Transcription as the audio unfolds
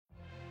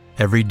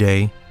Every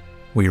day,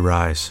 we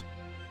rise,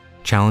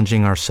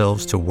 challenging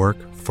ourselves to work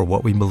for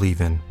what we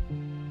believe in.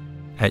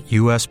 At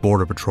U.S.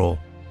 Border Patrol,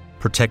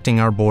 protecting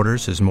our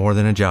borders is more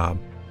than a job.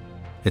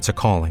 It's a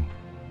calling.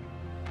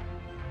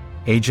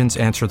 Agents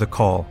answer the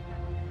call,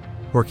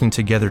 working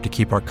together to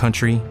keep our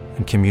country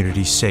and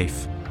communities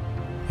safe.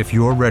 If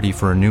you're ready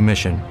for a new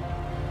mission,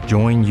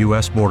 join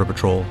U.S. Border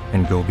Patrol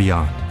and go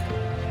beyond.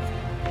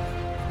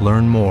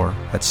 Learn more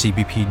at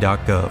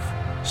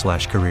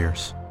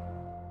cbp.gov/careers.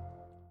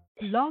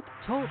 Blog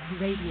Talk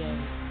Radio.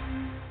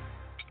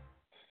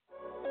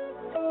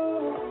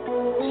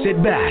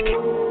 Sit back.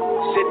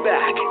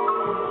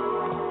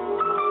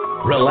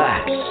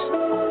 Relax.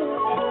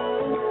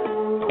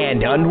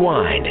 And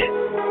unwind.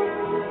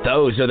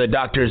 Those are the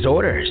doctor's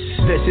orders.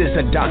 This is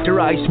the Dr.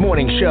 Ice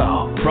Morning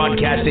Show,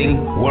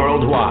 broadcasting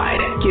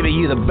worldwide, giving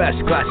you the best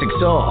classic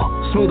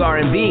soul, smooth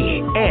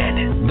R&B,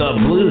 and the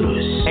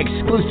blues,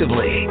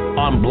 exclusively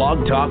on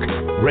Blog Talk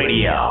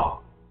Radio.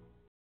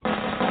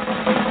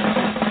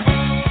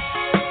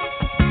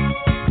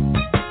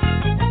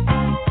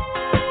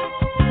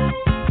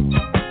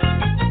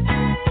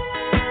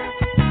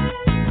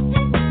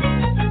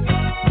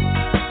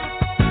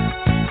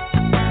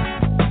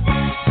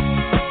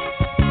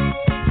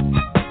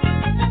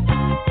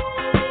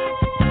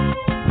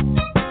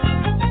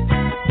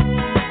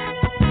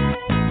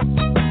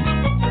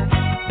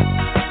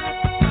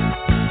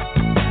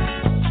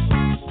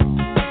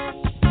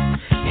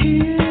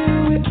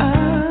 Here we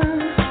are.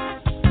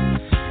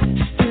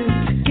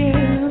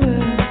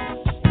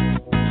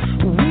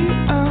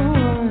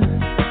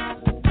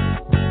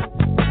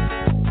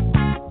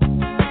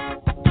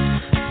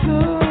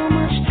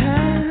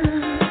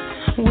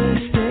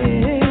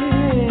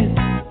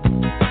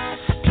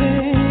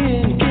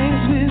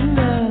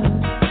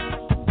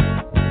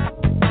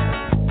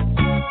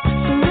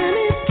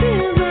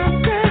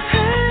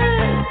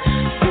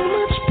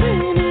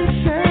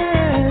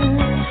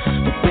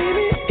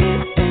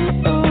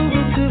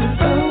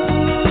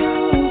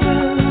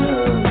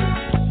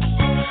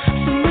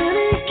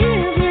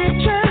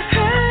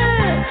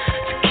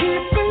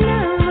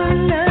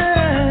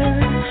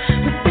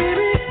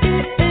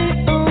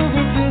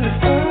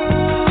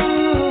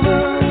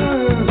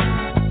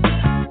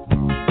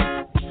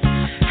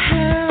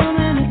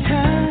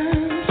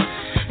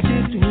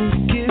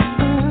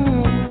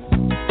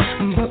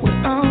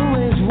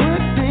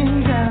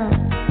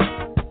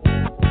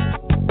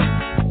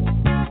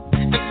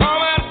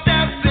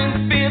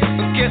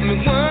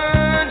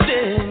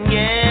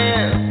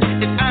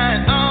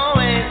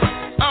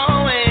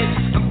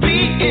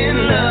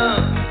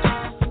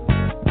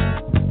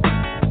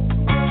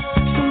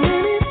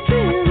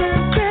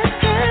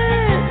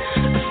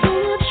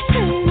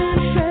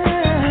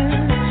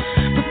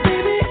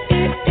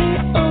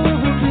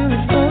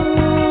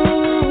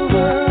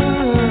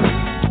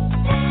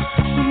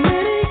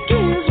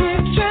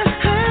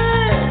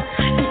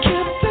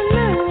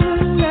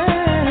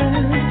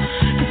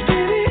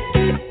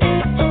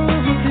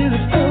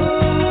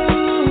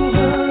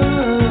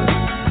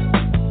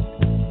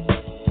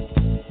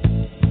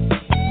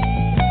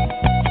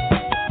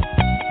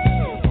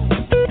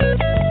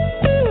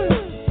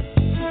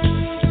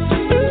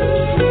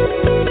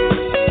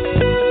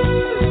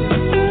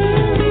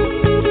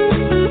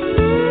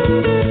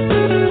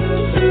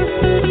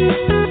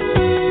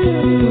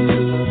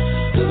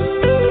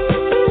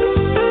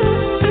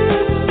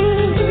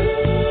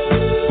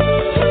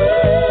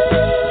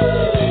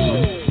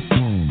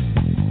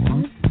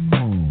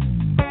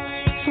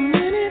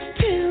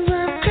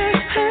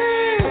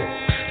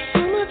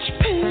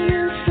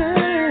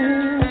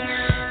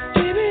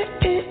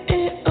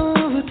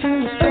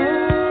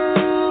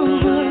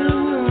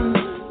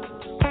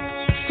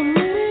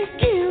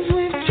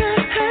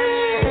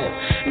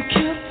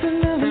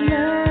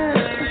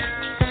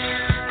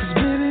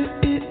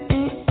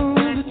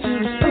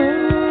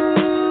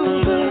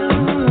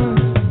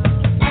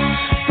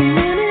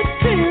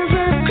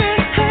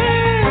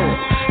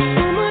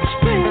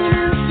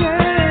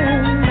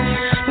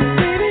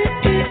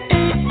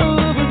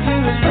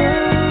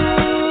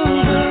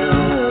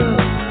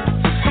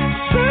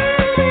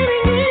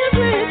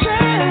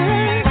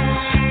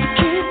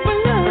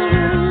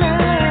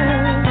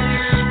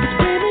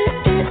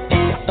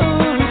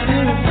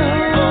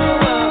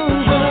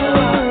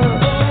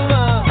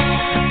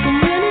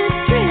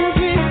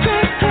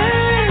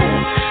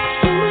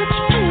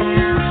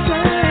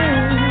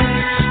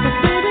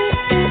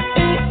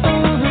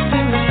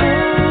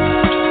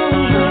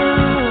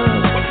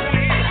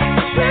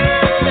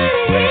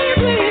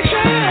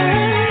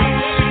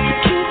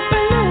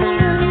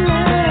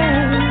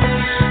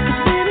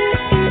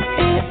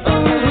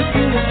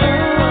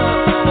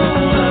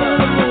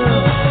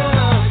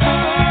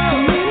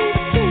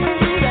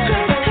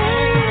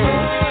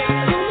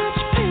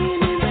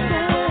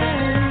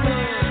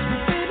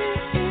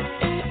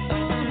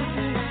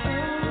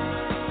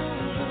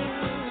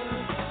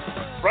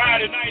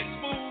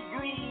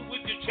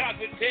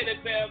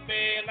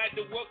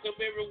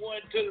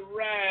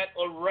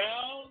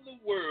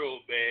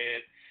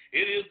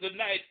 the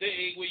night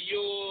thing with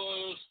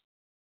yours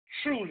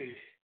truly,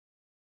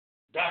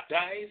 Dr.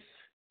 Ice.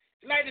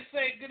 I'd like to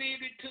say good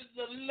evening to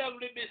the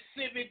lovely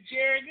Mississippi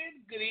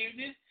Jerrigan. Good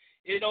evening.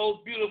 And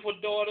those beautiful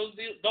daughters,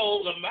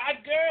 those are my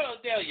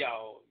girls there,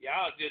 y'all.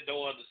 Y'all just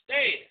don't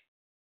understand.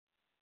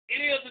 It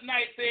is a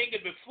night thing,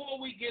 and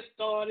before we get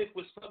started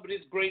with some of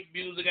this great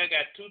music, I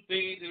got two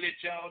things to let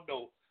y'all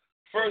know.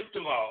 First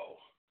of all,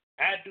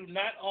 I do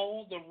not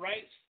own the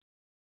rights,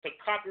 the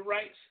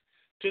copyrights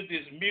to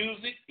this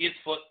music. It's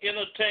for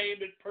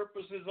entertainment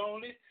purposes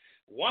only.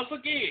 Once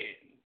again,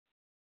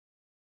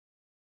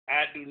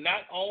 I do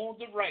not own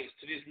the rights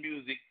to this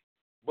music,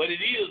 but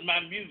it is my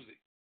music.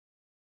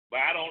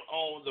 But I don't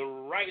own the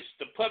rights,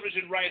 the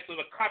publishing rights or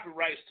the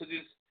copyrights to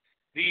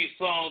these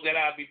songs that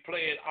I'll be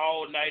playing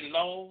all night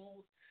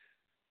long.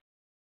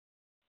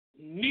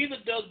 Neither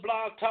does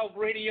Blog Talk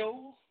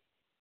Radio.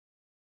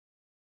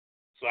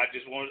 So I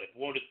just want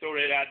to throw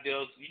that out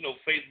there. You know,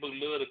 Facebook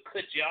love to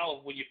cut you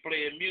off when you're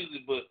playing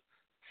music, but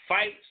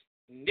fights,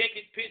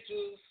 naked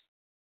pictures,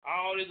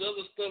 all this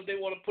other stuff they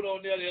want to put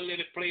on there, they'll let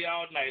it play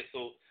all night.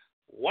 So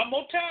one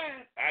more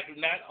time, I do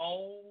not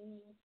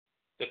own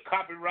the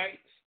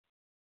copyrights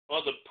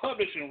or the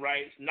publishing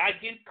rights,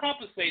 not getting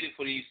compensated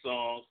for these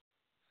songs.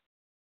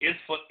 It's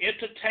for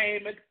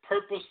entertainment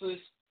purposes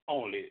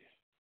only.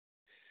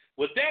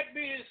 With that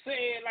being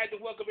said, I'd like to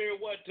welcome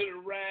everyone to the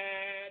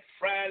ride,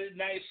 Friday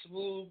Night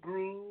Smooth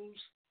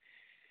Grooves.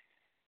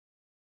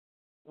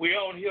 We're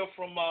on here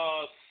from,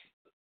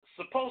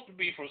 supposed to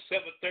be from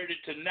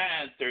 7:30 to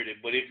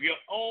 9:30, but if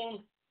you're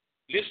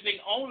listening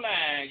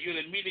online, you'll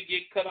immediately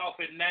get cut off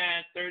at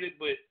 9:30,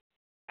 but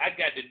I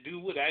got to do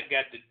what I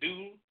got to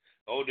do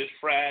on this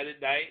Friday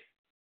night.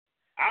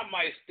 I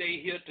might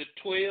stay here to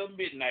 12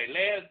 midnight.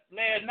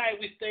 Last night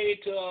we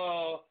stayed to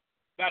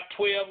about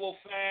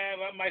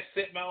 12:05. I might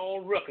set my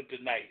own record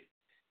tonight.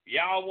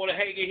 Y'all want to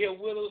hang in here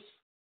with us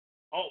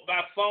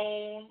by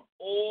phone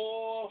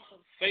or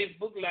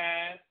Facebook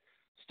Live.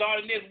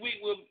 Starting this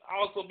week, we'll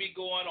also be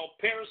going on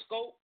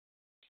Periscope.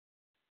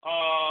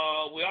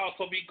 We'll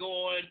also be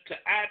going to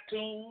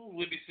iTunes.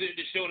 We'll be sending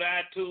the show to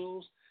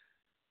iTunes.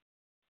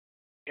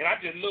 And I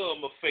just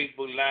love my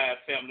Facebook Live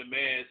family,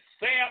 man.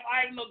 Sam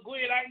Eigner,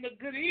 Gwen Eigner,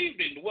 good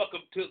evening.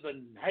 Welcome to the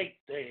night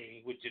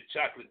thing with your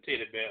chocolate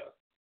teddy bear.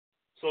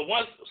 So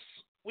once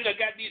we done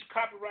got these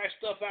copyright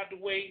stuff out the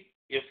way,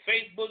 if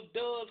Facebook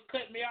does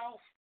cut me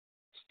off,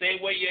 stay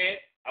where you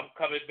at. I'm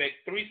coming back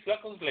 3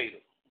 seconds later.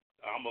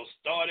 I'm going to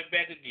start it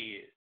back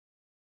again.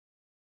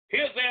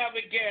 Here's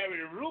Alvin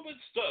Gary, Ruben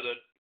Studdard,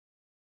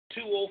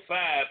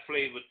 205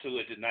 flavor to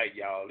it tonight,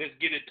 y'all. Let's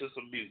get into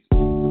some music.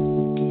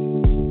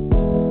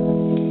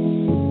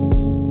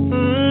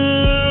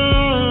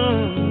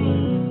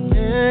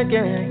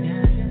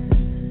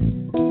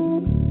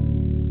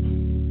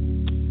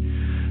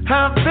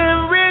 I've been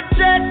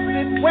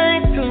rejected way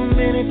too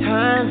many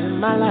times in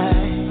my life.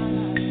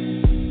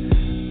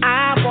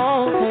 I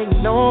won't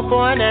take no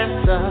for an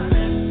answer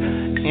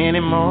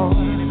anymore.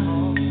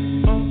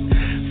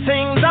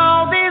 Things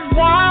all these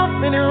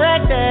walls been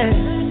erected,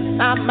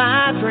 not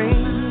my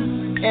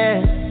dream,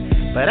 yeah.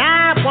 But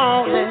I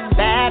won't let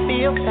that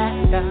be a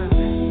factor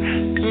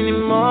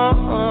anymore.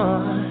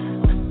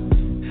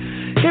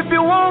 If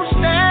you won't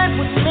stand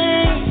with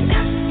me,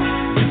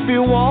 if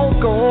you won't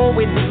go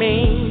with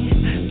me,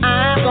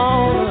 I'm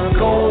gonna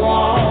go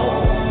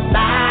on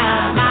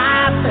by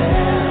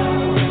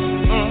myself.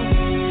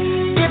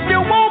 If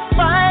you won't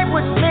fight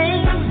with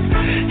me,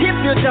 if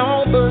you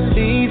don't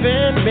believe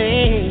in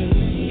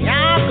me,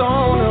 I'm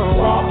gonna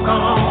walk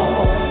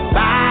on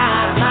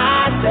by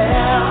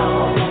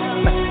myself.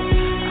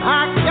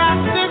 I got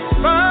this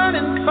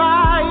burning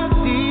fire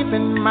deep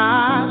in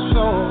my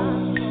soul,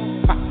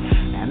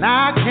 and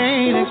I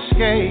can't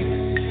escape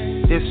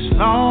this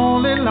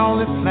lonely,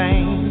 lonely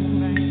flame.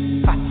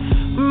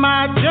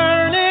 My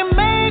journey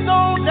may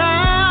go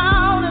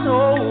down an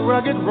old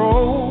rugged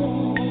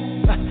road,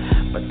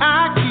 but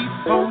I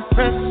keep on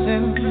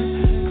pressing,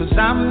 'cause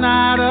I'm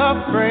not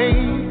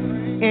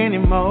afraid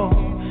anymore.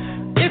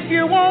 If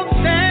you won't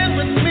stand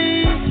with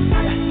me,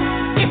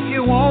 if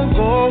you won't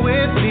go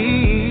with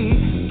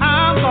me,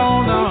 I'm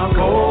gonna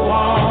go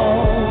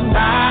on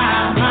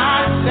by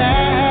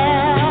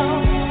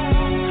myself.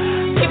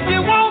 If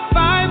you won't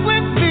fight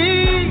with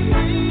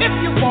me, if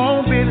you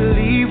won't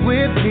believe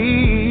with me,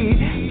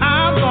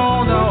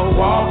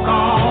 walk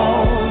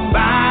on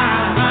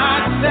by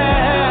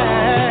myself.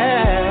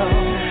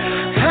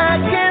 I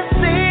can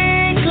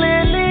see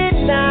clearly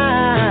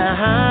now.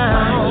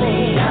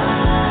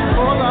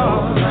 Hold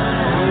on.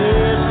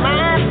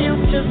 My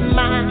future's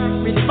my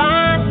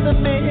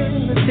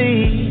responsibility.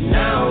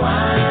 Now I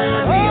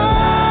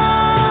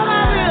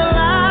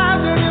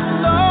realize that if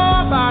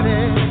nobody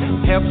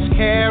helps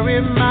carry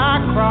my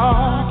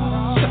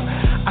cross,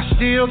 I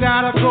still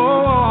gotta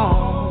go on.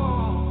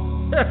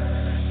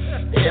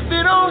 If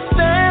you don't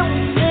stand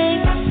with me,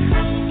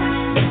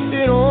 if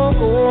you don't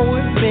go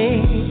with me,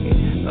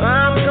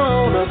 I'm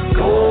gonna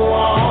go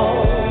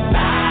on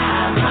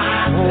by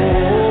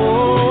myself.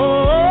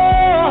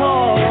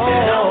 If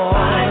you don't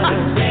fight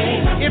with me,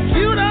 if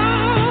you don't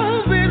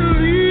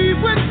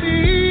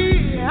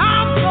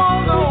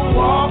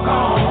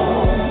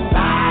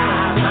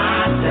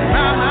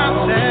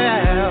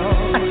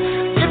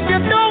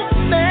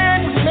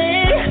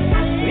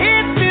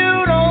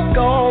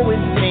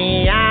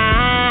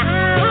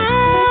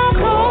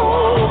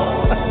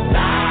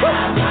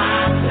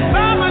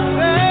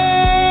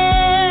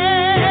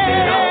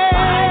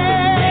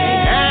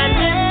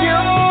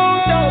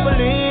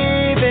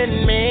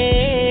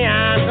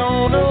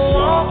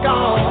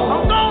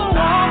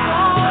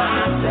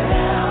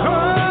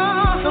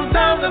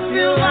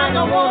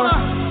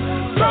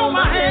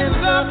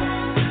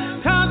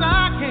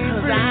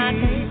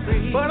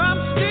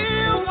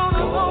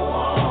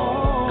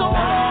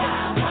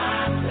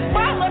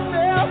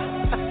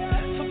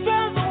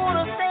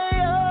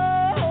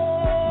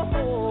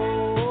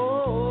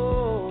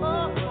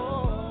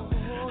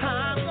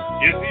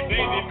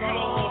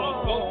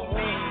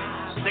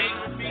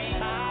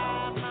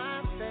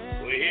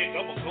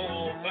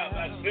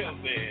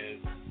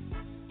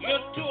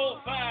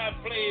 205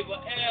 flavor,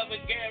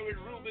 Alvin, Gary,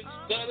 Ruben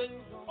Studdard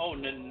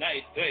on the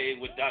night day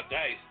with Dr.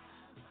 Ice.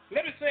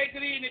 Let me say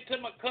good evening to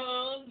my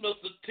cousin,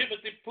 Mr.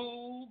 Timothy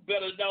Poole,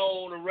 better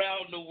known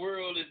around the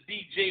world as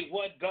DJ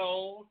What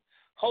Gone,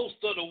 host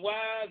of the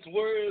Wise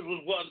Words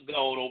with What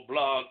Gone on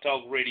Blog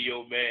Talk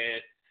Radio,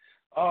 man.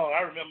 Oh,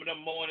 I remember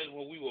them mornings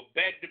when we were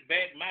back to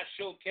back. My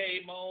show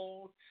came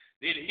on,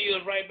 then he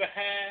was right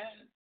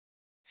behind.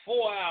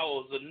 4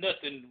 hours of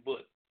nothing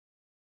but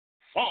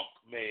funk,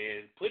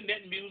 man. Putting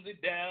that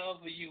music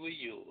down for you and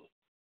yours.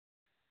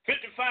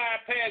 55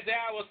 past the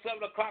hour,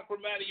 7 o'clock.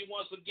 Reminding you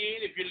once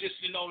again, if you're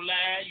listening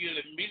online, you'll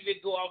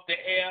immediately go off the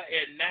air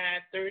at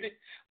 9:30.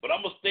 But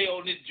I'm going to stay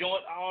on this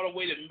joint all the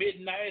way to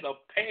midnight or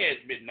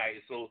past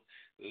midnight. So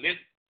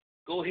let's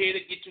go ahead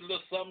and get you a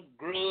little something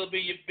grub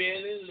in your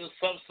belly, a little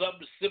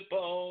something to sip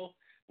on.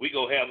 We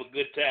going to have a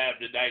good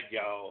time tonight,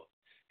 y'all.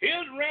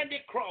 Here's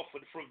Randy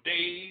Crawford from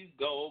Days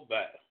Gone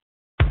By.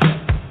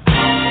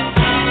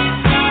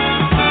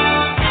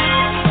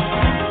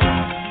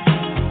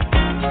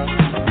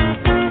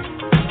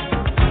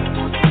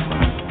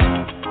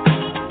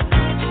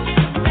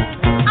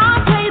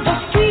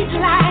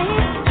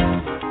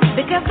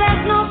 Because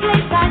there's no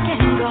place I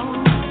can go.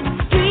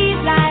 Street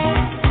life,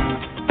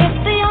 it's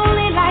the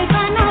only life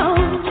I know.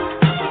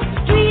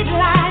 Street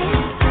life,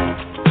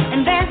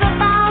 and there's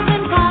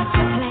 1,000 parts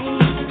to play.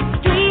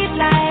 Street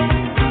life,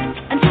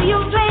 until you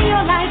play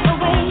your life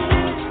away.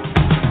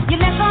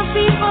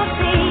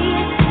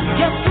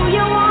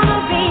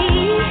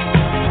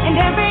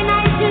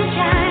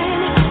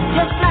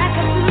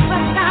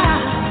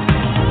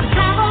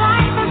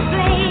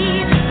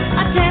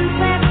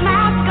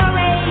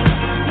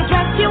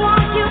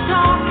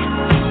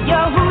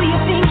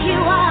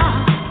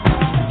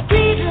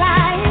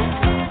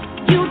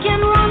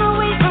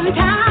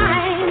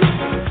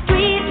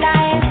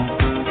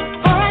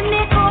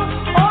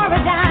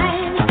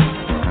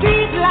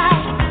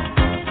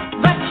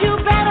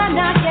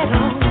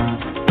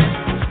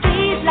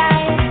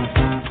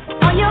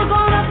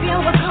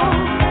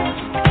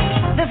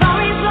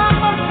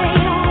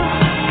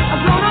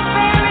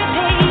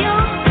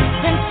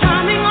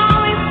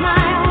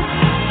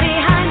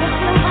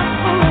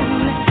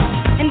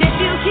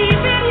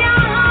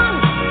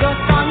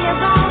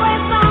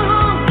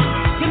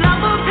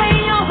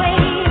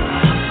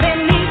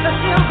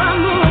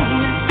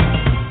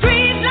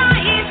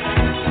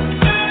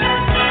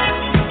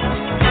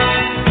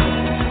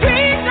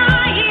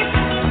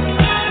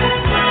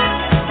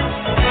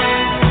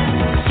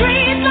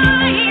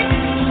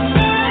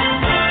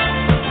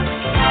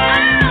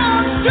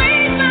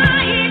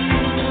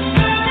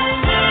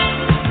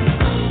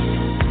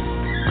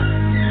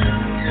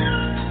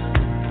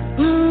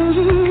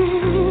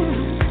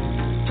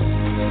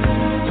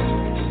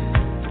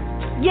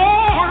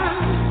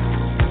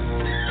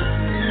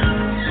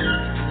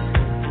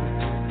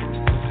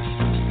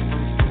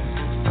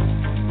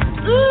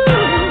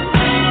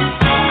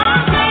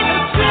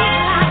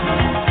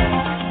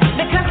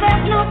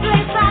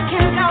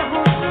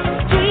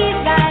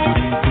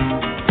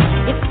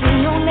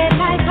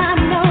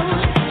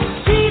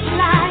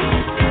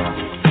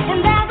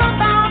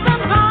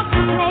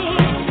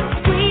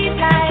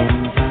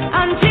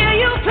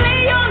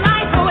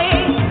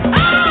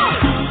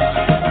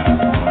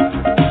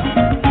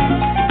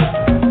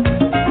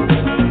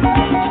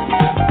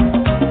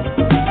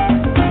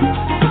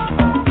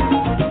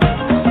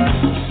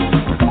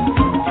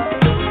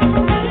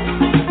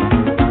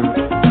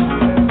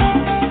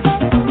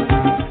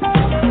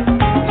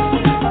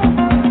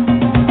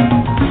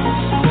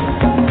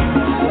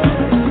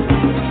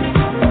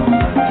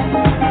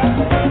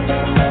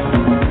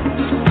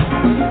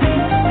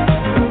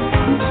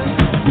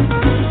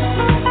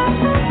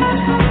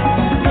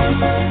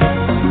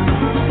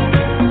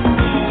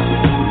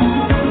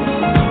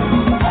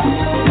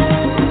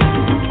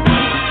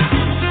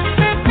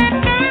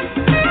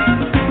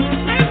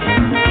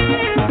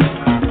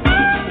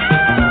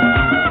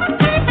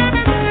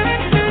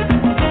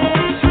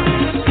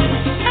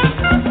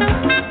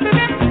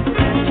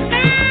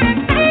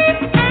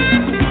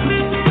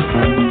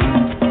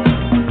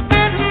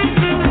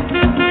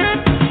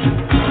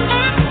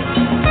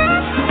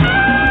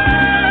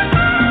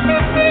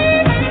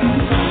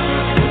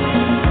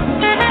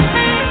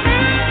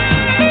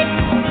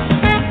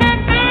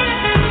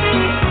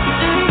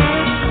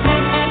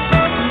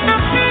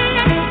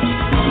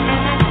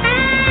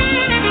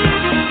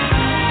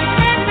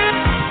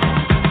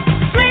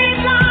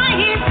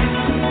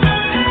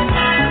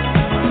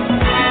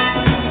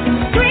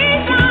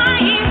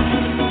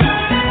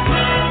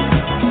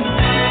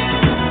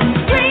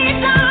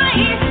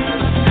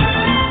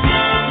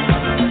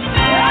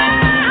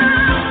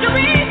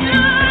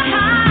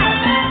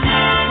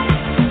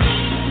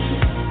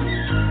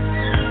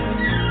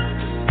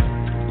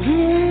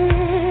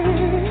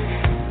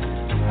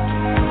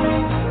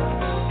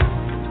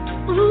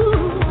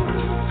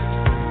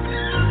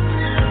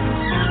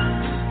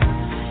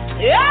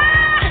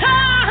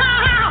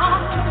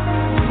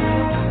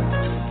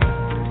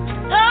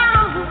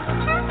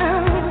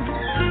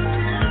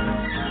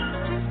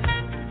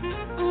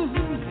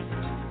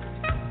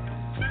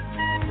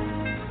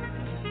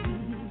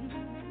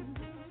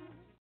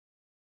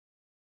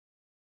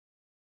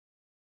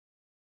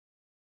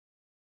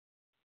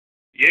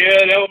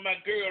 Yeah, that was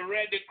my girl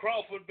Randy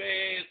Crawford,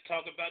 man,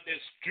 talking about that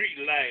street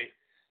life.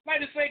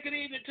 Like to say good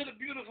evening to the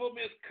beautiful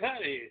Miss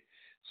Cuddy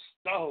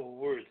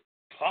Starworth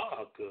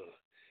Parker.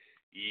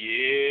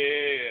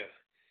 Yeah.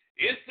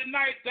 It's the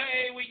night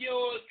thing with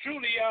yours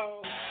truly,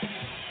 y'all.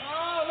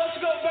 Oh, let's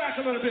go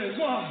back a little bit.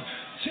 1,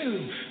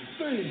 2,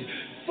 3,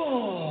 4.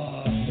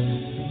 Oh,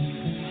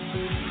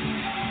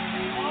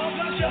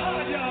 bless your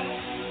heart, y'all.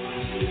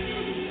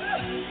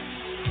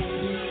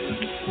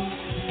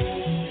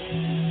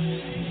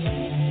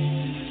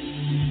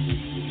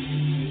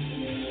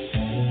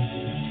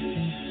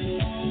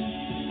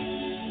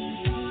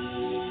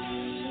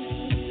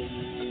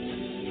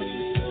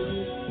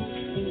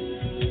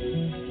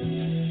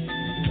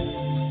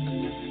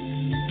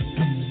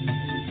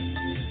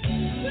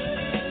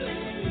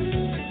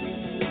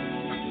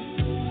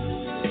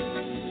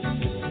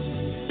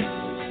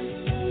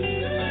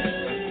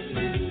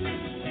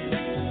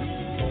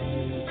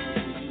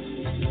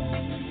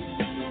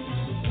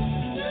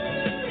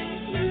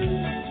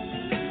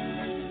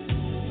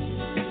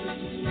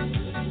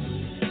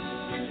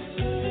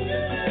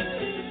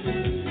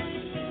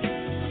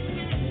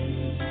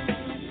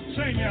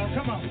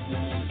 Come on.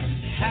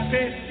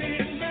 Happy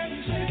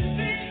feelings in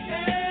the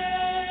air.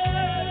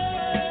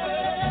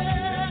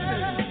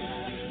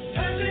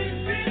 Touching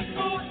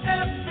people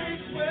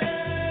everywhere.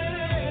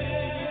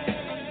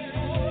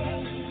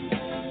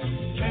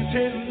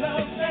 Plenty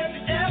love and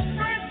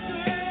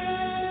everything.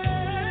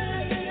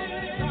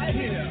 Right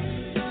here.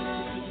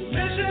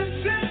 Mission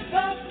since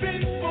the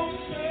people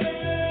say.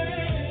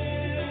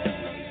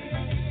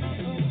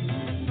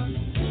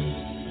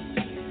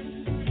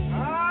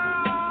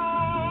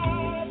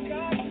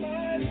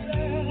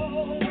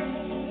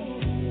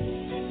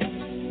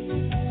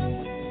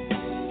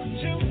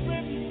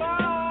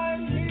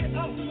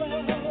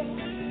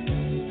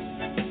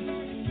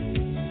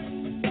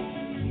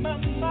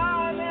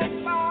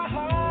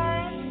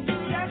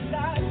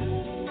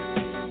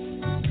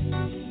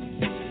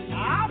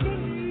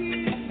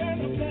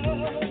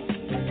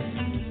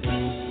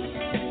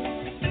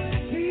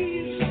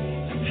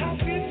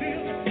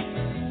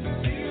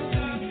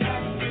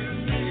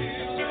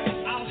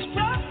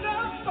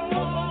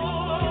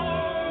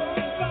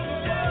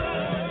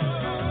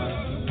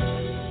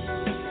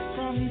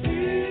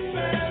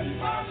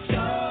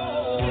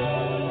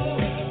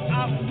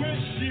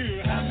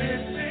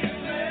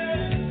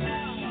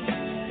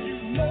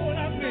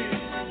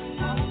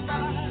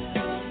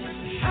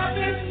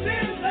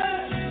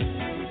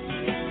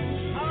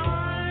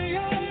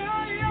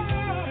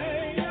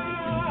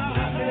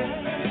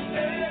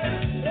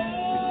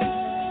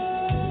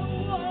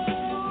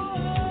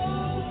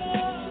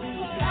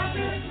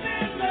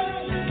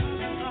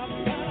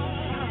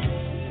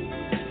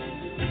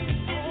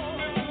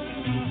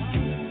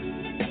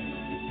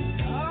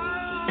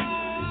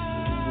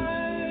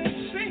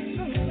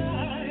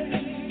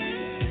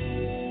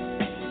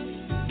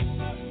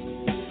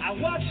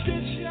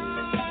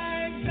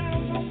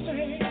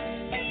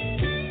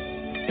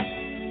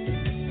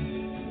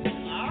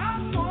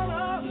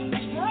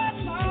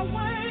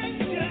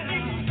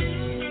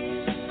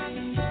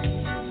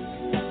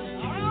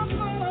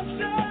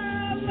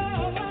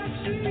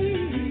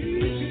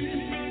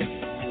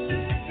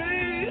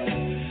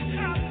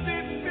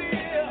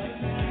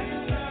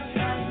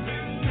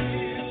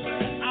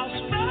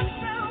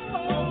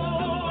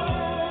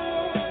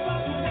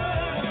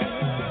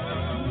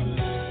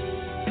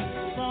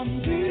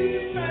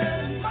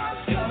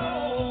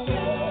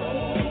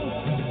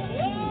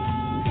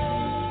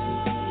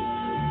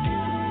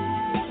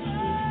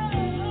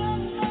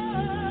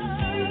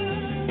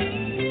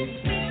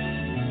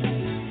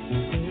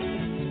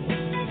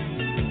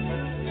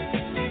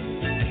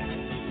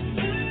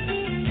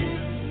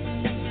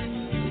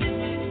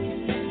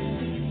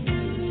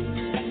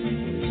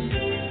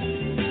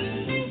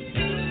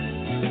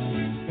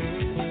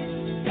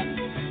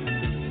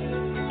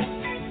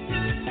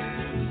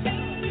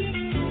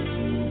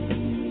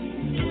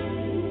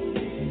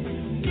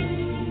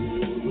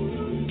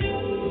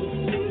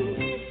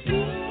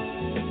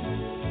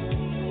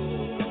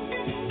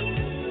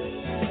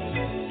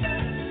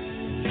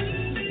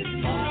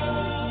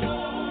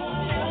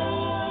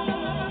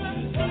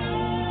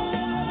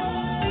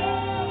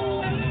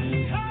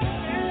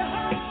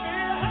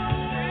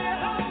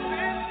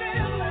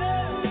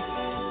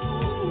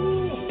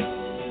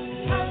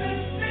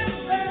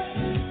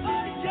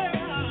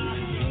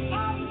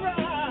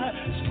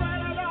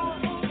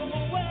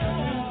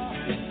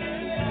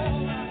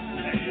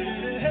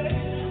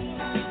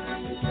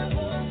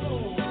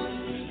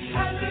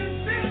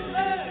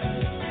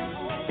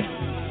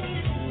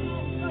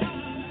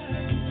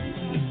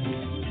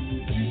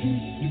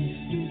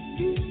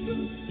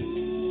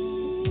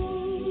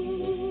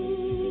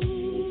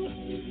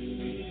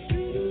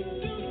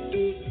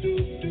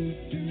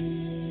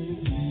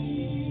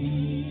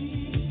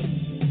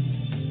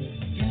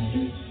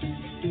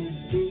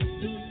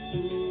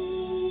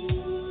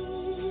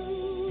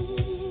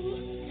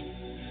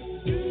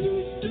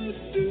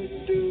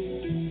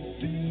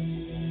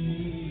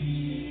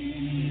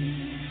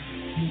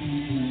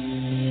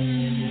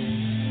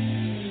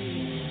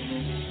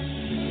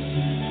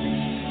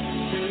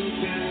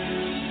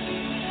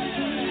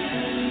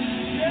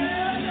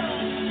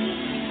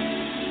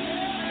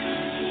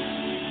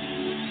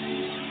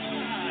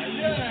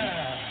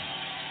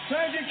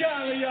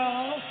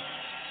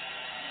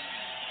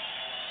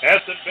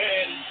 That's the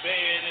baddest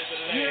band in the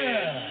land.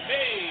 Yeah.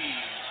 Hey,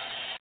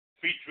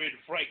 featuring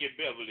Frankie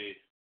Beverly.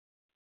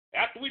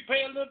 After we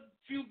pay a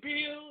few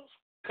bills,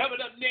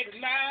 coming up next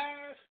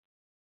live,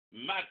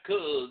 my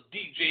cousin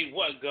DJ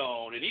One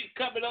Gone, and he's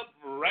coming up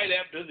right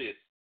after this.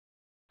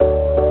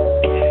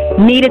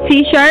 Need a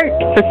t-shirt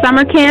for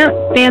summer camp,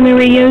 family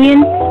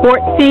reunion,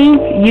 sports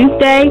teams, youth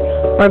day,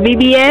 or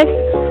VBS?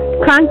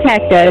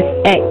 Contact us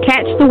at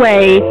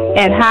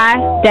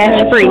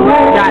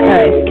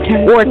catchthewave@high-free.us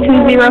or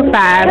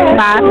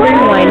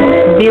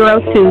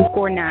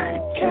 205-531-0249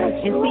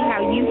 and see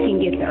how you can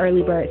get the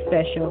early bird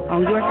special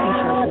on your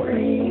t-shirt order.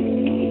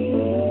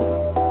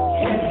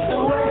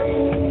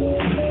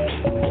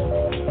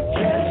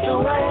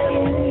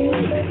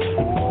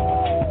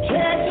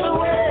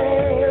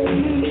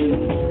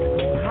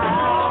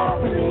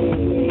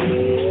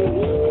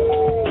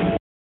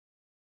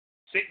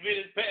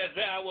 Past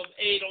the hour of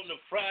 8 on the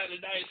Friday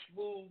night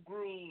smooth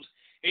grooves.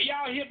 And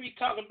y'all hear me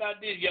talking about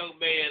this young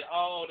man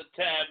all the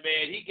time,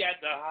 man. He got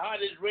the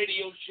hottest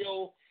radio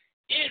show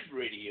in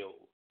radio.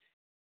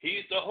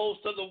 He's the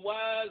host of the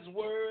Wise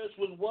Words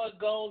with One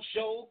Gone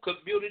Show,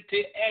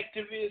 community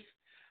activist.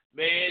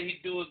 Man,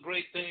 he's doing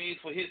great things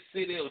for his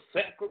city of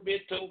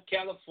Sacramento,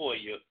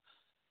 California.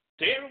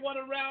 To everyone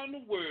around the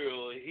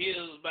world,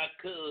 here's my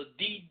cousin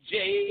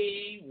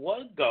DJ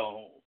One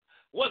Gone.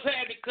 What's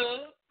happening,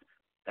 cuz?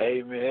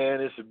 Hey,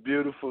 man, it's a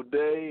beautiful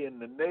day in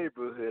the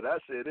neighborhood. I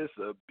said it's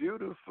a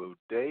beautiful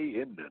day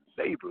in the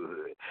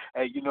neighborhood.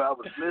 Hey, you know, I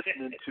was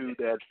listening to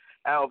that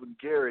Alvin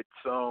Garrett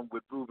song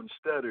with Ruben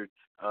Studdard,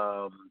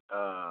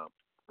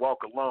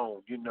 Walk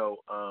Alone, you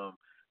know.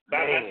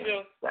 By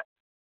myself?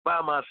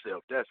 By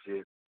myself, that's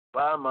it.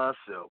 By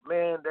myself.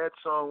 Man, that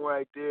song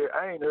right there,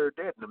 I ain't heard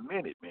that in a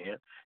minute, man.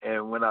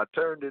 And when I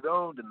turned it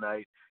on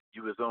tonight,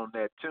 you was on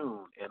that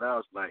tune, and I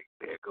was like,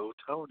 there go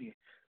Tony.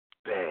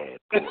 Bad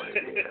boy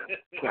there.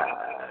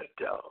 God,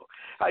 dog.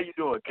 How you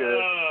doing,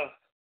 cuz?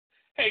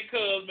 Hey,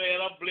 cuz,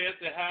 man, I'm blessed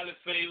and highly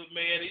favored,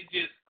 man. It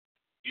just,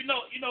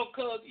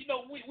 cuz,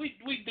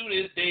 we do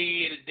this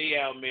day in and day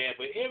out, man.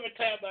 But every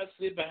time I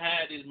sit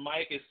behind this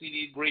mic and see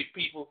these great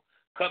people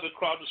coming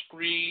across the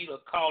screen or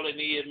calling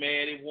in,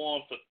 man, it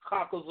warms the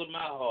cockles of my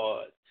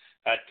heart.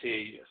 I tell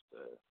you. Yes,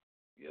 sir.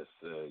 Yes,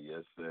 sir.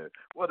 Yes, sir.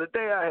 Well,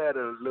 today I had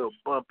a little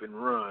bump and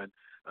run.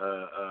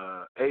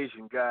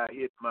 Asian guy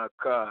hit my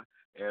car.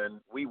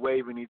 And we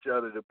waving each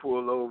other to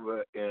pull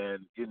over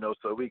and, you know,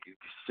 so we could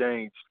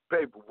exchange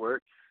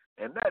paperwork.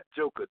 And that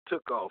joker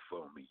took off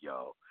on me,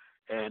 y'all.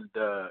 And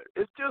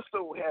it just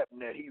so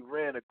happened that he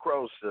ran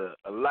across a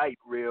light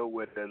rail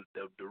where the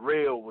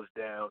rail was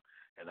down,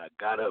 and I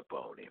got up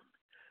on him.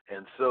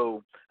 And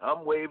so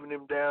I'm waving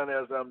him down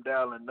as I'm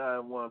dialing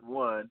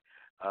 911.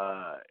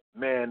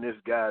 Man,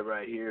 this guy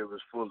right here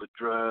was full of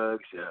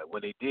drugs.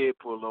 When he did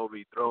pull over,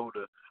 he threw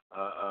the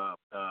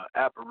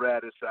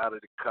apparatus out of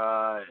the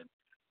car and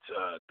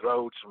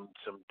throwed some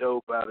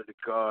dope out of the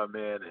car,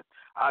 man, and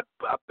I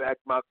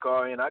backed my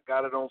car in. I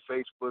got it on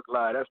Facebook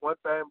Live. That's one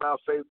thing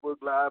about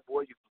Facebook Live,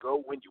 boy, you can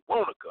go when you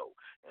want to go.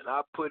 And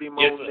I put him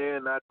on there,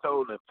 and I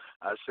told him,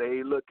 I say,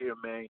 hey, look here,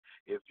 man,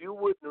 if you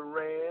wouldn't have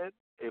ran,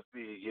 if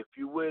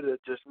you would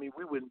have just me,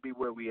 we wouldn't be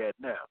where we at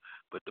now.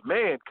 But the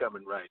man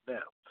coming right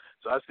now.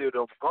 So I said,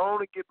 don't go on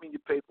and get me your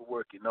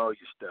paperwork and all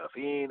your stuff.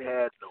 He ain't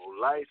had no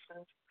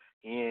license.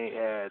 He ain't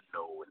had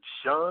no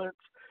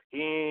insurance. He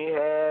ain't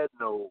had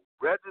no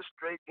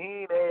registration. He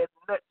ain't had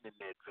nothing in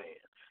that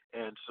van.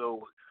 And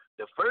so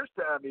the first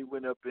time he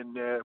went up in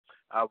there,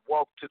 I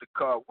walked to the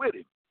car with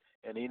him,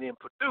 and he didn't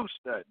produce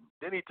nothing.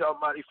 Then he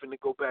told me he finna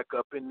go back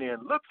up in there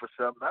and look for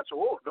something. I said,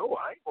 oh, no,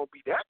 I ain't going to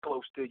be that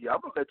close to you. I'm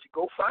going to let you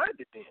go find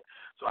it then.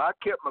 So I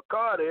kept my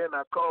car there, and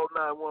I called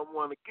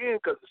 911 again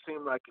because it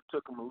seemed like it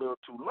took him a little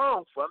too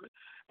long for me.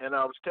 And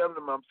I was telling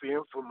him I'm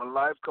fearing for my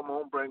life. Come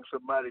on, bring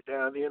somebody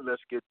down here, and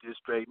let's get this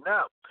straightened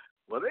out.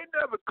 Well, they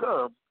never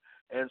come.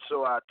 And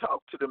so I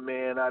talked to the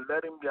man. I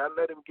let him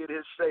get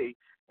his say,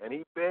 and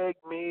he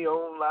begged me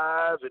on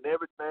live and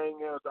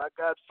everything else. I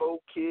got 4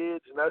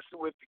 kids, and I said,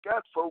 well, if you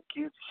got 4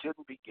 kids, you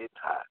shouldn't be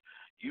getting high.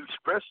 You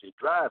especially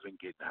driving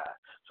getting high.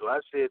 So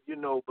I said,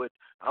 but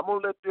I'm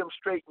gonna let them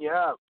straighten you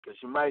out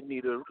because you might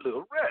need a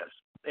little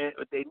rest. And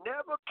they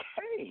never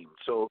came.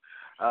 So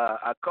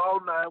I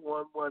called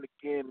 911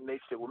 again, and they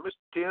said, well, Mr.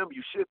 Tim,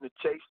 you shouldn't have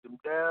chased him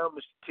down.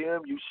 Mr.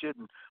 Tim, you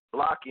shouldn't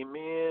block him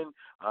in.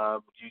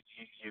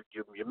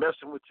 You're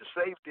messing with your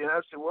safety. And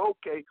I said, well,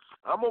 okay,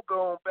 I'm going to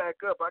go on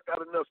back up. I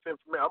got enough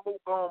information. I'm going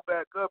to go on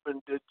back up,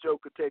 and the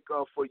joker take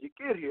off before you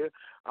get here.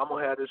 I'm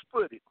going to have this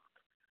footage.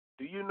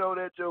 Do you know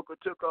that joker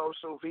took off?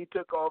 So if he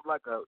took off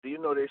like they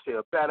say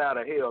a bat out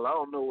of hell. I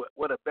don't know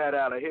what a bat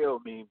out of hell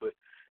means, but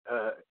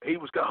he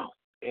was gone.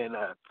 And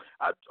I'm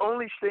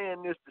only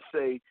saying this to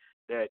say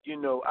that,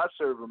 I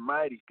serve a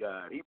mighty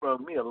God. He brought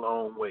me a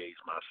long ways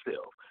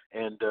myself.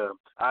 And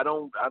I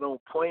don't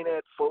point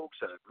at folks.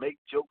 I make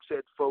jokes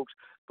at folks.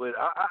 But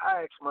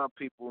I ask my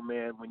people,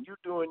 man, when you're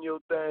doing your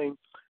thing,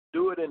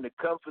 do it in the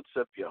comforts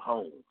of your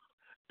home.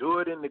 Do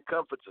it in the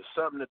comforts of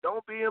something.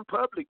 Don't be in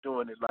public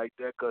doing it like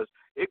that, because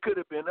it could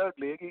have been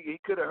ugly. He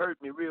could have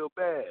hurt me real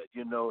bad,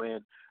 and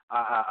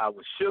I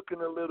was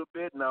shooken a little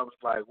bit, and I was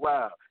like,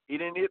 wow, he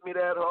didn't hit me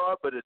that hard,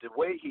 but the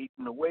way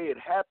it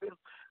happened,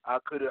 I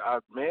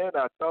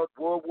thought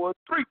World War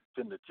III was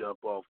finna jump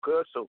off,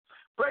 cuz. So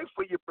pray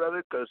for your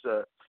brother, because,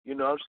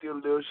 I'm still a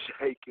little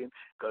shaking,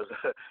 because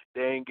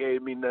they ain't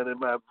gave me none of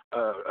my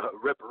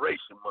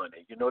reparation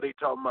money. They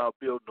talking about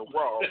building a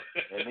wall,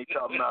 and they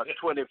talking about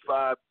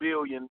 $25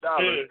 billion,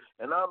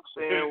 and I'm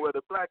saying, well,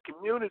 the black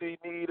community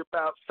need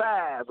about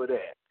 5 of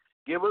that.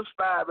 Give us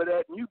 5 of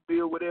that, and you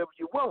build whatever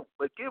you want.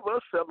 But give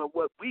us some of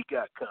what we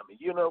got coming,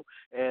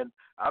 And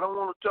I don't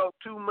want to talk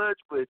too much,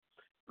 but,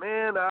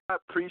 man, I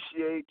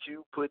appreciate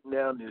you putting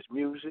down this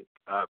music.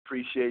 I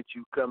appreciate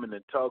you coming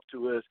and talk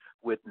to us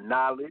with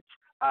knowledge.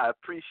 I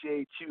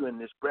appreciate you in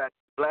this Black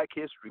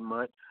History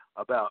Month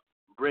about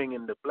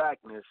bringing the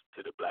blackness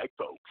to the black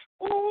folks.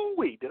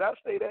 Ooh-wee, did I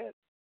say that?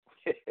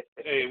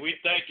 Hey, we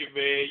thank you,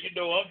 man.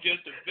 I'm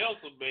just a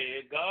vessel,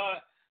 man.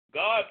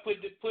 God put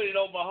it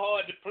on my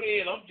heart to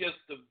play it. I'm just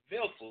a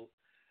vessel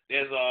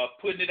that's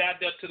putting it out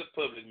there to the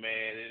public,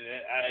 man.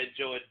 And I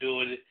enjoy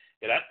doing it.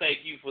 And I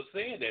thank you for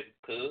saying that,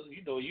 because,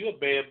 you're a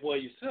bad boy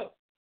yourself.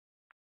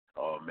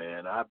 Oh,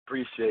 man, I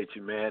appreciate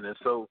you, man. And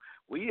so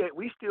we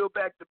still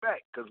back to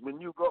back, because when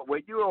you go,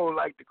 well, you don't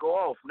like to go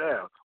off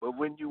now, but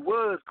when you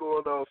was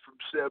going off from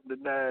 7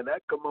 to 9, I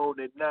come on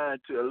at 9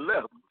 to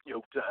 11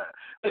 your time.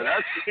 But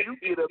I see you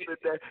get up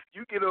at that,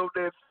 you get on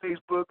that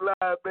Facebook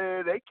Live,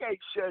 man, they can't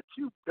shut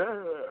you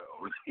down.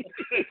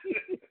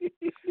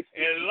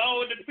 As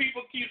long as the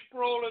people keep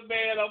scrolling,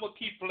 man, I'm gonna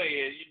keep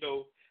playing.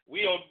 We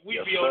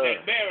yes, be on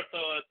that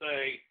marathon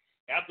thing.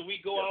 After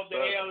we go off the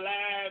air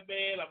live,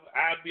 man,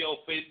 I'll be on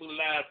Facebook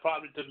Live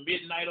probably to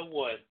midnight or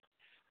 1.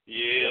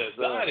 Yeah, yes,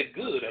 God is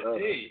good, I tell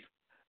you.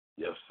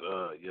 Yes,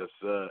 sir. Yes,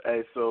 sir.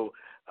 Hey, so,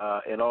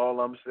 and all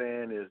I'm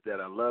saying is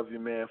that I love you,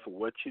 man, for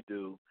what you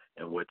do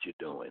and what you're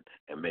doing.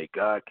 And may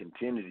God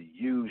continue to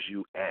use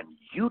you and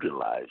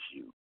utilize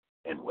you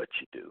in what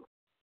you do.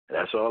 And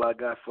that's all I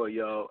got for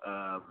y'all.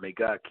 May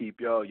God keep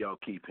y'all. Y'all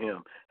keep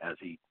him as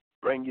he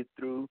bring you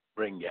through,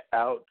 bring you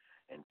out,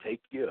 and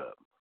take you up.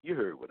 You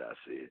heard what I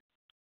said.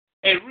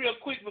 Hey, real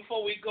quick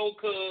before we go,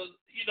 because,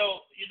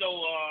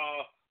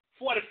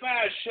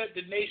 45 shut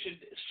the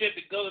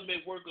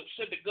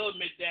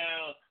government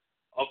down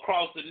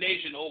across the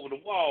nation over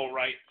the wall,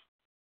 right?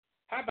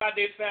 How about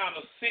they found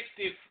a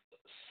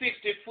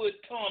 60-foot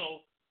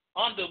tunnel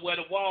under where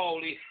the wall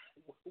is,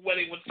 where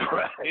they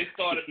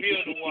started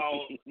building the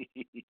wall.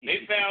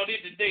 They found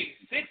it today,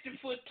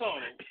 60-foot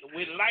tunnel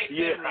with lights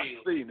and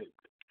rails. I seen it.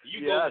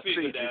 You go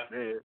figure it out.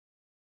 Man.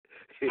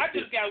 I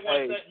just got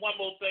one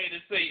more thing to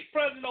say.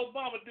 President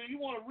Obama, do you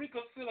want to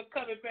reconsider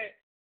coming back?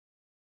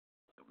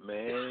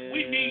 Man,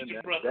 we need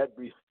you, brother.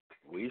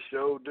 We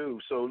sure do.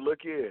 So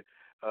look here.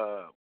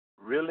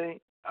 Really,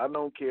 I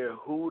don't care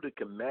who the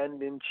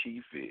commanding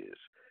chief is.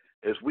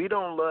 If we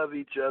don't love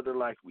each other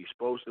like we're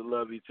supposed to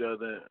love each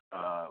other,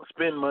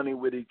 spend money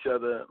with each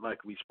other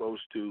like we're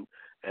supposed to,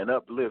 and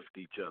uplift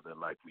each other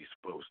like we're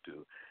supposed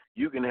to,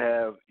 you can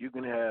have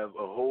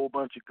a whole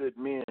bunch of good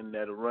men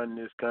that'll run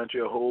this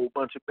country, a whole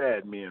bunch of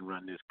bad men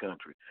run this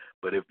country.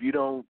 But if you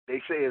don't, they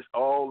say it's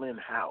all in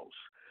house.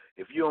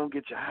 If you don't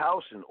get your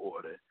house in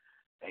order,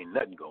 ain't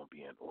nothing gonna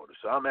be in order.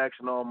 So I'm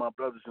asking all my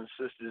brothers and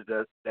sisters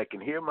that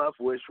can hear my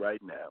voice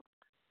right now,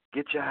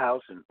 get your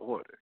house in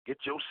order, get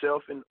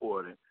yourself in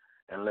order,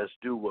 and let's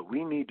do what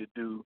we need to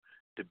do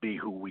to be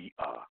who we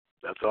are.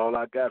 That's all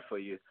I got for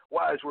you.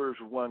 Wise words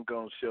with One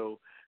Gun Show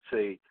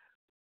say,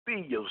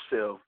 be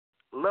yourself,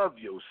 love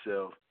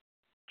yourself,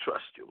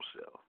 trust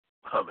yourself.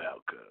 I'm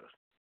out, cuz.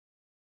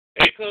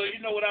 Hey, cuz, you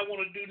know what I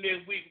want to do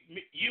next week?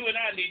 You and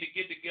I need to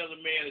get together,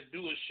 man, and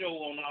do a show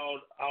on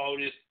all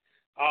this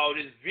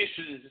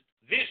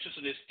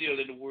viciousness still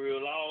in the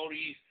world, all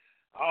this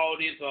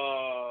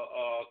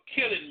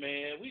killing,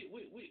 man. We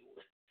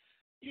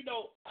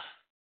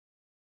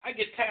I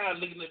get tired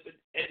looking at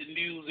the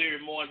news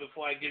every morning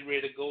before I get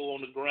ready to go on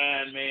the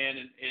grind, man,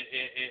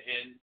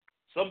 and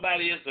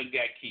somebody else done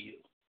got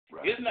killed.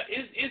 Right.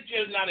 It's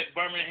just not at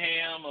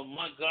Birmingham or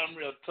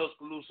Montgomery or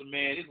Tuscaloosa,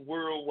 man. It's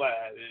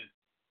worldwide.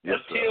 Yes,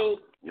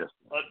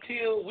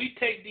 until we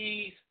take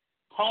these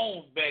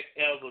homes back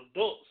as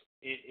adults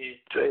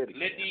and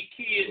let these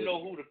kids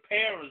know who the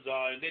parents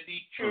are and let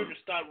these children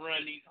start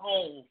running these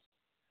homes,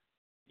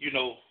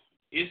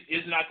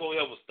 it's not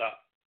going to ever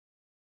stop.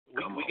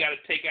 We got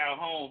to take our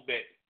homes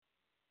back.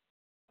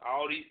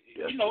 All these,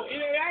 and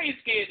I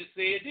ain't scared to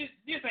say it.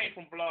 This ain't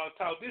from Blog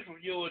Talk. This from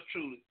yours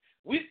truly.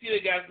 We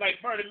still got, like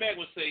Bernie Mac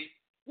would say,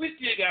 we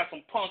still got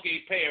some punk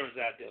A parents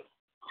out there.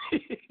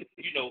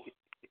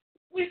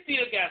 We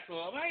still got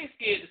some. I ain't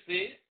scared to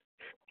say it.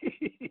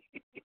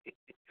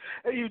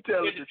 Hey, you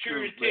tell us the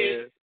truth,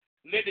 man.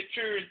 Let the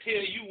children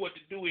tell you what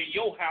to do in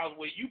your house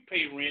where you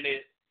pay rent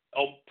at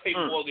or pay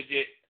mortgage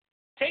at.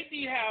 Take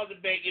these houses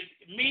back.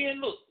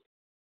 Men, look,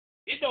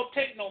 it don't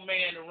take no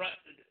man to run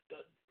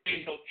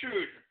no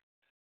children.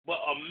 But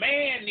a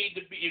man need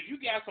to be, if you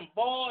got some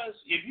boys,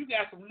 if you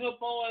got some little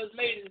boys,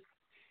 ladies,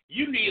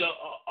 you need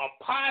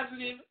a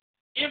positive,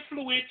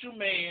 influential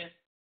man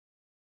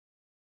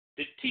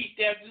to teach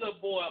that little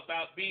boy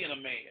about being a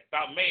man,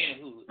 about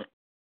manhood.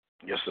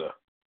 Yes, sir.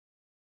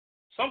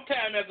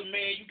 Sometimes as a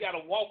man, you got to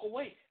walk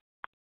away.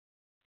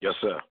 Yes,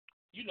 sir.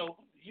 You know,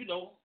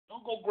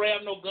 don't go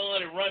grab no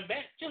gun and run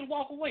back. Just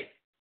walk away.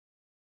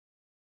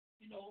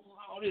 You know,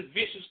 all this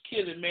vicious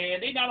killing,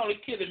 man. They not only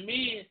killing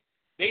men,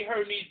 they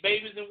hurting these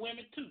babies and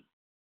women too.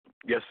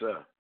 Yes,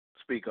 sir.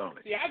 Speak on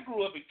it. See, I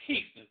grew up in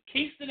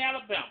Kingston,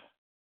 Alabama.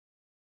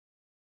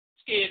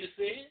 Scared to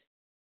say it.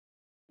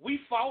 We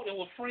fought and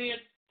were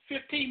friends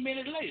 15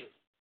 minutes later.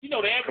 You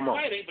know, the average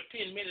fight ain't but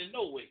 10 minutes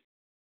no way.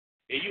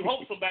 And you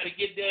hope somebody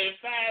get there in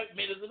 5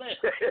 minutes or less.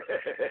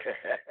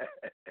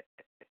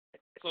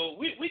 So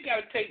we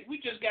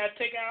just gotta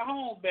take our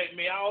home back,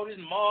 man. All this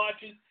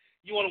marching.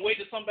 You want to wait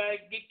till somebody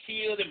get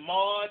killed and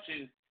march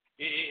and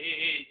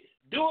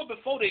do it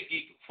before they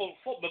get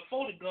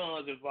before the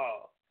guns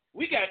involved.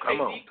 We gotta take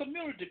the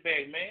community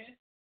back, man.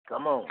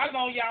 Come on. How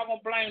long y'all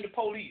gonna blame the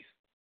police?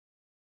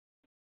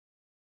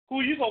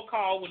 Who you gonna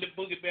call when the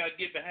boogie bear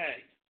get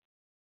behind you?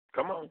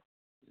 Come on.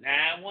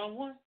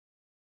 911.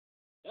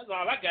 That's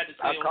all I got to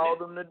say. I called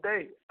them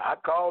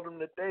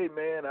today,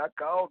 man. I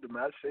called them.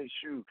 I say,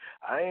 shoot,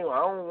 I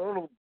don't want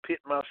to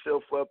pit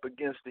myself up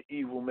against the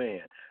evil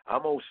man.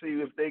 I'm gonna see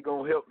if they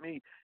gonna help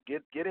me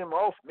get him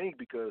off me,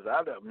 because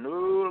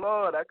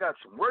Lord, I got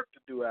some work to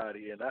do out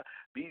here, and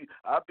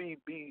I'll be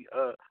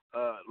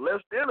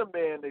less than a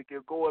man that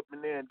can go up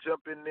in there and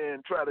jump in there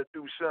and try to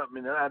do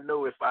something. And I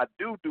know if I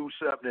do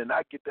something and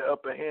I get the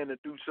upper hand to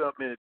do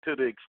something to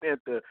the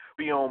extent to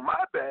be on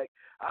my back,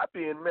 I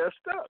being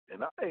messed up,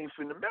 and I ain't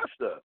finna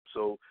mess up.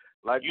 So,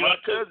 like my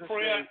cousin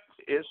said,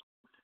 it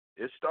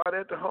start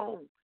at the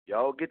home.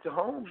 Y'all get your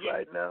homes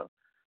right now.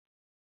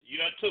 You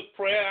done took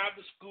prayer out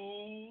of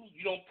schools.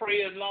 You don't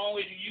pray as long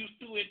as you used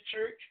to in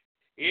church.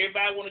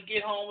 Everybody want to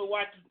get home and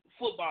watch the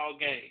football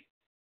game.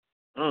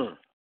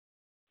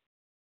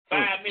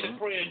 5-minute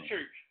prayer in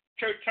church.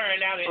 Church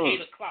turned out at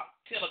 8 o'clock,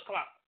 10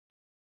 o'clock.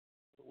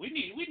 We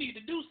need to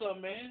do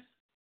something, man.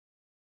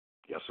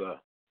 Yes, sir.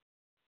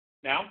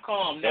 Now I'm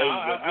calm now.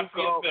 I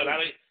feel better.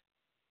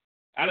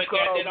 I done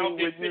got that off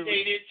this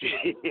 58-inch chip.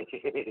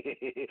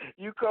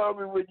 You call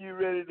me when you're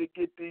ready to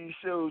get these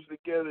shows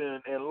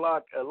together and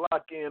lock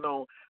in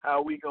on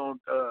how we gonna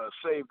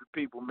save the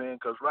people, man.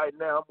 Because right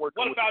now I'm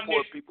working with the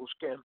Poor People's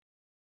Campaign.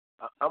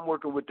 I'm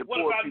working with the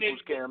Poor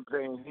People's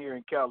Campaign here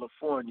in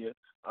California,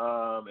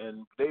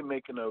 and they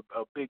making a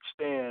big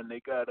stand.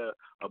 They got a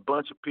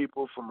bunch of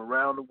people from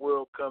around the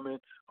world coming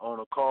on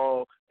a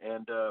call,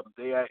 and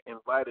they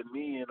invited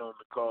me in on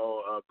the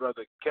call.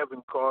 Brother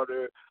Kevin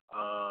Carter,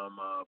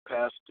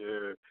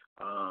 Pastor,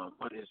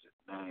 what is his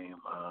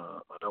name?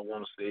 I don't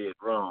want to say it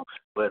wrong,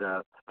 but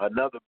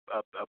another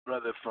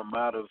brother from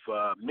out of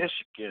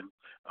Michigan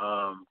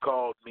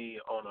called me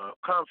on a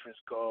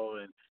conference call,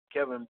 and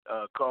Kevin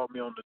called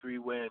me on the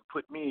three-way and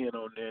put me in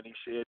on there, and he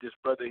said, this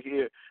brother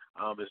here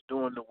is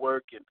doing the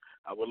work, and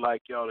I would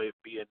like y'all to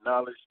be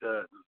acknowledged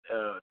that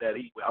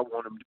I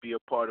want him to be a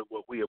part of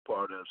what we are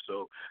part of.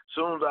 So as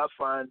soon as I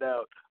find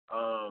out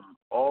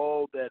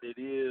all that it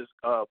is,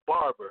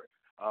 Barber,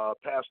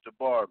 Pastor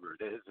Barber,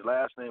 his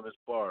last name is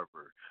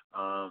Barber,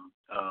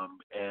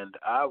 and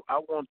I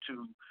want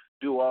to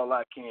do all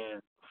I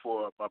can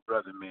for my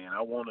brother, man.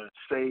 I want to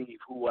save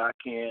who I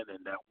can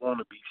and that want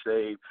to be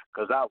saved,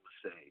 because I was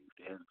saved.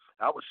 And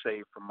I was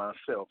saved from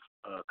myself,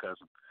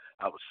 cousin.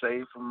 I was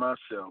saved from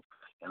myself.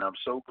 And I'm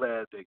so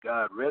glad that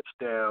God reached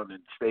down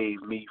and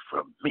saved me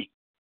from me.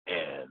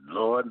 And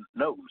Lord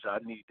knows I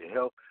need to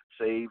help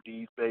save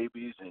these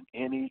babies and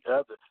any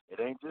other. It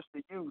ain't just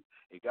the youth.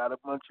 It got a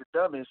bunch of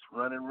dummies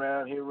running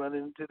around here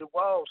running into the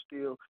wall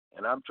still.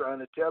 And I'm trying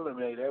to tell them,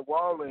 hey, that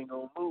wall ain't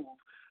going to move.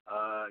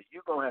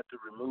 You're going to have to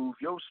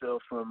remove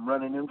yourself from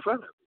running in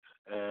front of it.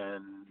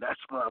 And that's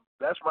my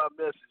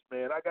message,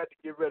 man. I got to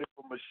get ready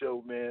for my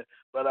show, man.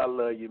 But I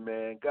love you,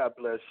 man. God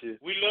bless you.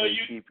 We love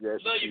you.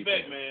 Love you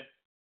back, man.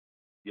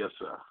 Yes,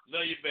 sir.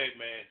 Love you back,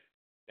 man.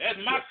 That's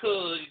my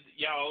cousin,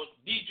 y'all.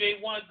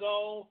 DJ One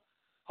Gone,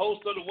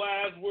 host of the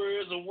Wise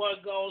Words of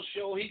One Gone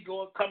show. He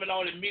coming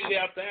on immediately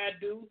after I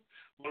do.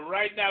 But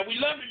right now, we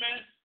love you,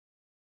 man.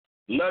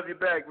 Love you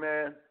back,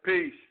 man.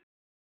 Peace.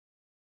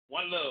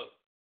 One love.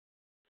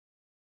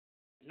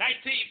 19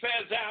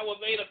 past the hour of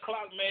 8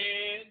 o'clock,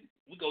 man.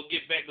 We're going to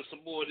get back to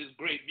some more of this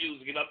great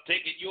music. And I'm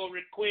taking your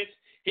requests.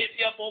 Hit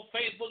me up on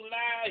Facebook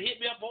Live.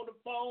 Hit me up on the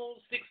phone,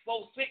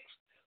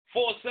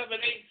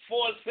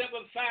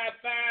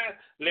 646-478-4755.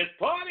 Let's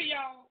party,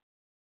 y'all.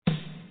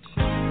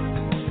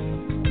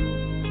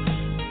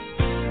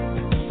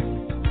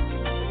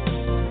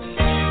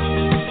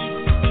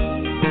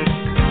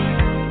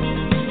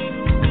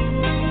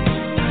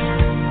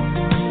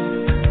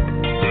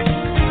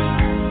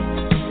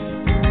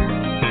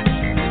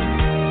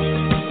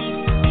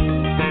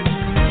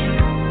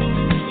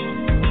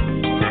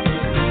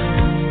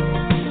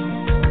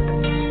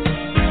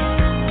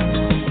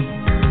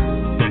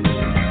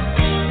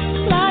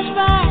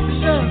 Flashback.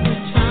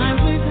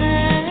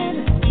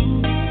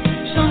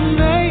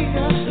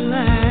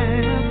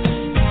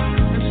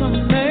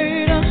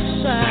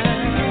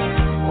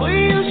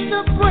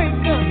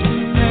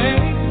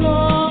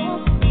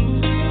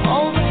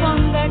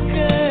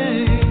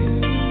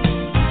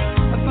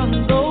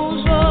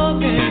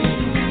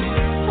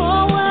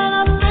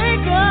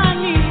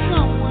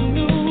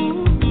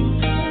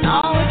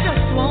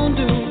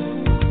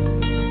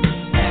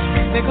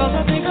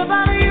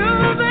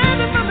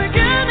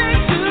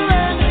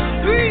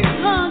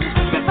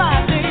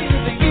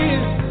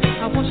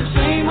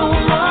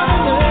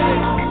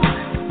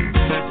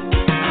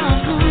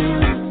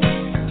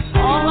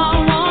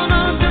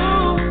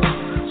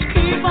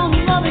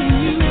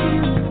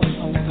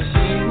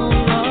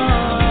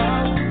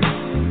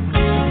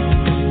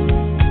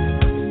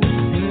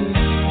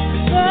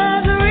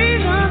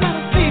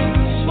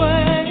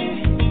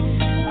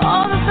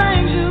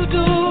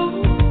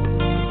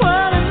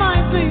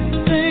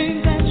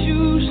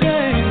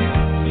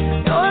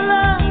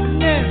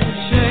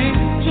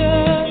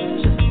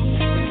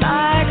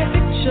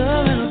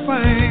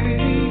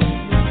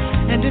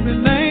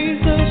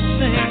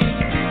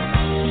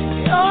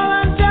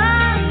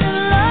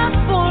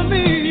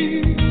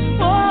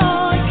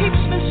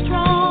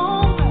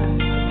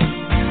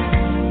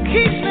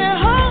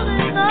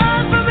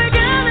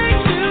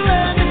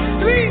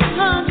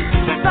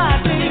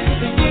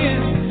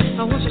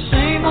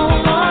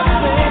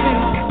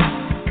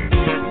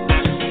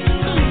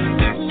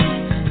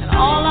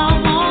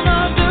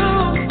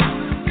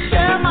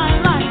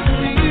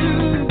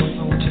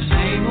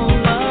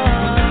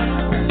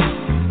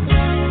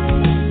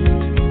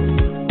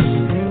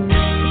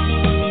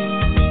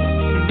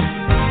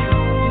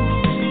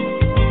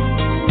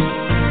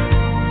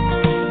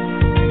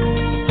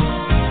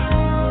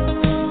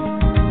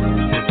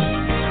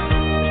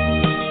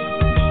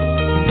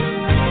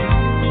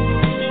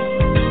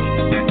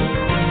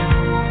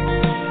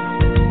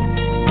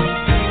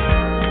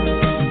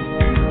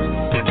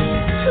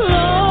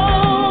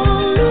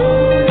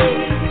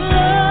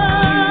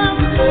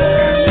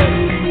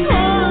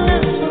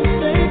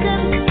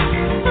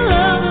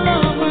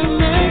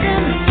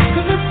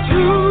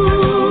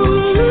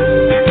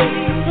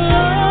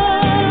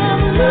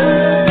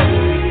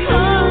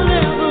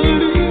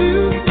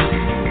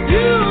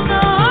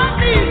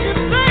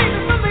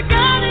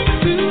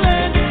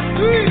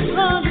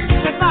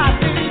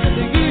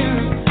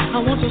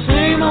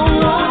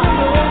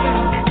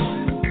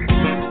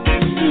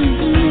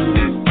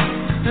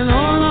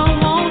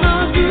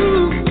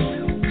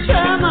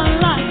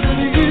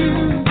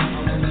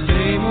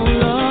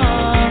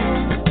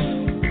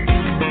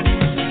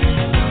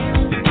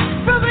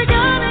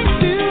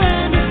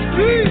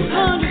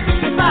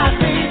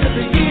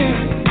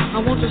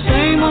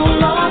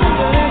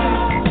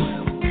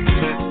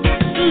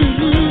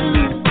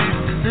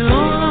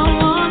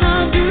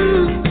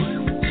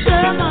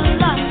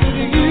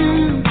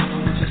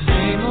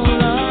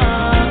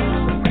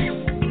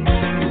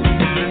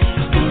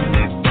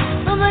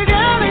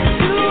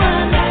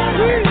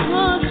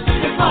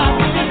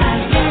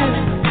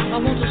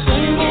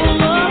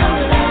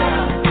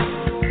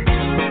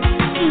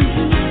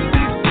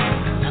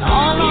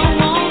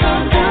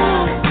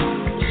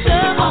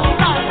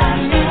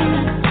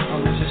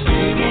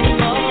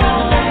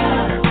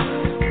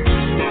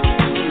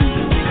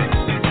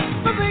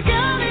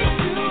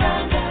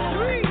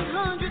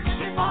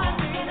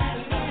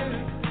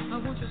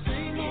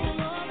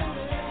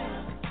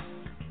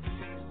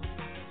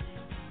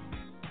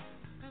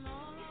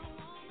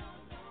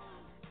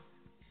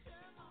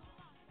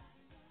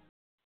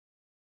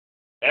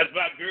 That's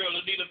my girl,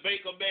 Anita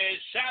Baker, man.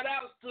 Shout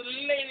outs to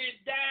Lady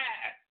Di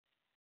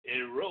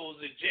and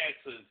Rosie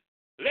Jackson.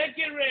 Let's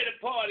get ready to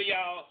party,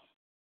 y'all.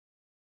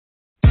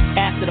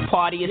 After the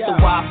party, it's the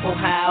Waffle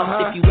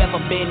House. If you ever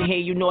been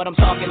here, you know what I'm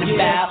talking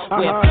about.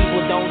 Where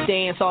people don't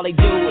dance, all they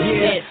do is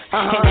this.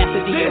 And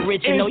after the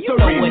original, you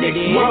know what it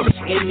is.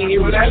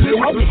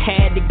 It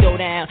had to go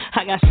down.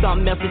 I got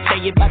something else to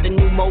tell you about the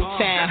new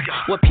Motown.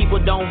 Where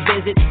people don't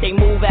visit, they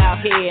move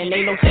out here. And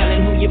ain't no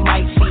telling who you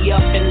might see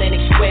up in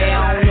Lenox Square.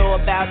 I don't know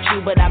about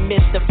you, but I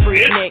miss the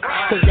Freaknik.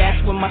 Cause that's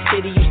when my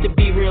city used to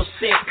be real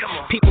sick.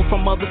 People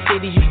from other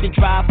cities used to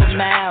drive for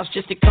miles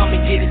just to come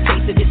and get a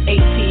taste of this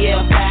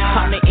ATL.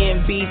 I'm the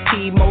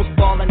MVP, most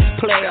ballin'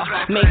 player.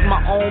 Make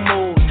my own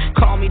moves,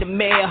 call me the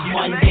mayor.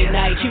 Monday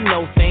night, you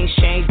know things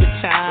change with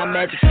time.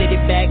 Magic City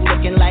back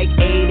looking like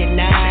 8 and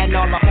 9.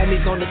 All the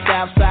homies on the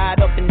south side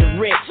up in the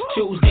Ritz.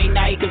 Tuesday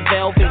night, the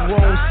Velvet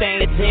Room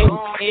saying it's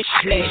ish.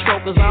 Late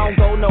strokers, I don't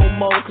go no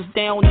more, cause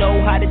they don't know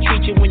how to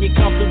treat you when you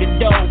come through the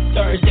door.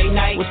 Thursday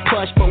night was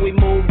plush, but we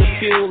moved the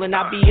fuel. And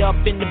I be up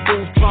in the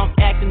booth, drunk,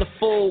 acting the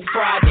fool.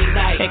 Friday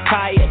night at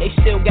Kaya, they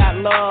still got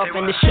love.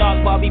 And the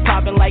Shark Bar be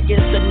popping like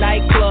it's a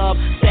nightclub.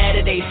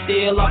 Saturday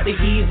still up the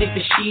Heezy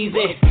for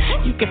Sheezy.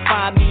 You can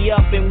find me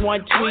up in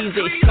one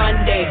Tweezy.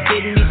 Sunday,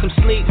 getting me some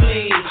sleep,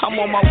 please. I'm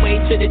on my way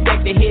to the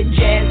deck to hit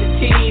jazz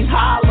and teens.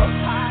 Holla.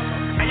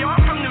 Hey, yo,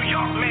 I'm from New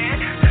York, man.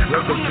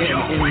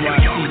 Representing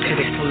NYC to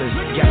the fullest.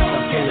 Got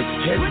some bullets.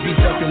 Heads be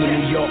ducking in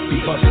New York, be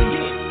busting.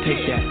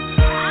 Take that.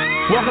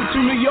 Welcome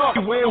to New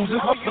York, where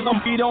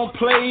we don't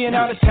play, and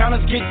out of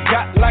towners get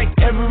got like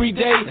every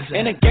day.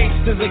 And a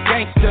gangster's a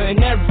gangster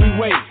in every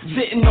way.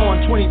 Sitting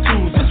on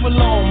 22s, this what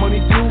long money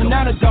do.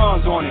 Now the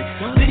dawn's on it,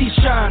 city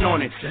shine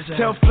on it.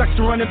 Tell Flex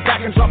to run it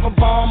back and drop a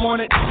bomb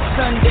on it.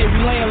 Sunday we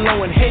laying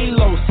low in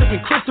Halo, sipping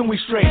Chris and we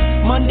straight.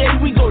 Monday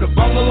we go to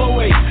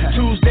Bungalow 8.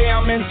 Tuesday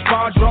I'm in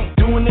Spa drunk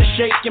doing the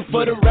shake. And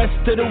for the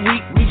rest of the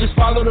week we just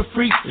follow the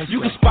freaks. You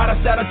can spot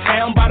us out of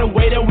town by the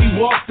way that we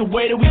walk, the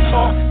way that we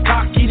talk.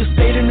 Cocky the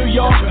state of New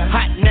York,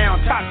 hot now,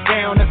 top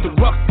down at the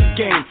Rutgers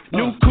game.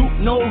 New coupe,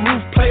 no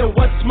roof, player,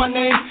 what's my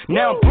name?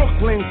 Now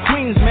Brooklyn,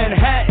 Queens,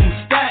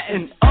 Manhattan,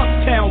 Staten,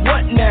 Uptown,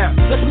 what now?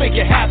 Let's make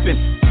it happen.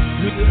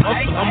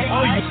 I'm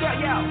all you.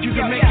 You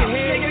can make it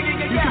here,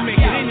 you can make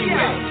it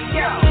anywhere.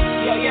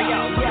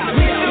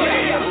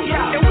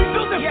 And we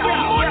built it for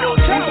more new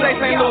talent. Say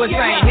St. Louis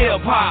ain't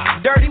hip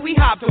hop. Dirty, we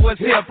hop to what's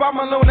hip. I'm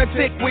a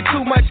lunatic with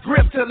too much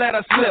grip to let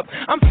her slip.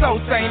 I'm so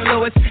St.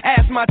 Louis.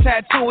 Ask my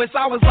tattooist.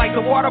 I was like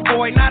the water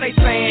boy. Now they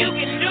saying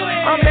you can do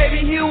it. I'm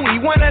Baby Huey,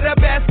 one of the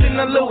best in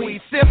the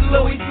Louis. Sip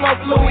Louis,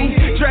 smoke Louis,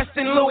 dressed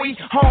in Louis.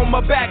 Home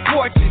of back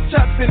porches,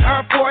 Chucks and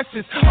Air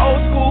Forces.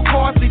 Old school,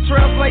 costly,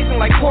 trailblazing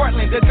like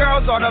Portland. The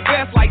girls are the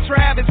best, like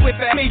Travis with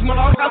that me. Me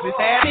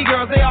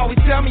girls, they always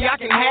tell me I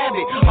can have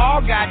it.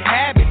 All got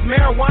habits,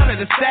 marijuana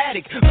the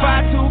static.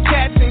 5'2"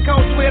 cats and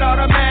coats with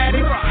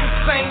automatic.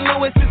 St.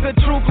 Louis is the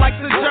truth like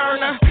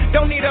Sojourner.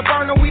 Don't need a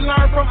burner, we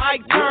learn from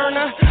Ike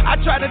Turner. I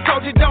try to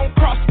told you don't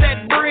cross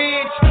that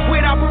bridge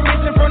without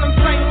permission from them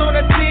St.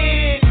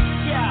 Lunatics.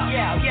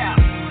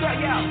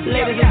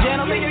 Ladies and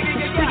gentlemen,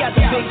 we got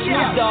the big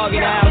Snoop Dogg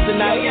in the house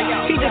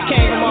tonight. He just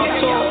came from our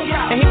tour,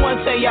 and he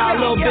wants to tell y'all a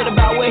little bit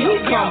about where he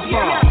come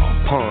from.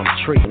 Palm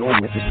tree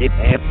on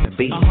Mississippi have to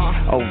be.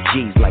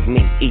 OGs like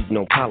me eating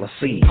on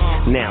policies.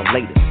 Now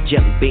latest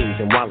jelly beans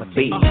and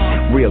wallabies.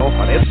 Real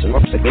artists and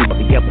ups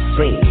anybody ever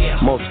seen.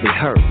 Mostly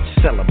heard,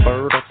 sell a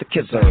bird off the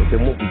kizzer.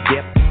 Then when we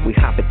dip, we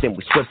hop it, then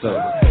we swizzer.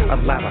 A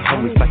lot of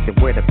homies like to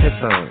wear the piss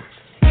on.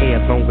 Hair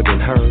longer than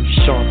hers,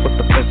 sharp with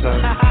the bizzo.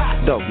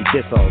 Doggy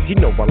Dizzo, you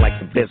know I like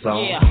the bizzo.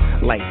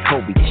 Like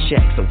Kobe and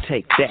Shaq, so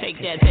take that.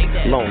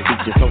 Long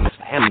Beach is on the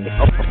family,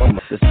 up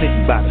the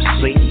city by the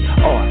sea.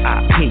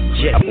 R.I.P.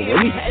 Jet,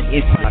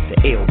 it's like the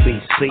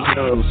LBC.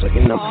 So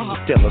you know,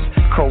 stillers,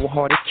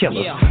 cold-hearted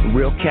killers,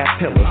 real cat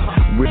pillars,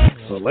 real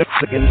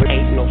soliciting,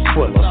 ain't no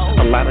swillers.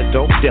 A lot of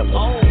dope dealers,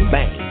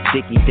 bang,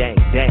 diggy dang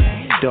dang.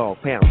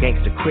 Dog pound,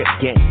 gangsta crip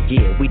gang,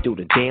 yeah, we do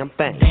the damn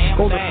thing.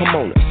 Go to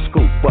Pomona,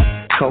 scoop up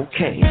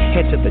cocaine.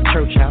 Head to the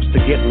church house to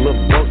get a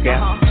little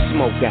workout.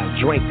 Smoke out,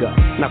 drink up,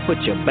 now put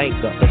your bank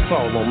up. It's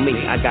all on me,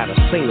 I got a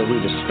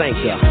scenery to stank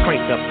up.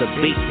 Crank up the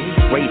beat,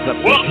 raise up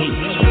the heat.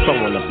 I'm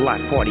throwing a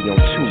block party on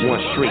 21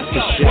 Street.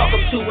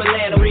 Welcome to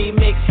Atlanta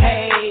Remix,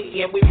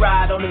 hey. And we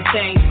ride on them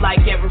things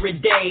like every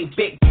day.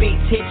 Big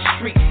beats hit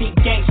streets, see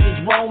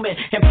gangsters roaming.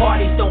 And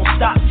parties don't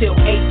stop till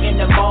 8 in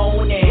the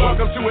morning.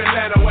 Welcome to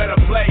Atlanta where the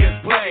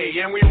players play.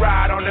 And we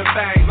ride on them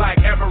things like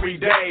every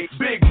day.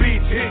 Big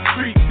beats hit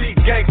streets, see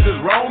gangsters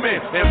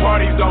roaming. And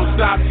parties don't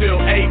stop till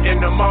 8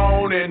 in the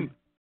morning.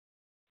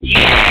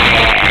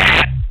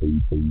 Yeah!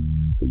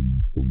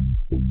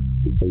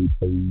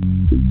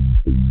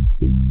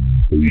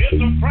 It's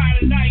a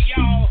Friday night,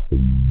 y'all.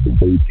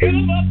 Get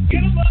 'em up,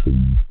 get 'em up.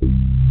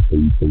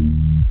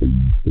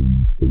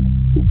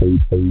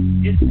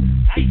 It's a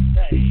tight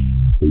day.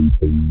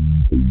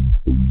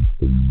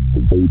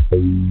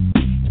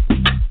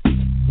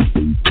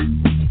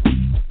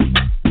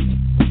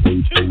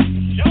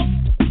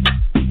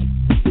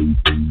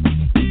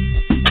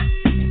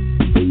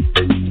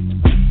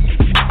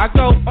 I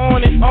go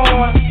on and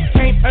on,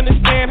 can't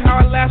understand how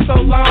I last so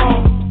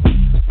long.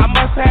 I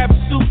must have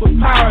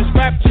superpowers,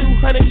 rap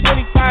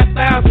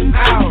 225,000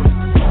 hours.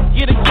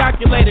 Get a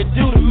calculator,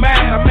 do the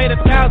math, I'm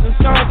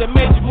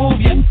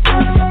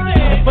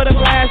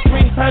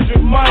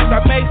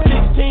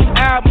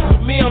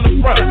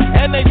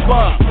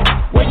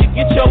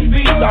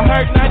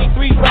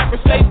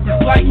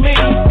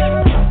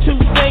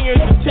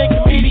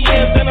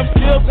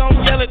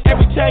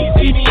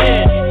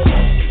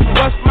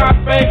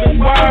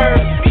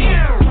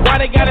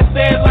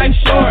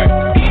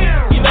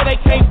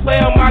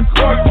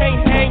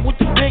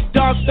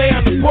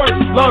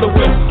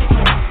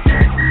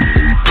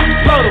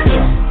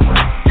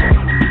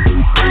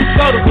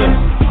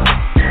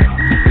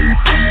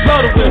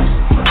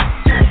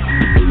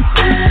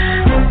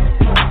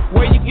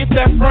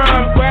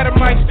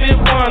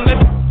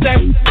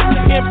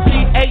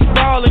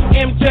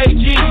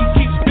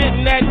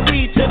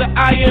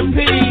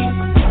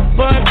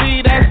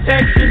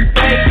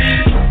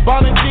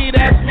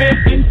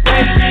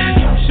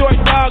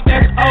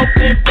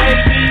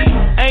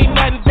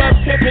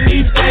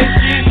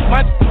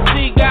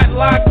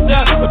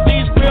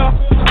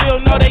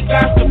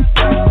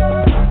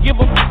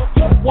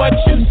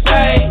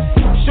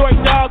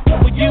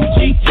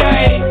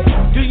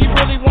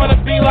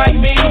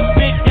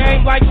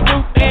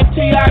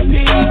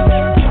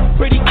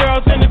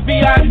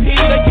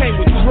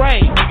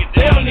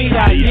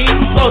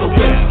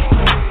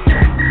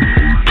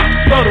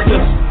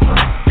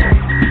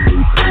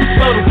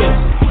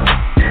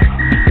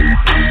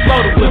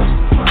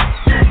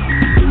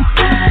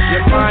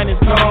is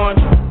gone.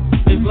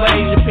 His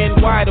legs have been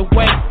wide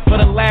awake for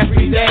the last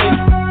 3 days.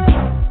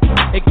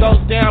 It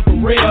goes down for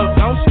real,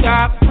 don't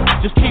stop,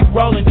 just keep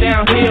rolling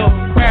downhill.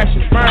 Crash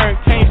and burn,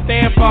 can't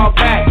stand, fall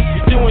back.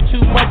 You're doing too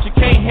much, you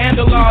can't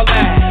handle all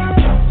that.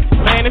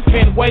 Man, it's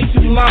been way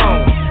too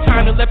long.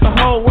 Time to let the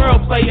whole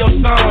world play your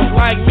songs.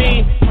 Like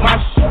me,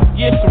 my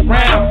gets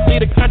around. See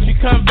the country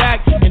come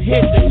back and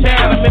hit the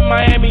town. I'm in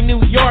Miami, New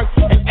York,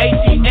 and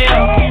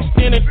ATL.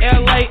 Houston and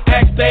LA,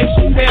 ask Dave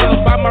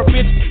Chappelle about my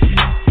rich.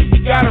 He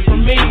got it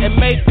from me and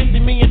made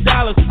 $50 million.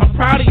 I'm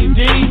proud of you,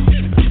 D.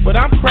 But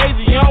I'm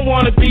crazy, you don't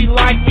wanna be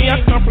like me.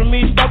 I come from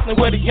East Oakland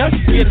where the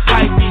youngsters get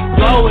hypey.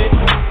 Blow it.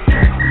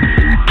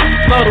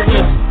 Blow the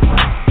whistle.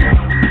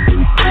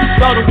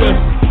 Blow the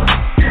whistle.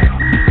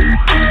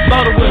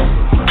 Blow the whistle.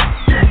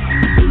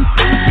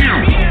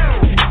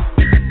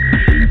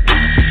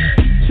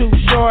 Too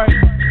short.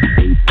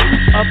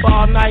 Up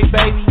all night,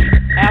 baby.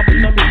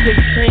 Album number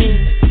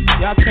 16.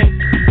 Y'all can't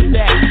do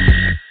that.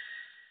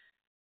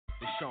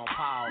 It's Sean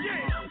Paul,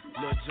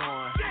 Lil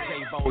Jon,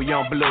 J-Bo,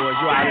 Young Bloods.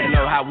 You already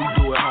know how we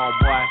do it,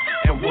 homeboy.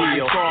 And Will,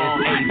 it's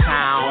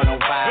A-Town on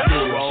 5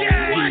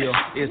 Will,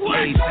 it's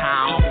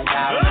A-Town.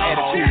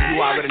 Attitude, you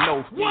already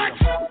know.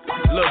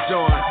 Lil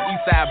Jon,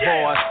 Eastside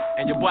Boys,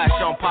 and your boy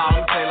Sean Paul.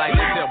 Let me say it like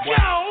this here, boy.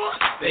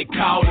 They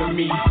calling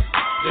me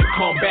to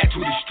come back to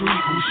the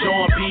street. Who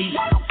Sean B,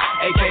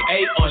 a.k.a.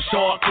 a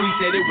Short Creek,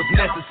 said it was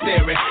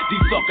necessary.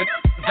 These suckers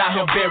out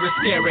here very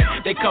scary.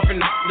 They cuffing,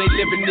 they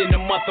living in the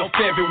month of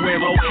February.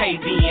 Okay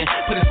then,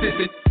 put a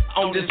sister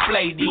on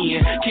display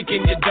then.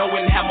 Kicking your door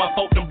and have my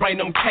folk to bring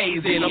them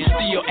K's in. I'm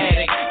still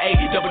addict,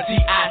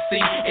 A-double-T-I-C.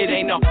 It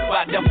ain't no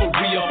about them for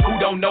real. Who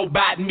don't know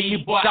about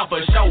me, boy, I'm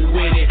for show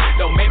with it.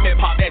 Don't make me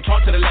pop that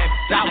trunk to the left,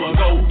 I will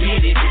go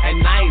get it.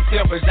 And I ain't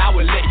selfish, I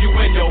will let you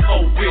in your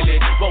old Billy.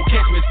 Won't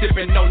catch me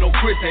sipping, no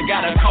Chris and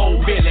got a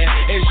cold Billy.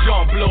 It's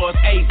Young Bloods,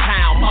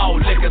 A-Town,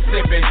 all liquor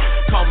sipping.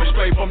 Coming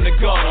straight from the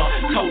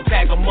gutter. Toe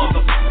tag a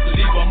mother,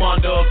 leave him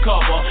under a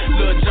cover.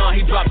 Lil Jon,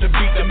 he dropped the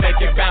beat to make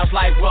it bounce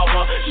like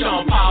rubber.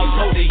 Sean Paul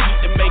hold the heat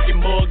to make it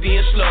mugged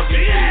in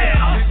sluggy.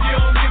 Yeah. If you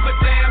don't give a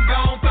damn,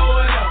 gon' throw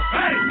it up.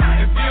 Hey.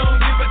 If you don't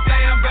give a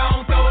damn,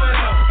 gon' throw it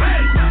up.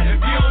 Hey.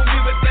 If you don't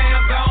give a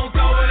damn, gon'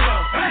 throw it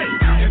up. Hey.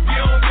 If you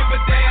don't give a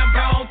damn,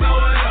 gon' throw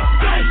it up.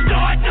 Hey.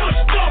 Start no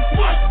stuff,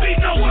 must be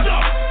no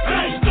stuff.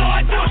 Hey.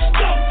 Start no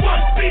stuff,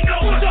 must be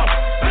no stuff.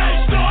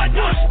 Hey. Start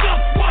no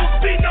stuff, must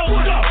be no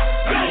stuff.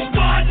 Hey.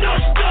 Start no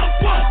stuff,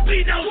 must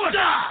be no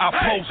stuff. I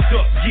post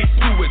up, get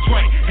through it,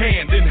 drink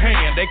hand in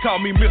hand. They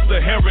call me Mr.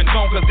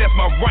 Herringbone, cause that's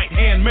my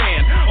right-hand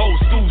man. Old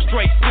school,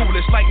 straight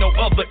foolish, like no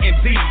other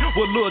indeed.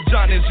 Well, Lil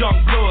Jon is Young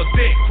Bloods,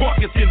 dead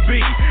Marcus and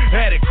B.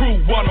 Had it crew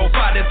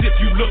 105, as if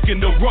you looking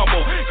to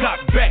rumble.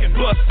 Clock back,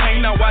 bust,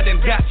 ain't now I done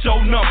got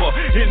your number.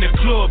 In the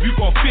club, you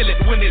gon' feel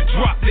it when it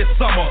drop this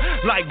summer.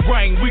 Like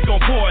rain, we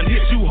gon' pour and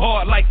hit you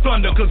hard like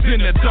thunder. Cause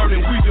in the dirt,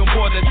 and we been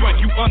more than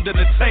drink you under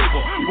the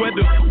table.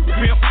 Whether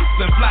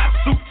pimps and fly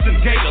suits and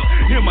gators.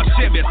 Hear my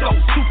Chevy so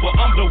super,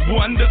 I'm the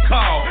one to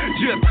call.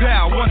 Just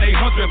dial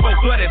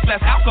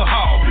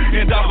 1-800-430-alcohol.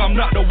 And dog, I'm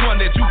not the one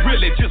that you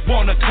really just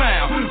wanna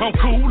clown. I'm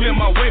cool in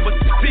my way, but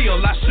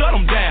still I shut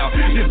them down.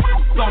 Just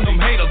on them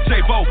haters,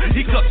 J-Bo,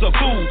 he cuts a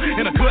fool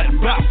in a gut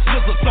box,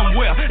 scissor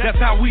somewhere. That's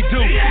how we do.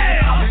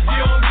 Yeah. If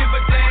you don't give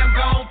a damn,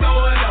 gon'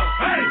 throw it up.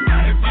 Hey.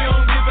 If you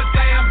don't give a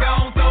damn,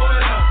 gon' throw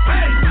it up.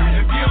 Hey.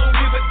 If you don't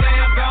give a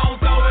damn, gon'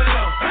 throw it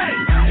up. Hey.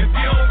 If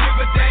you don't give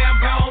a damn,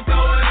 gon'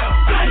 throw it up.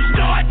 Hey.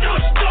 Start no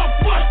stuff,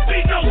 must be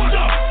no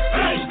stuff.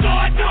 Hey.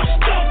 Start no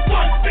stuff,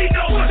 must be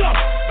no stuff.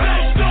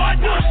 Hey. Start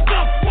no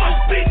stuff,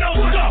 must be no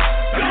stuff.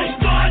 Hey.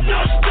 Start no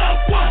stuff,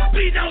 must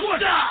be no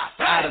stuff.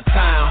 Out of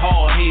time,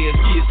 hard heads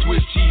get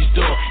Swiss cheesed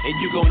up. And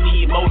you gon'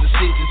 need more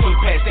decisions to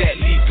pass that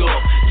leak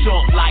up.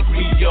 Jump like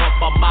me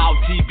up, I'm out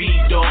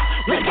TB'd up.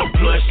 With the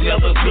plush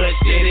leather clutch,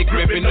 steady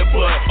gripping the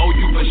butt. Oh,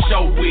 you for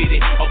show with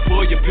it. Or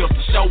pull your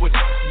pistol, show it.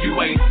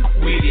 You ain't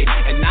with it.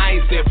 And I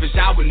ain't selfish,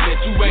 I would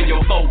let you and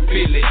your folk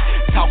feel it.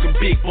 Talking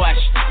big boy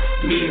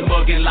me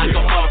mugging like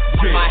a muff.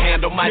 My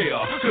hand on my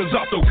cause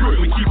off the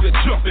rip, we keep it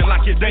jumping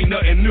like it ain't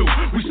nothing new.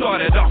 We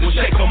started off with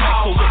Shake 'em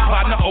Off, so look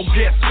partner, oh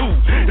guess who?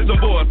 It's the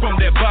boys from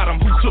that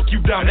bottom who took you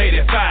down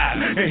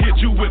 85 and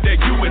hit you with that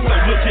U.S. So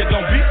look here,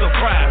 don't be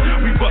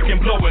surprised. We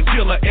bucking, blowing,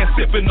 killer, and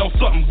sipping on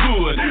something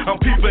good. I'm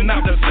peeping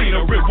out the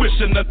scenery,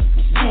 wishing the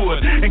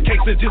good. In case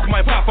it just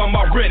might pop, I'm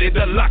already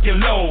to lock and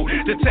load.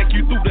 To take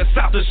you through the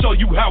south to show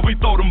you how we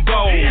throw them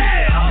bows.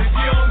 Yeah. If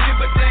you don't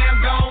give a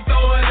damn, gon'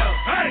 throw it up.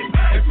 Hey.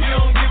 If you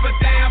don't give a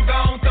damn,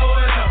 gon' throw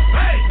it up.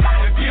 Hey.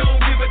 If you don't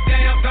give a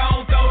damn,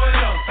 gon' throw it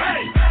up.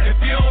 Hey.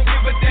 If you don't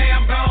give a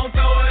damn, gon'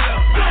 throw it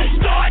up. Hey.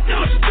 Start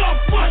no stuff,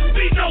 must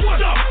be no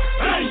stuff.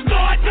 Hey.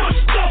 Start no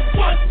stuff,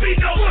 must be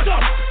no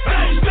stuff.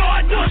 Hey.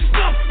 Start no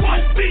stuff,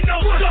 must be no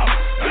stuff.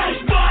 Hey.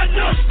 Start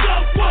no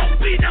stuff, must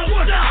be no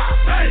stuff.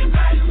 Hey.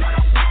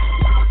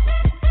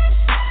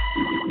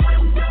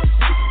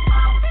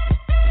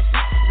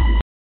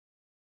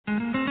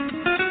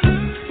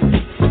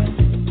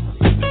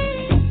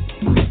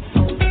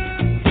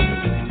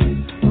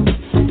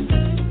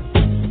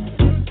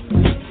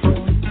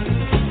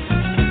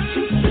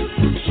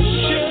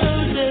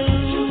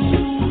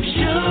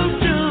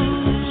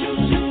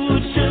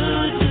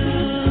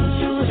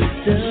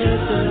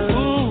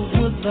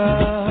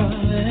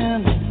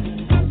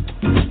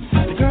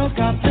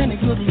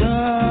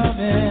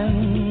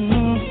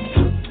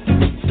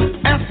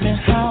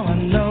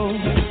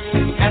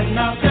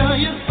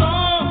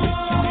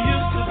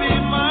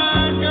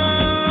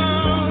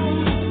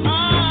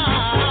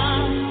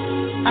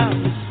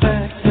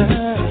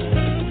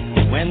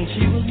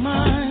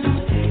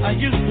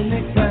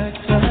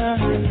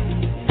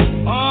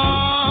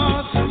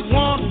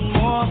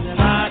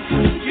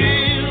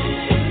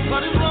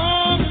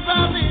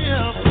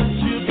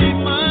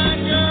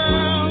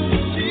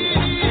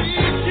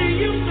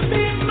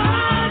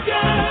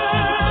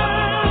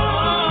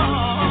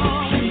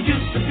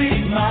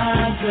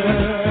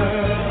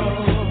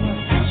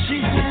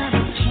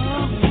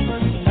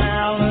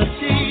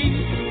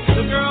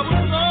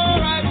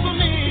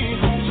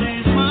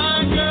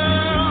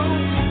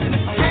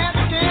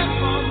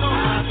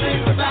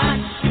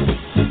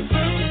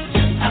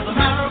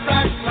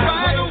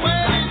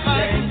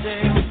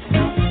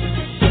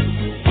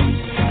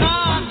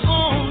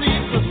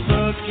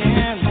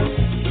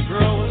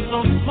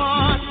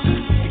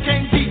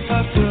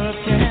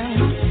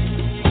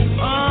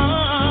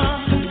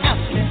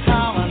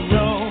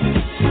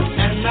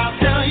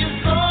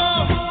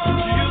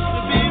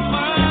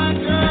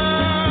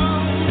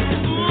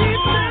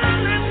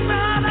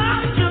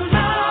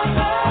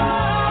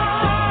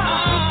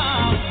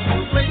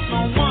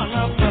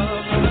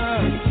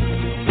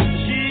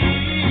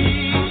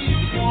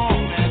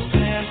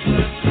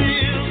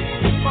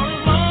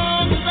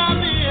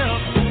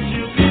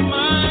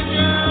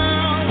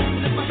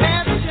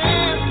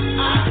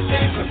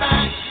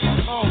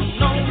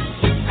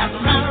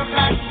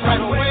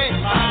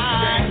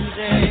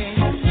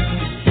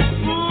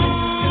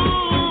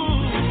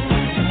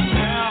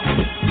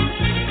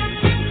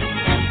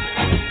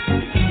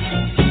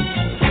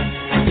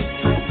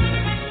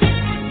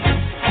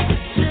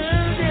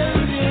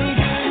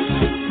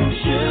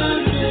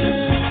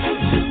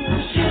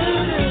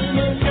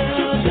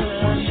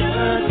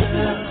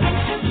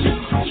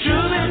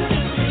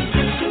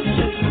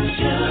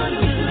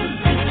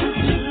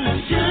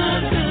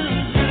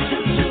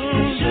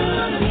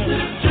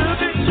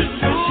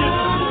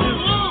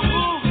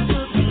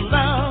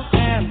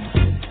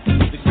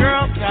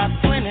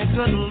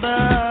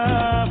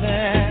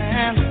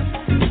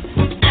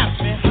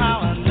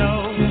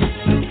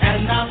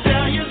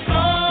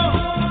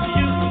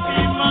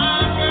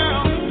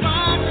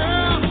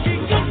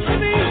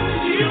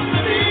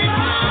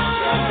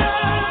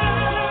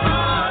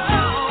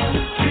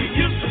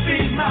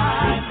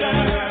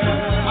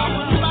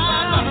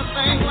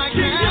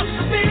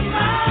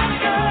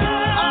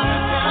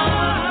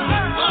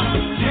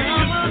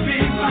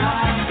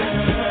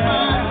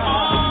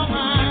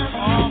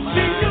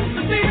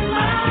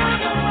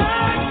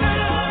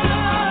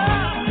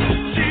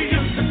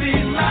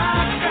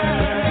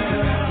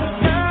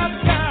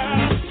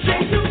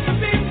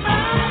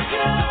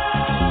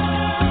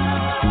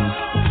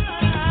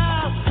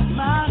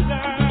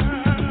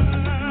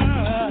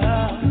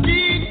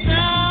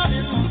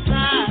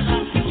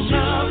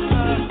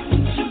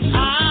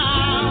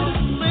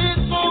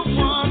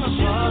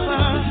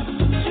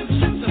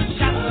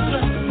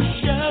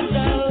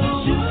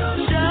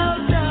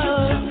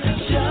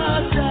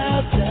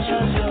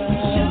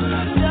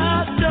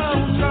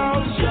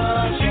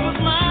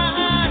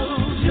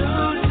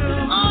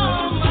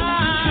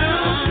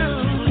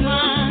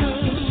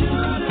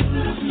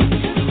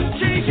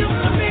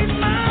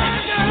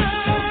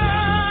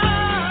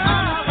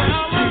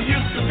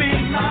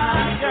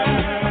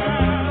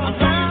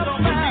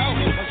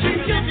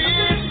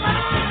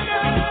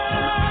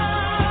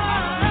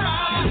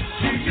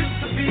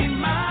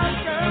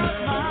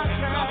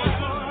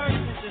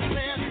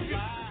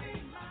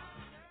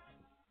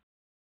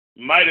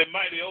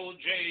 Mighty old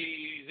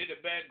J's in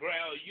the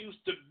background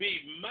used to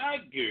be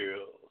my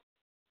girl.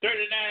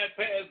 39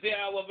 past the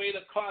hour of 8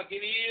 o'clock.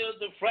 It is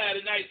the Friday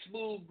Night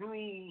Smooth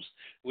Grooves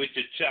with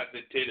your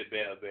chocolate teddy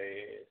bear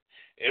band.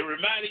 And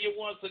reminding you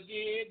once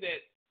again that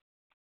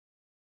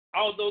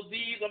although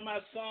these are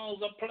my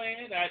songs I'm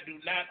playing, I do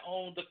not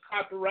own the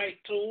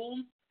copyright to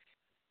them,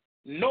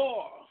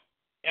 nor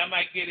am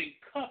I getting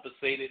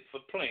compensated for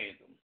playing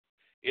them.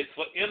 It's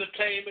for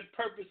entertainment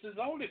purposes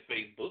only,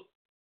 Facebook.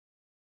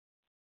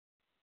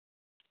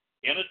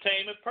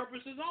 Entertainment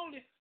purposes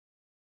only.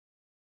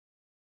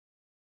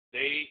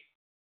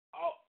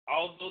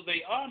 Although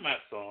they are my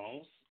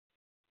songs,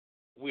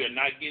 we do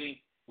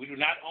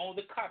not own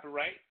the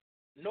copyright,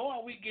 nor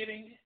are we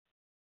getting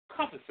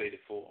compensated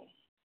for them.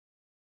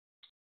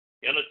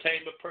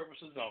 Entertainment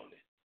purposes only.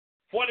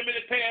 40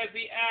 minutes past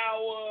the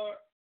hour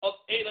of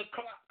 8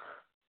 o'clock.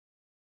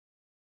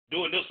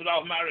 Doing this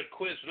without my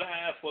request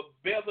live for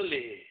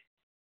Beverly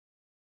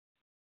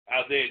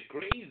out there in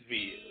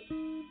Graysville.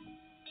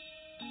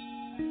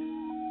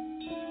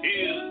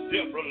 Here's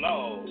Deborah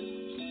Laws.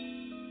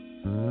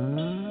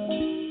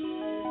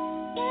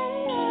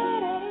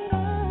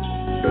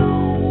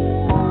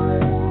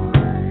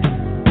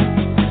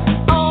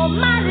 All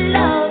my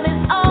love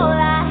is all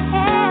I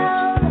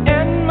have,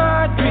 and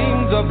my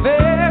dreams are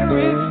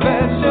very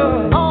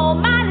special. All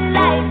my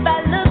life I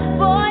look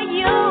for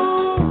you,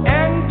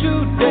 and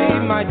today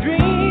my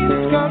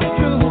dreams come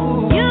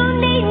true. You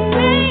need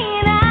me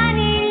and I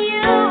need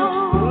you.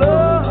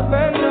 Love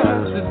and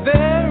us is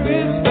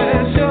very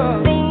special.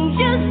 Things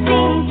you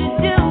seem to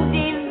do,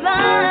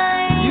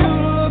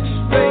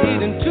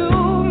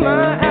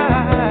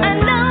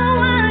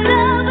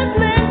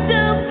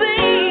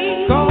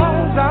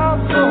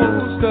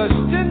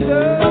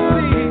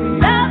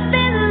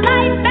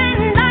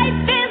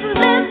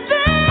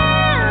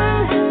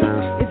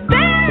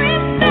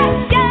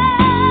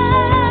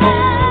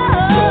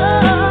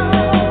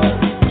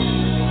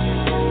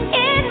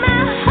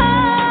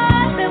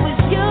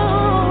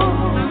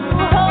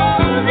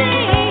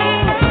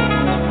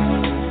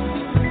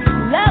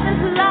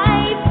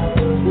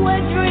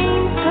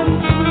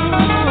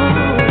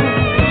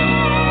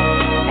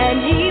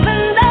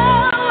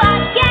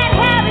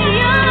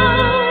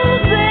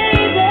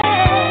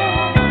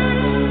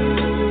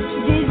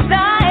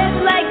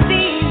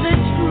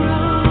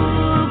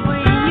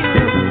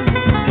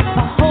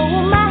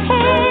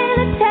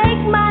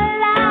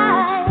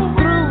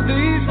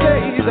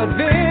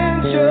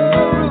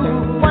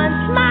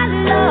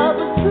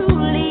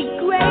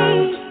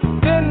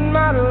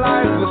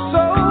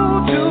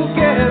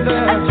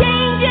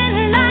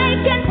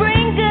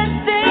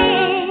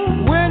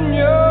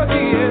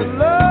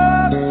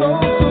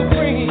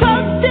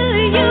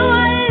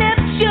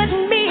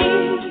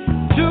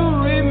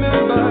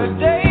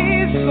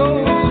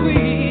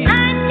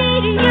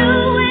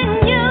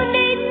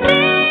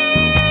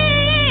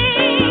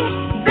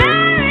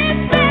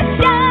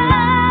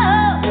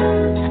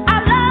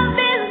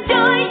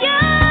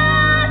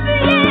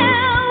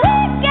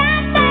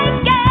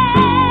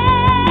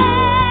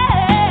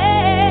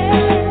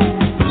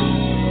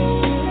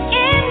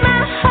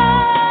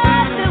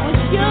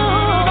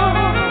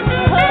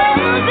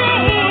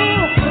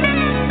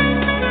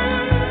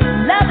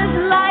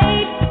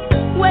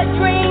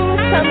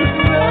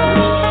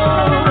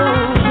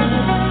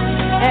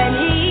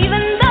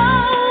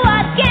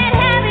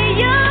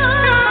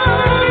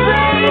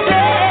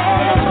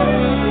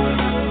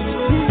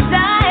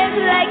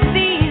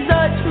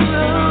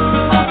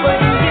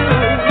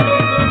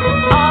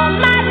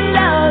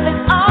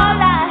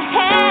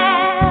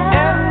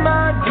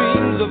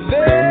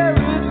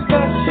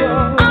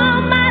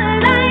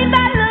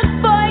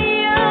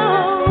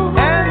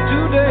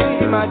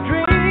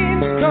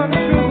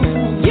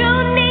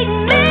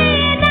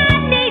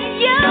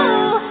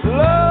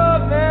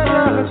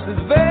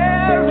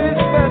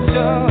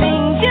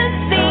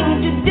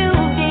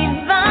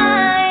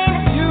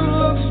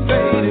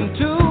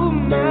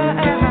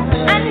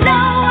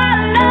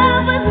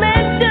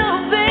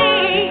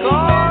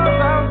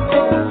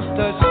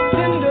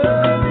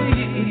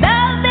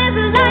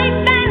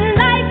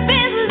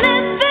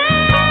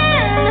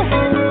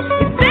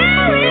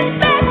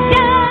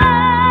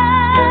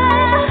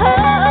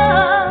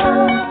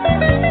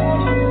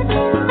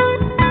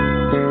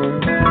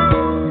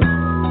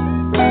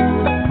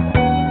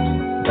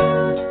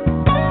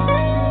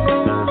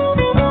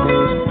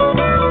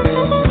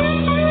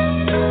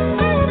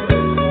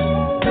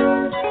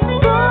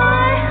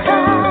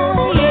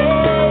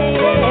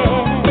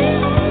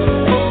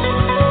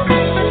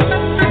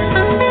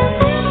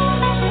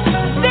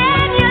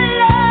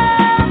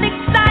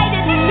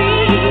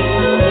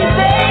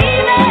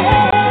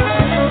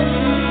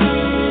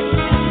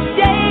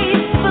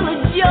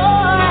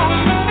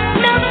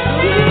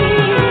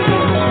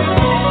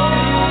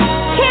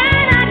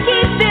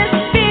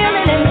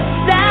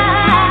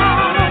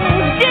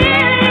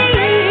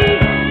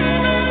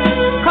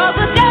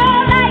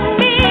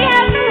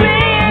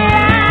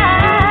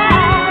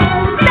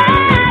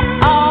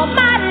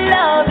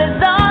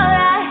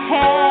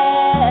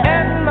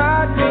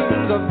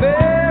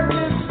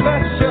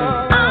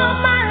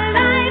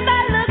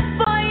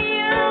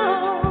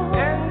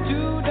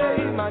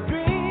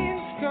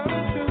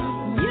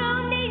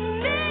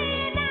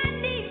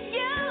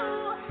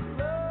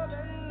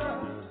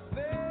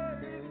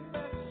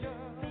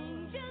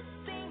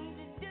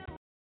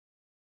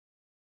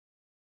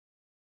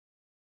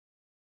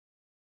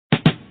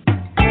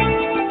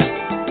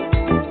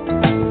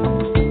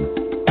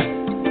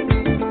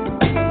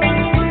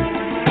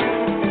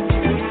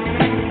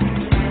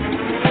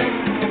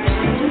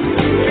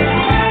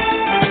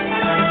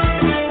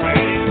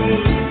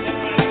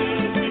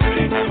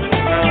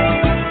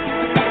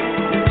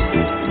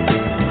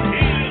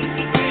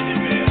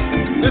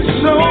 It's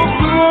so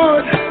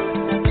good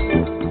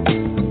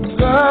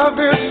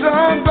loving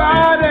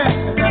somebody,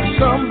 that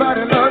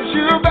somebody loves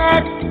you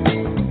back.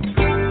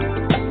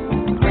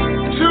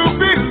 To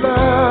be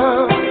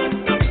loved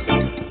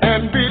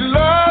and be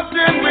loved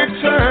in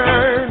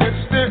return,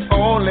 it's the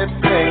only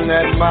thing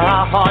that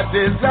my heart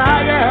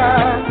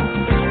desires.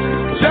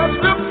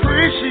 Just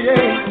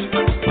appreciate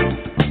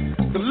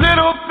the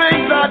little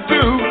things I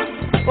do.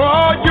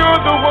 Oh,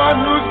 you're the one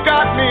who's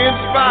got me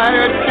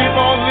inspired. Keep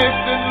on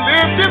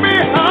lifting me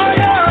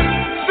higher.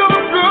 So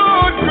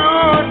good,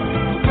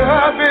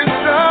 loving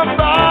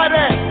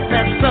somebody,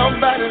 and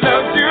somebody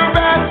loves you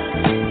back.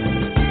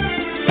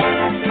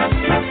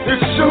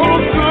 It's so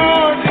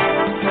good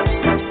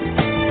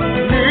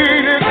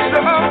needing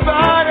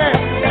somebody,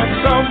 and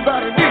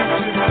somebody needs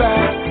you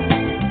back.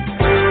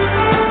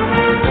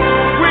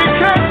 We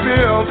can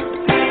build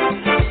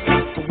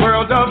a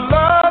world of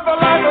love, a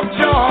life of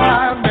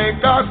joy,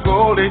 make our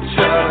goal each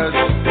other's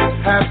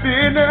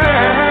happiness.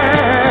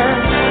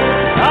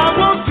 I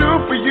will do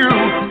for you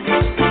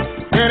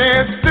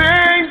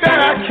anything that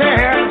I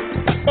can.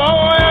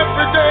 Oh,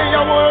 every day I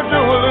want to do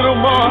a little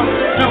more,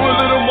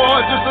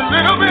 just a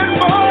little bit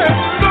more.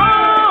 It's so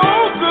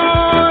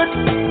good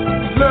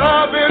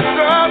loving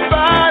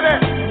somebody,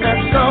 that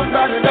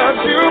somebody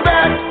loves you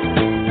back,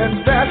 and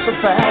that's a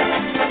fact.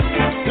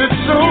 It's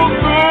so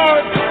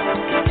good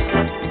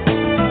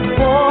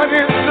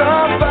wanting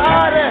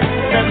somebody,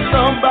 and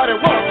somebody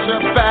wants you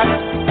back.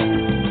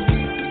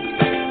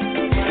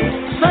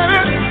 Said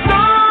it's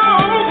so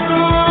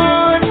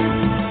good.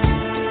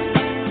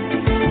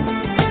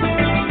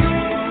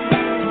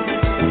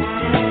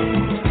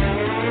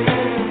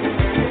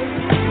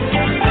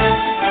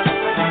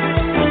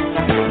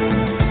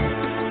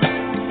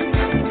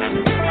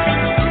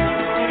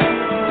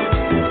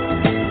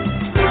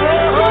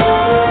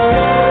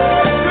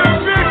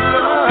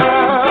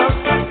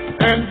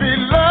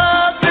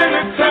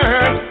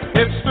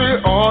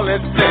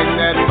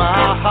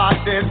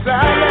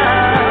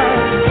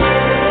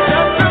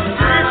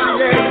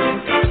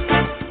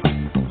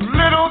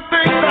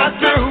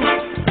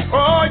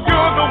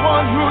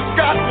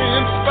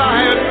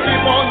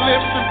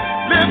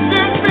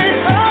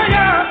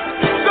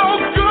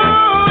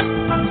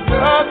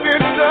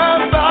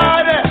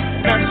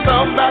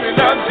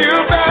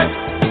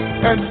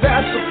 And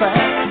that's a fact.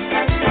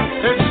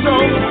 It's so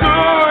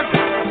good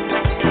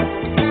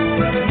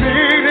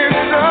needing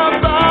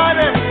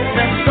somebody,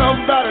 and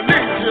somebody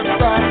needs you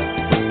back.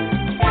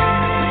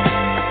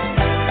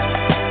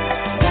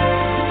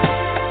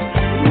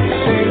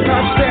 Say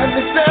now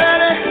Stanley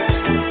Daddy,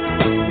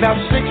 now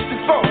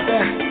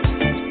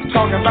 60-40,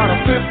 talking about a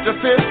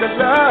 50-50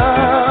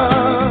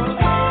 love.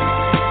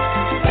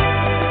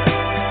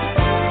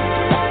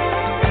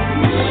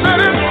 Said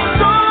it's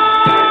so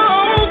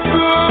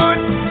good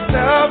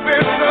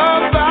loving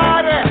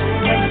somebody,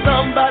 and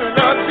somebody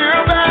loves you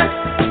back.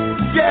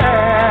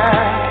 Yeah.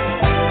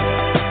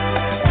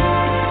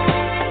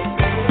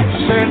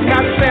 Said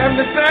not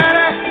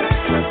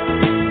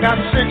 70-30, not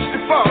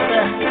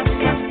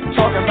 60-40,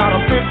 talking about a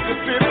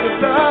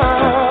 50-50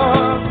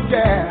 love.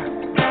 Yeah.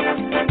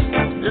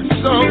 It's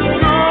so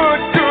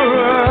good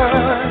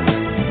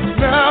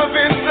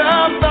loving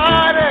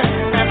somebody,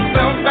 and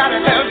somebody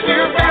loves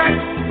you back.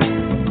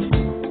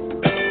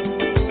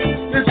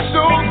 It's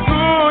so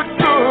good.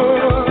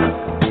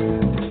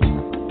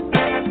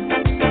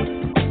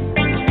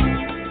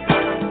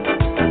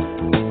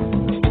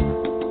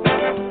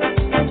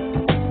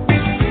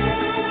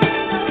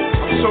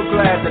 I'm so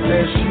glad that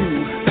there's you.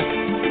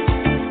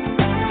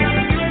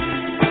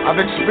 I've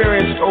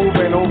experienced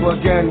over and over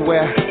again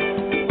where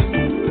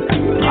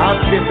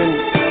I've given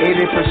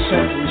 80%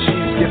 and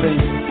she's given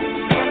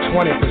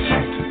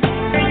 20%.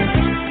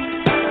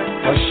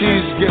 Or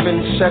she's given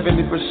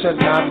 70%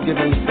 and I've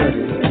given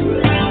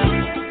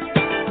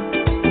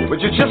 30%. But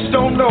you just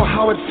don't know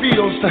how it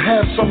feels to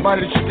have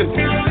somebody that you can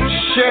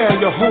share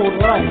your whole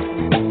life.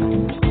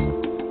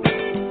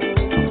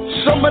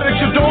 Somebody that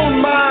you don't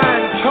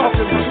mind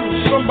talking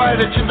to.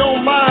 Somebody that you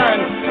don't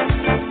mind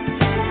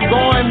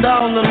going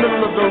down the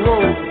middle of the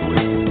road.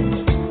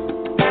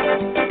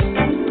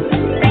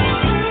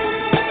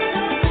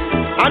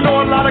 I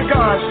know a lot of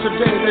guys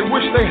today, they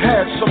wish they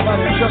had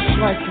somebody just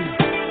like you.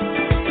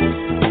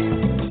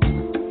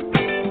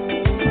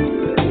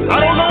 I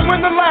don't know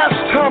when the last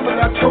time that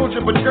I told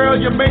you, but girl,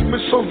 you make me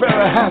so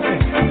very happy.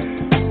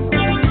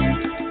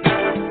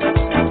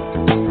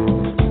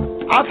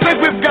 I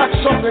think we've got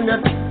something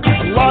that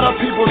a lot of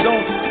people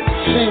don't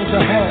seem to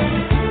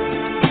have.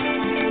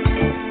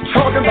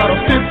 Talking about a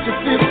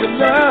 50-50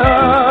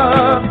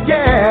 love,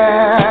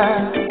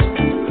 yeah.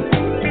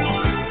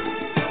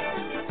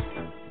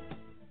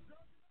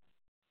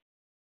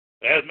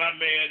 That's my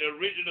man, the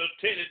original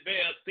teddy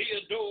bear,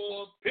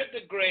 Theodore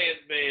Pendergrass,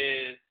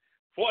 man.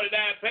 49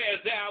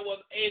 past the hour,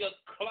 8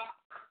 o'clock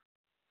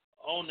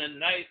on the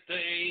night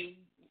thing.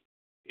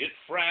 It's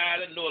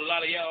Friday. I know a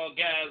lot of y'all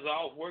guys are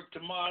off work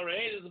tomorrow.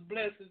 Ain't it a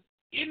blessing?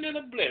 Isn't it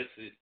a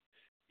blessing?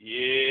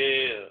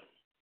 Yeah.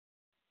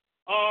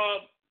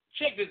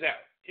 Check this out.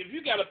 if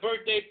you got a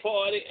birthday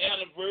party,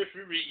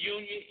 anniversary,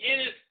 reunion,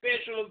 any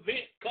special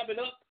event coming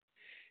up,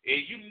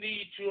 and you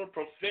need your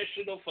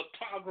professional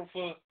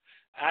photographer,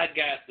 I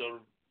got the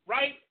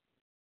right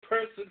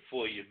person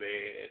for you,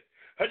 man.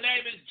 Her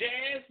name is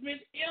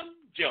Jasmine M.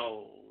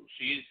 Jones.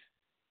 She's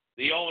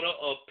the owner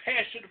of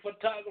Passion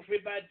Photography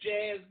by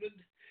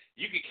Jasmine.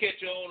 You can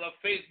catch her on her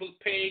Facebook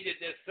page at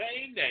that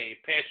same name,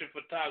 Passion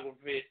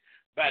Photography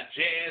by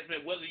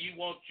Jasmine. Whether you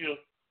want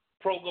your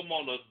program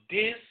on a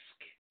disc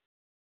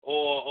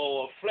or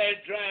a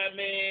flash drive,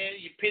 man,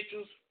 your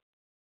pictures,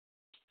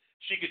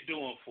 she could do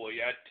them for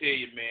you. I tell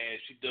you,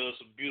 man, she does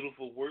some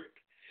beautiful work.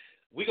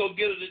 We're going to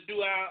get her to do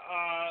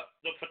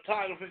the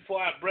photography for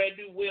our brand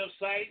new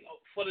website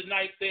for the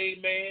night thing,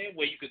 man,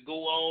 where you could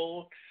go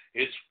on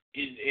and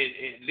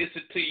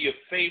listen to your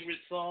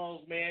favorite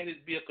songs, man.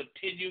 It'd be a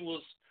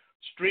continuous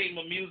stream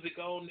of music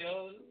on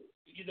there.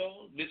 You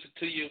know, listen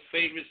to your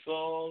favorite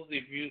songs.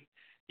 If you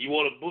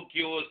want to book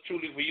yours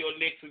truly for your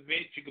next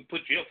event, you can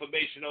put your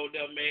information on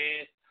there,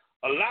 man.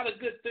 A lot of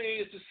good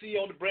things to see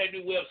on the brand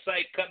new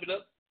website coming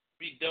up.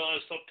 Be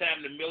done sometime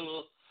in the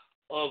middle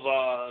of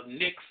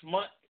next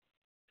month.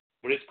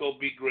 But it's going to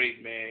be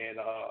great, man.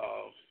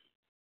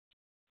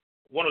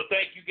 Want to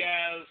thank you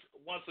guys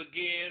once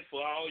again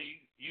for all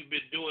you've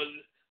been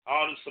doing,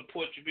 all the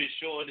support you've been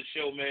showing the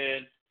show,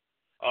 man.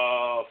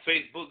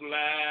 Facebook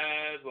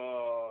Live,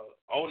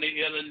 on the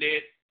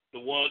internet,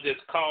 the ones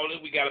that's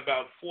calling. We got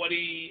about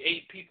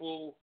 48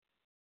 people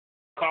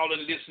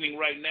calling, listening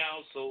right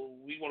now. So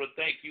we want to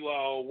thank you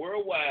all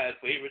worldwide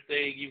for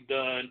everything you've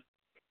done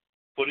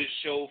for this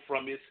show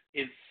from its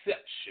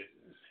inception.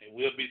 And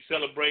we'll be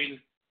celebrating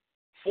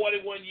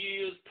 41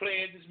 years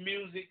playing this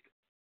music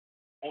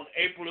on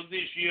April of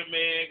this year,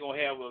 man.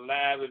 Gonna have a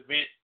live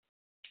event.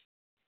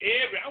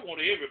 I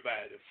want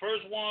everybody. The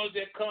first ones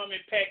that come and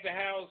pack the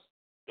house,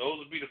 those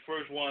will be the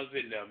first ones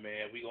in there,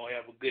 man. We're gonna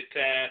have a good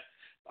time.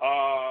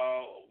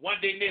 One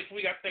day next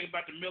week, I think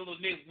about the middle of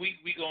next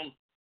week, we're gonna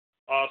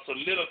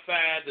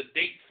solidify the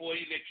date for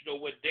you, let you know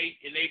what date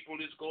in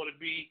April it's gonna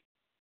be.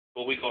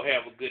 But we're going to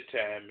have a good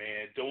time,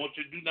 man. Don't want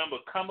you to do nothing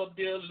but come up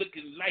there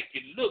looking like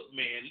you look,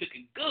 man,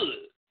 looking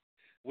good.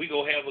 We're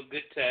going to have a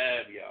good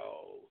time,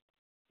 y'all.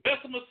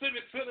 Bessemer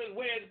Civic Center is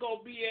where it's going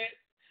to be at.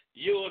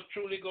 Yours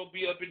truly going to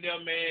be up in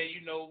there, man.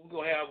 You know, we're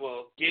going to have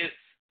a guest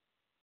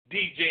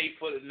DJ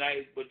for the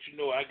night. But, you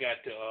know, I got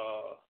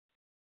to,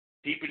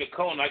 deep in the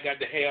corner, I got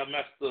to have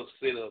my stuff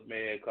set up,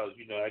 man, because,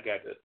 you know, I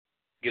got to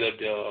get up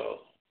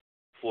there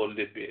for a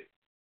little bit.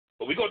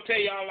 But we're going to tell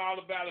y'all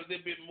all about it a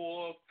little bit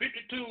more.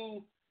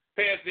 52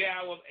 past the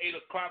hour of 8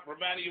 o'clock.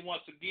 Reminding you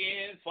once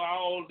again, for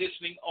all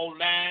listening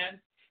online,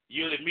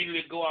 you'll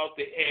immediately go out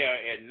the air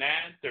at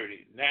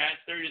 9:30.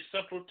 9:30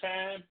 Central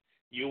Time.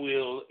 You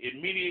will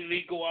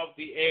immediately go off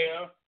the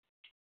air,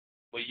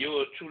 but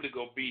you're truly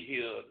going to be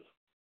here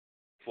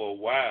for a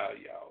while,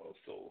 y'all.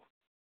 So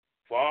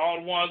for all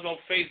the ones on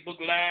Facebook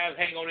Live,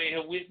 hang on in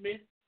here with me.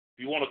 If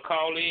you want to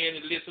call in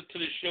and listen to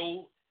the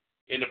show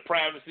in the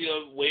privacy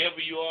of wherever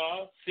you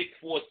are,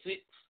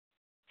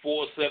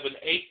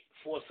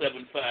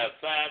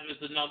 646-478-4755 is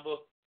the number.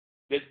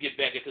 Let's get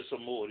back into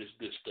some more of this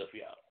good stuff,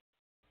 y'all.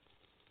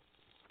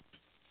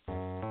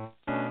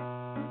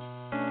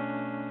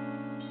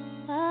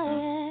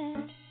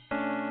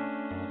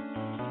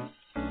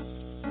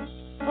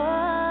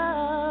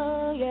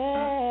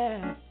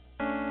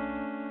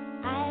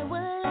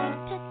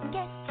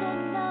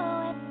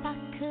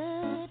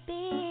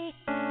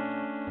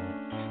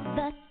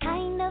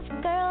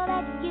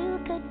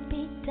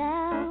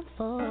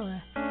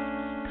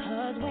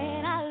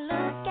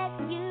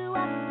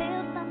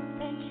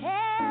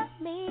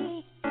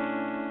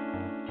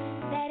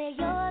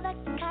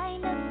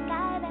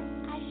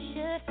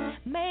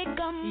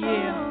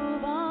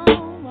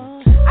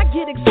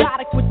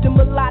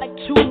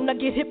 I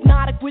get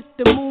hypnotic with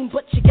the moon,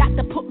 but you got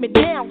to put me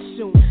down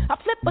soon. I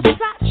flip a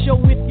sideshow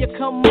if you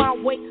come my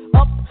way.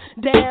 Up,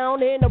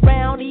 down, and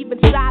around, even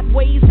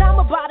sideways. I'm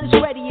about as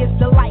ready as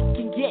the light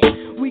can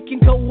get. We can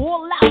go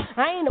all out.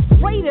 I ain't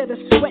afraid of the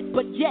sweat,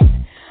 but yet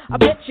I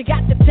bet you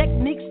got the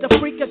techniques to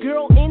freak a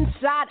girl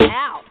inside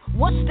out.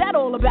 What's that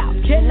all about?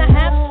 Can I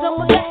have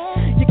some of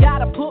that? You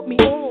gotta put me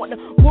on.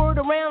 Word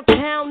around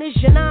town is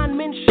your 9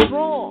 men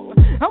strong.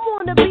 I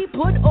wanna be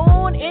put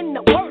on in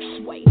the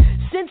worst way.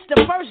 Since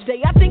the first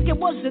day, I think it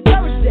was the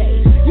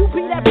Thursday. You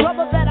be that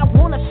brother that I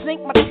wanna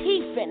sink my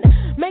teeth in.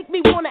 Make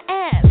me wanna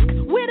ask,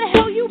 where the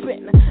hell you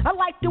been? I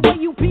like the way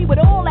you be with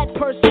all that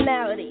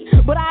personality,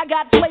 but I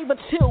got flavor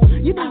too.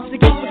 You need to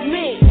get with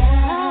me.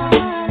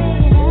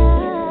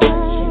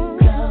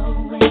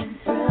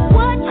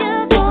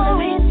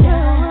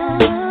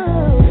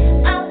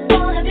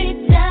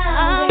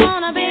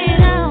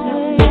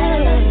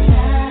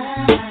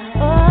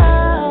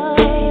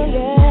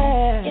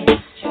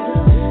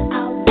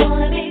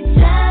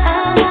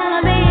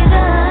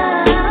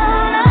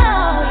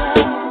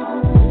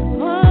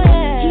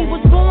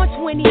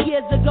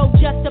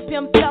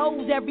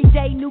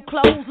 Everyday new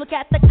clothes, look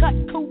at the cut,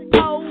 cool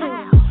pose.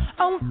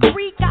 On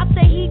freak, I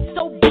say he's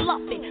so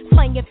bluffy.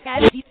 Slanging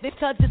fast, he's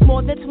to just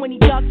more than 20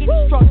 ducats.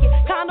 Struck it,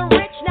 kinda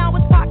rich, now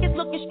his pockets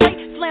looking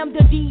straight. Slammed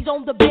the D's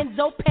on the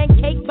benzo,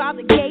 pancake by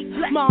the gate.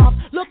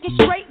 Mom looking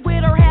straight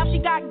with her half, she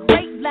got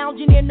great.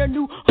 Lounging in her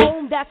new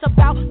home, that's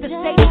about the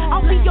state.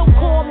 I'll be your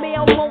core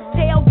mail, won't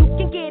tell. You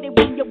can get it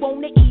when you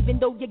want it, even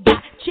though you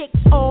got chicks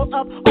all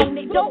up on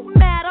it. Don't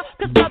matter,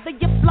 cause brother,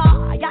 you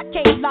fly, I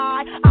can't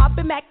lie. I've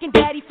been macking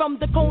daddy from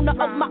the corner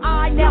of my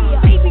eye.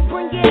 Now, baby,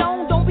 bring it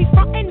on, don't be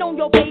frontin' on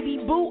your baby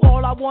boo.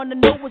 All I wanna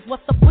know is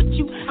what's up with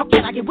you. How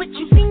can I get with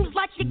you? Seems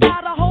like you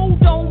got a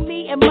hold on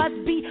me. It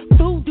must be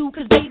voodoo,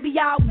 cause baby,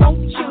 I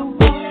want you.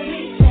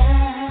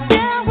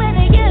 Down with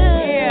you.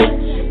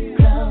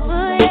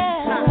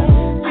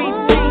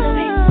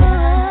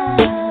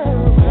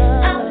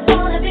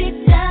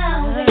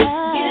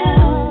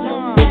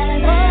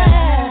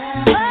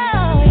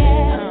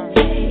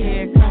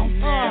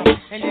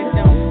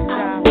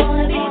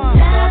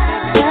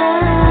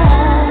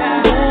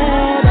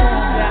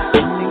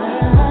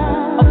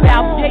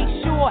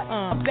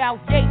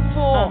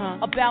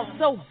 About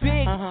so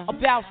big,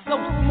 about so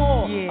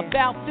small,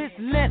 about this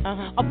length,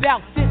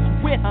 about this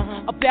width,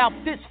 about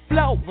this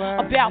flow,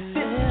 about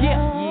this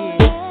gift.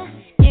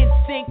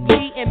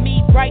 Instantly and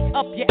me right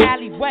up your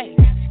alleyway.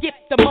 Skip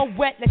the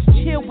Moet, let's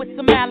chill with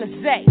some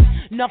Alizé.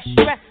 Enough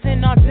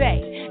stressing all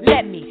day.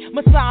 Let me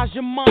massage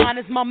your mind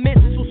as my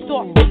mental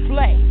starts to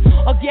play.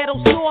 A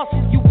ghetto sauce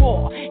is you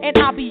are, and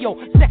I'll be your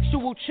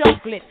sexual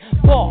chocolate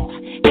bar.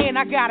 And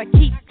I gotta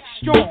keep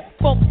strong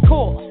for the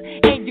cause,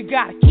 and you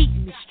gotta keep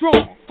me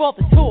strong for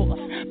the tours.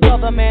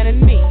 Brother, man,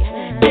 and me,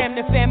 damn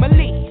the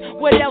family.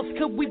 What else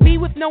could we be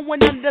with no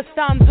one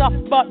understands us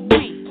but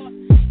we?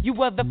 You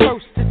were the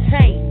first to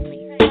tame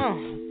me.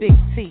 Big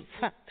teeth,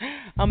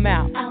 I'm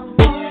out.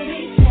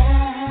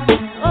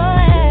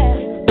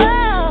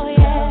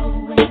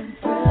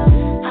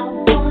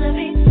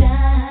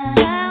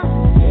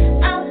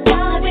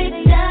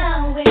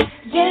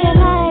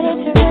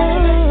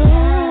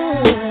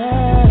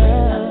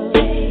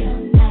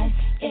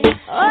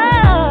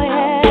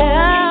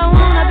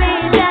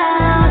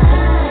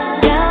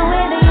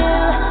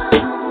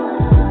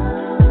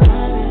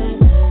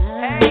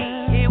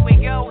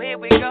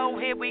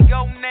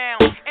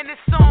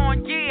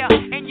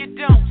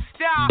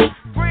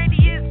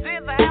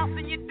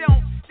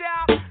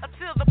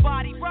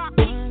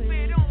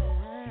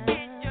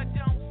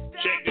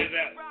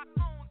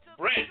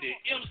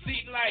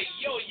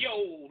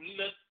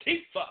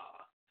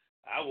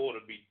 I want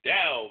to be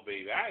down,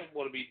 baby. I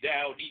want to be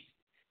down each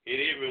and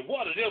every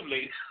one of them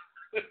ladies.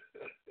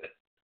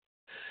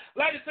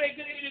 Like to say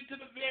good evening to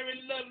the very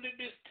lovely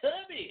Miss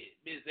Tubby.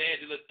 Miss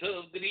Angela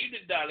Tubbs, good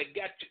evening, darling.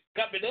 Got you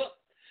coming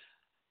up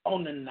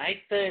on the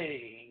night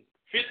thing.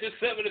 57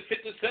 to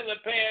 57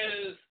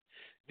 past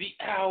the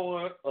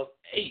hour of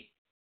 8.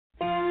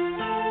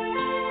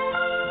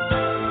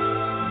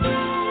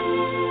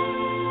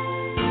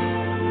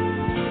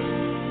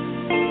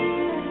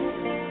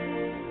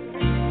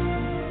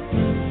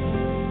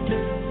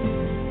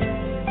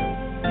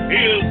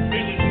 Here's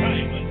Billy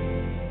Simon.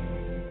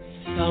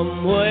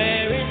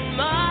 Somewhere in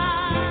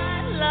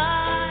my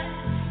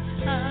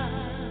lifetime,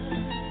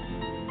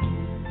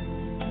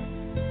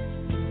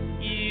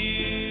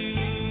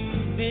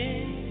 you've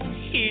been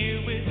here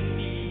with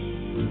me.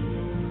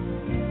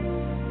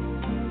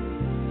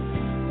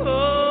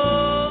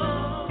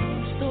 Oh,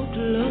 so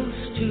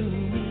close to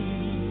me.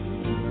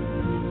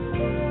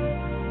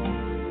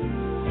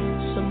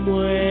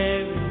 Somewhere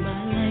in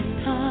my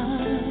lifetime,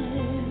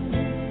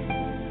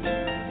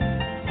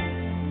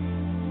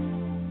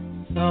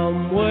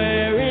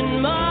 somewhere in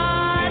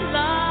my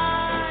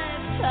lifetime,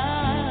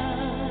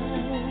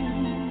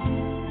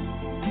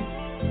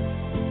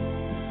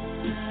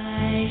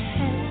 I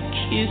have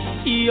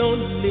kissed your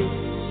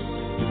lips,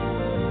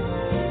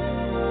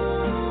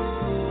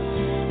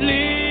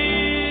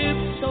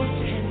 lips so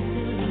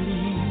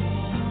tenderly.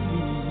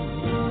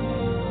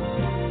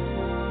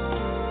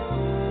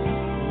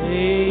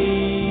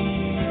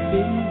 They've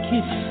been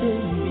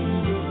kissing me.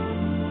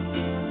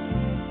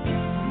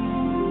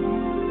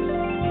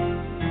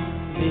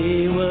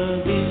 They were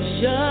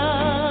visions,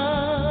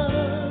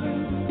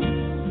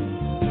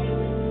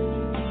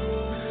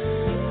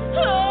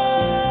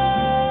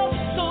 oh,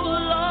 so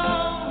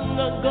long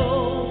ago.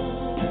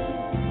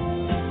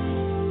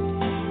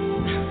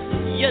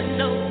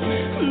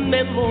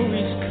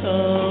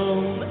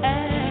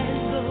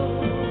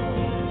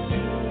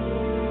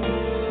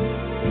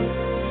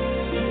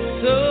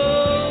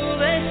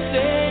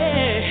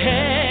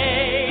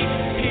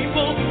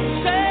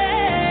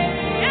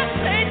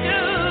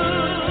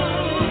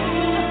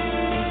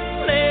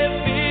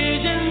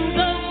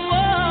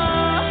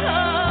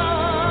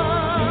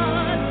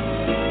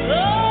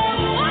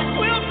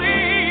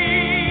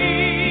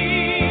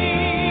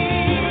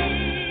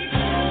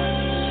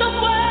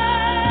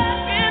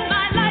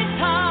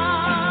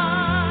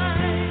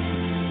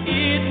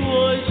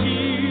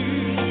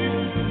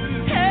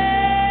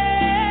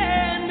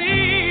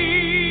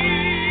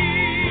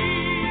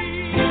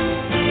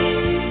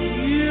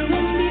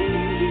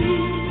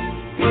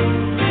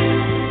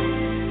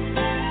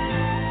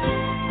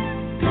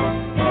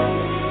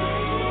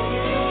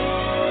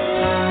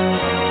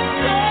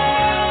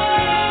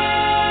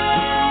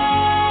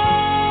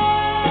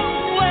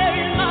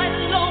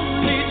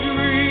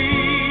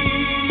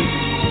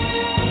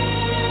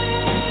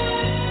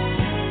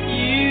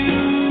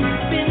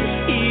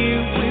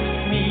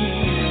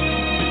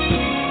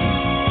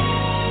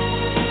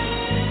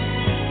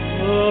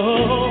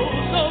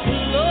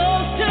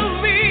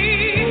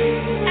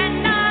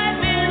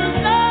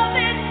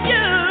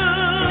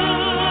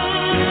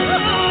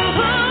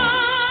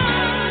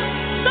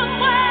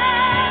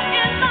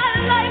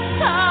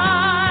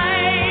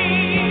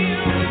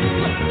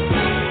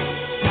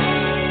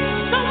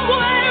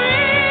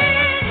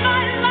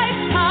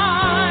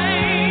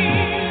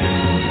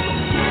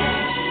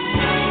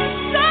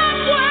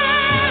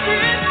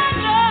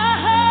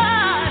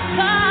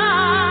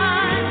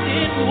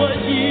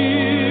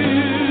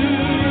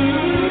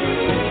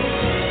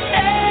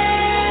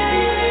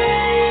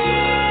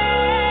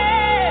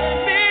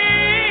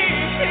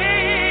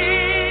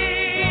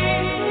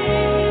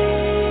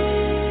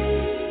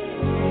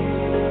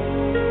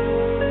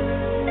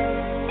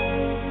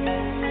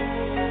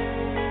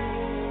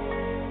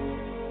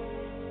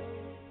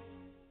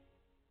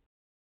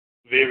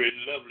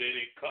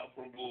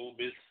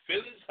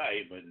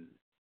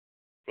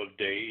 from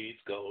days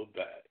gone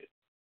by.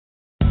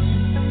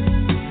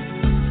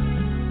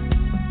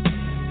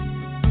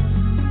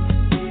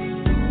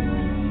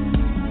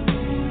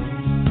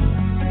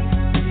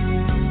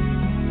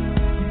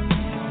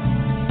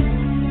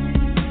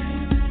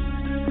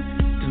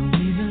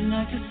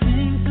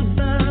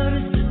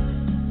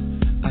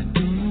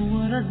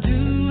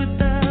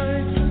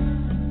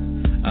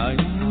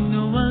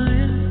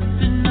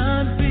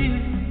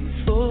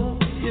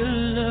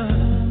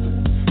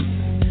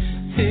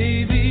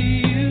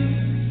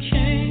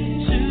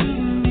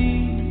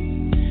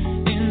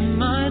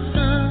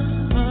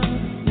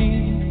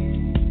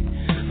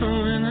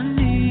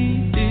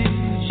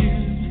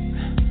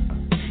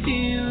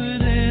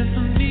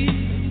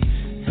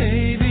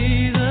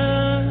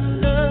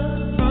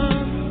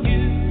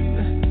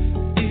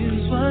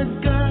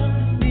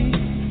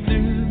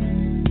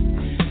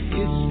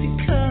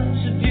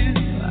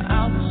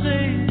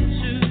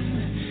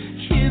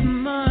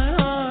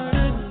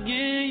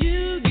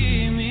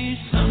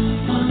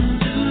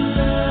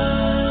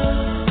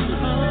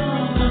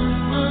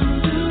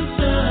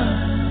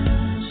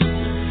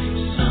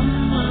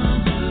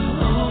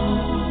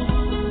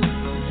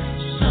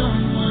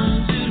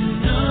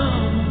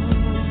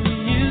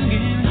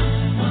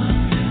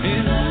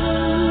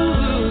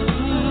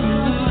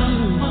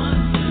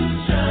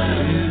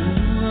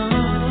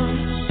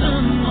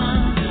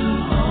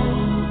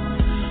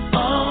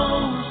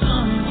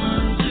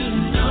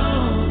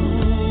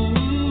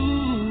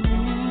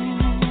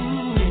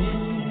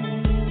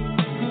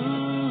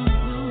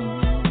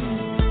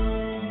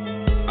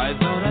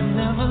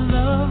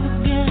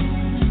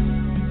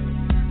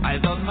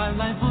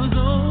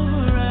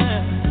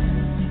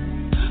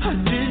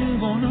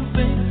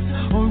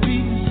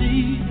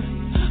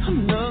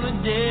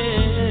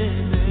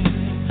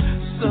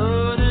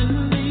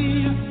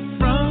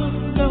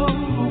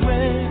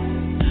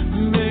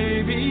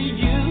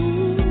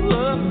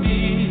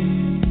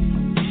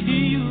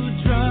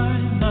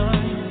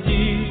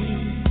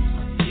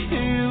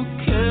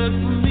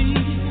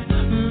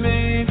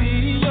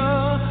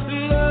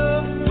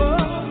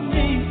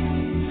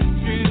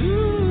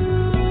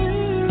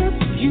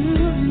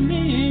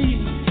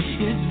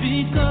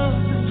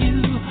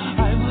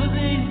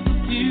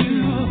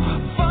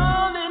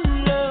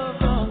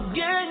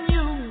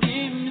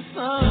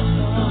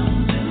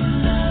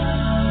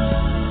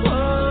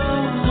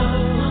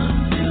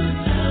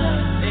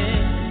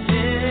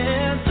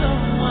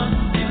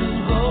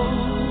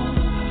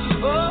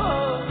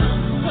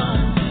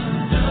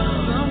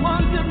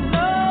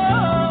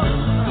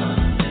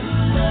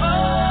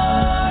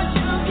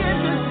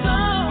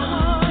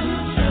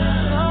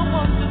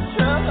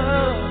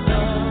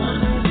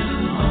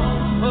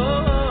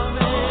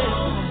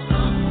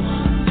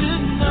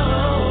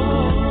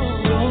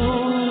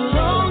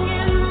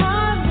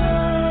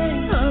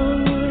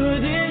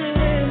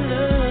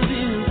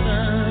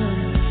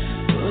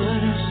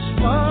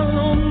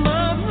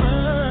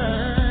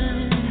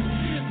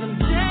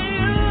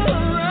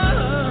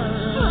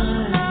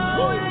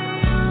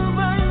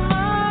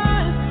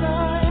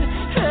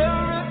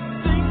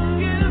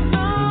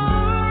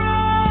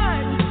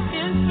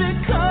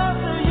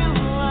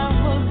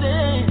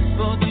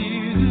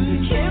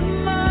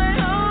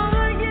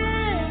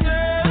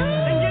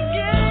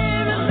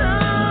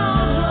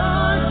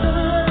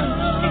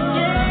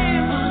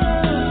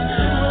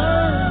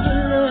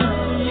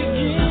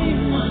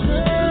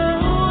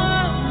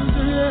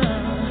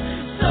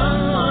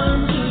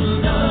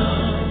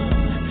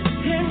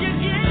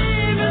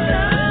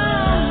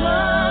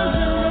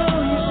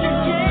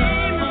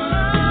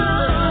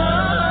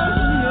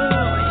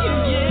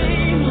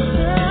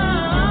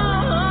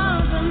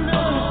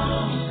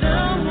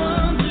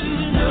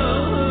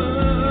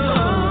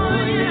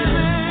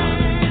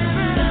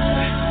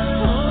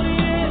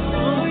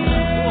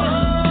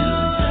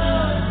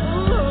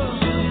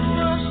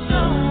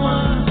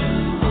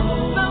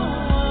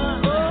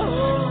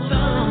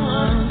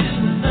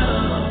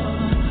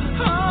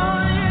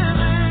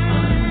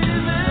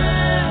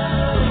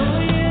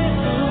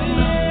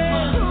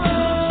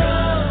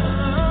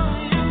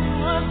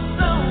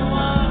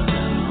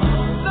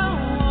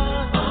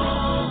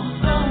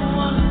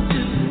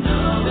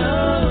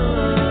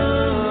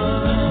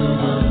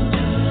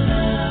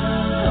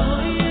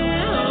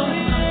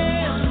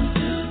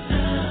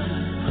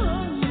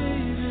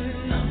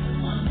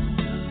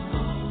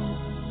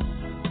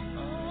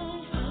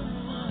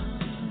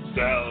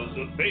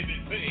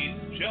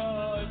 Babyface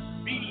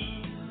John B.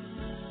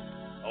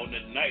 on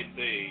the night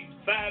thing.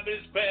 5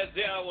 minutes past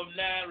the hour of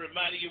 9,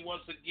 reminding you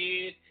once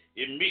again,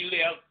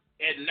 immediately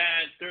at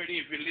 9:30,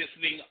 if you're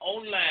listening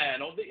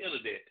online on the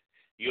internet,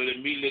 you'll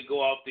immediately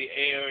go off the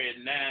air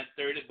at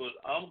 9:30, but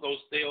I'm going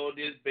to stay on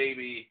this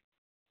baby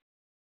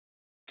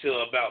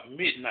till about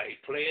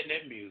midnight playing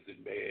that music,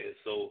 man.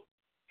 So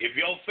if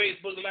you're on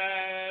Facebook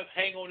Live,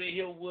 hang on in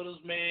here with us,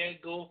 man.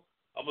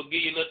 I'm going to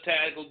give you a little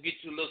time to go get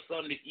you a little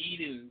something to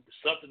eat and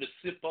something to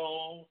sip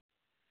on.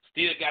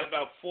 Still got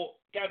about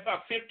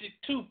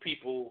 52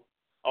 people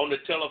on the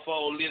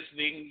telephone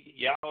listening.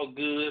 Y'all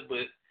good,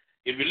 but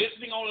If you're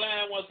listening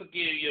online, once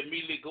again, you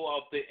immediately go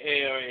off the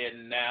air at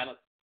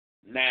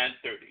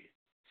 9:30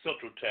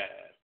 Central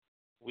Time.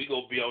 We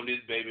gonna be on this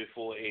baby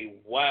for a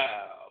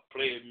while,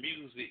 playing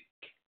music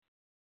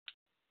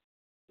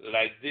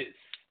like this.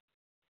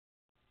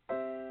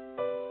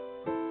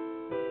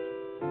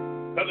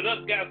 Coming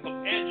up, got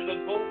some Angela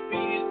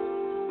Bofield.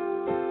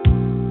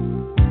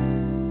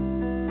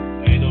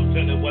 I ain't gonna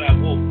tell you what I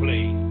won't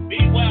play.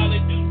 Meanwhile,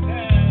 in due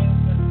time,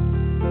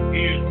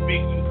 here's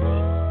Big Luther,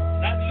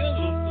 not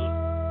Little Luther.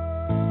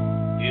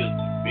 Here's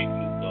Big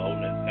Luther on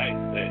that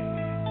nice thing.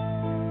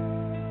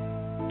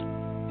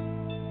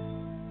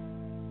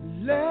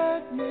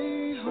 Let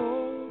me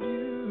hold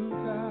you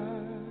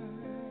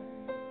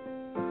tight,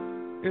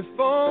 if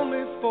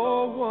only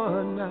for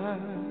one night.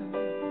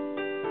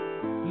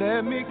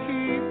 Let me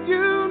keep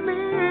you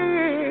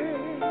near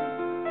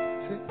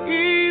to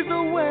ease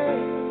away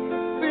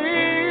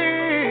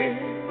fear.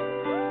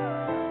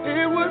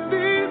 It would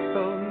be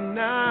so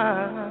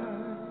nice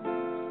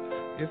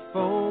if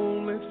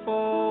only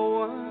for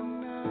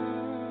one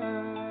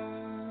night.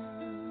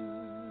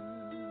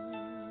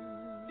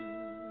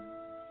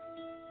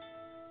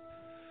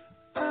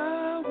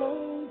 I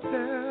won't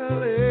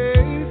tell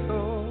a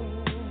soul,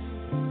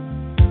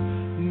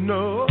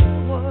 no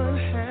one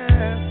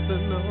has to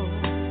know.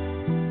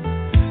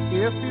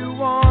 If you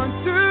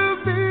want to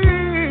be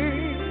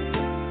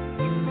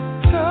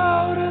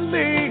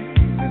totally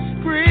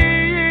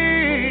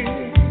discreet,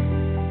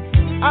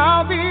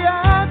 I'll be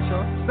at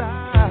your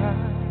side,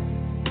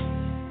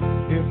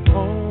 if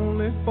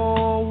only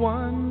for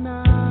one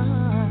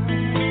night.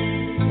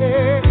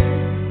 Yeah,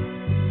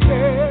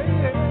 yeah.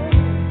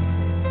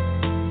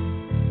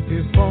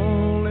 If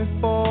only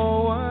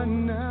for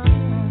one night.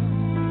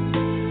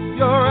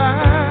 Your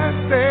eyes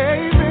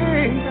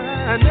saving,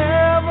 I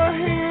never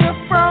hear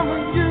from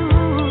you,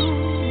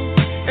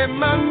 and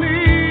my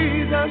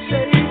knees are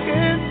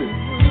shaking too,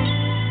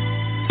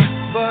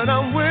 but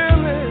I'm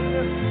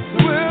willing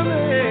to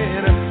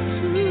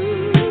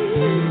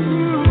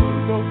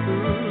go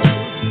through.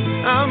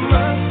 I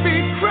must be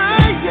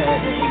crying,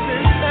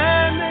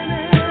 standing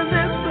in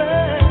this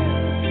place,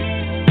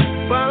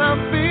 but I'm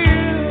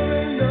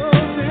feeling no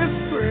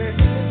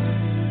disgrace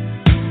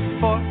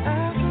for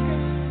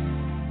asking.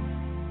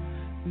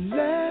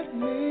 Let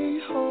me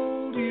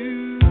hold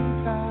you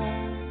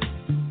tight,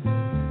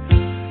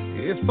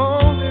 if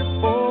only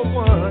for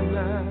one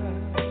night.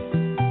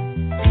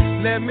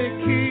 Let me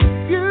keep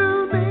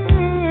you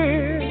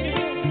near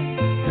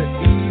to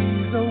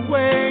ease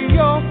away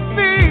your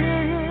fear.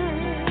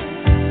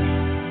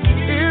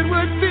 It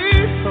would be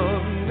so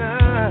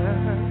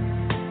nice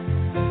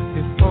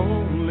if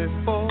only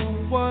for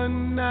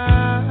one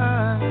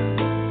night.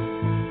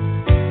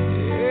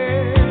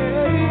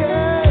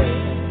 Yeah,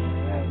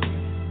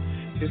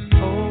 if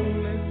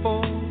only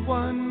for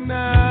one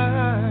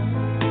night.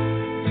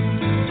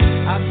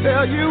 I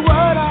tell you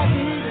what I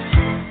need.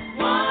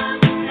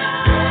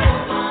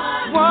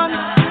 One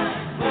night,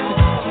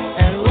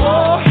 and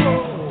whoa,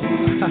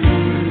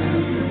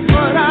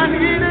 what I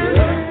need is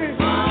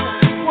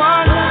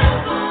one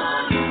night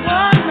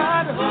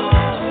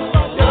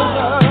of your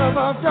love,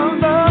 of your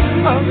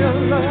love, of your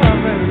love.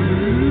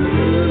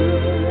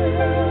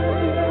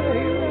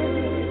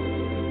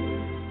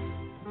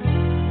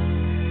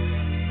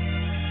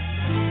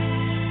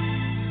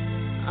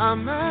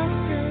 I'm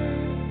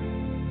asking,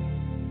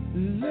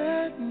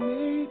 let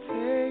me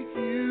take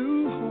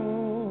you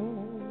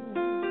home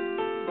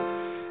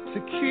to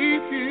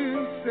keep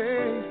you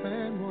safe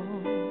and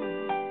warm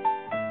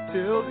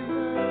till the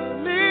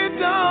early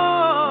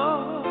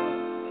dawn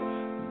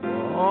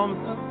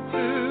warms up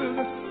to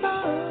the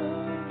sun.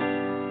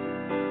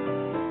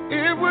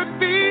 It would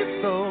be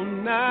so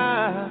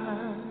nice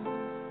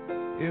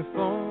if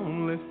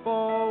only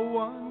for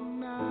one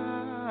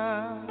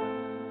night.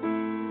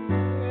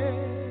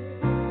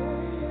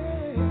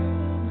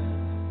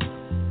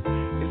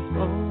 If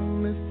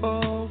only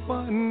for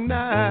one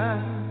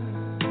night.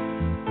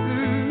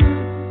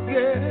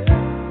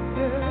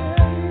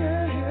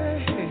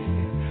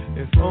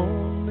 If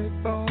only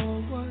for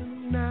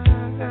one night.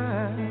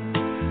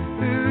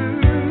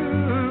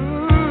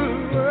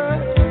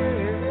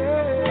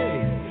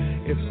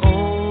 If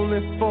only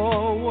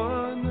for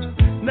one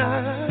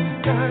night,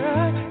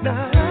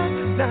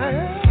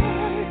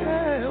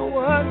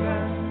 one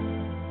night.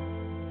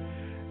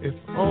 If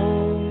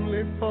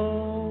only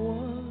for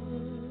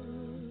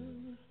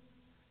one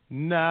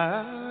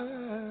night.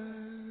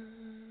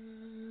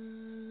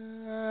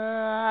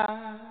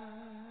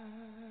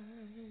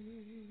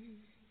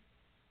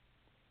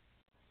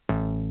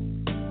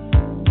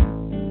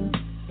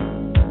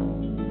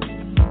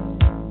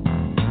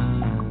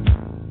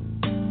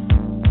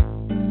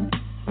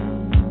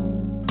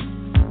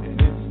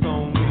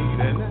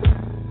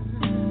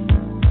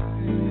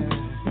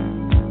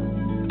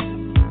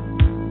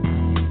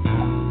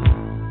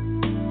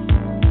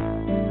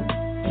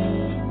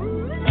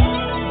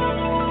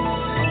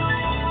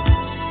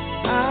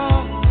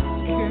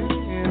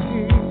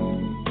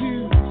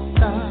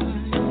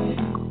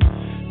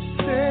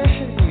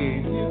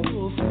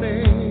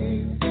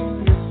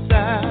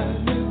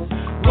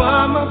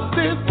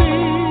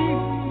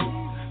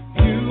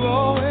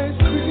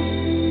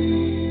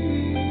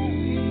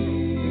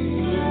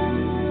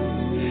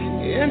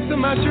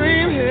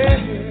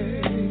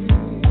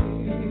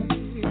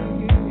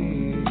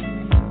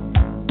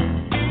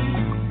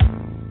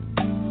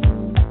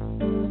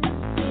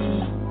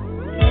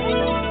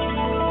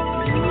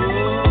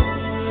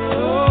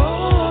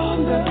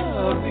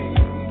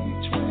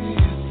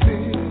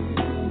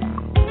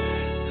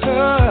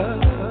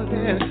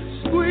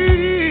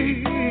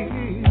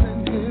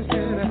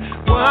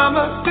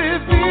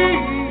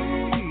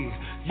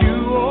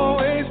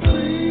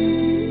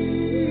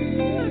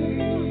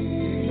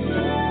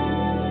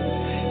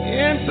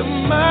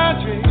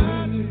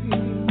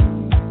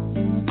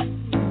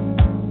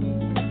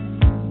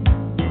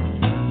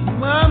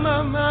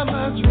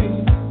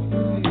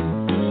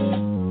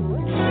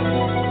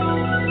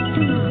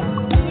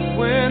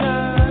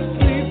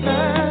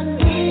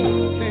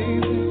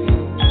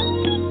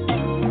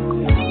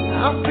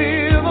 I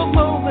feel a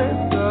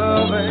moment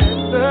of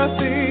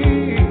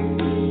ecstasy.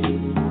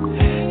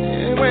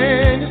 And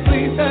when you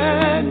sleep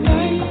at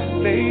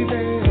night,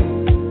 baby,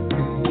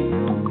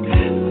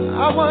 I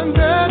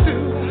wonder, do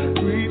I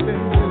creep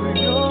into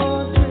your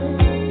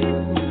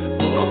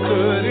dreams? Or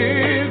could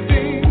it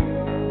be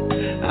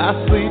I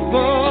sleep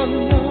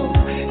alone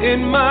in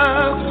my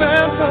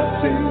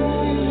fantasy?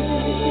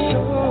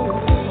 Oh,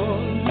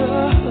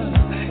 love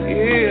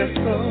is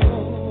so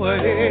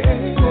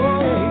heavy.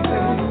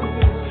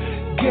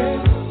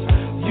 Guess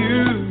you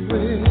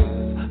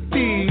will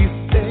be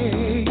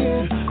staying,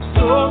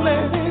 so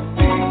let it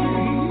be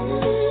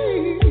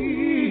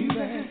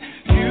that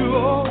you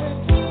always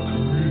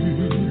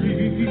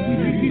creep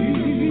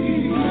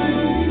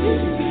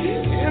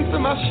into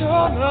my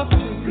short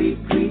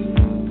creep.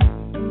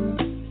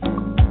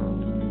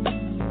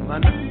 My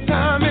night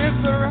time is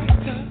the right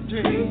time to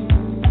dream.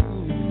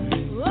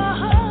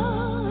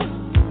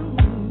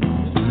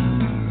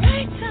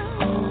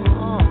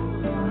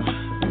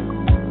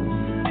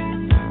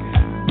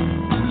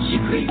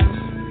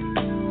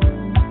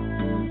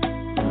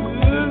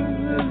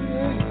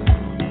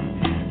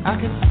 I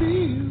can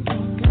see you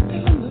walking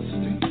down the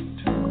street.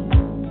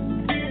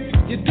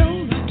 You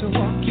don't have to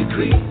walk, you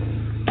creep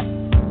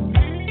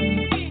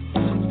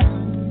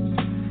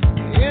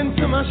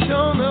into my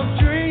shown up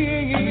dream.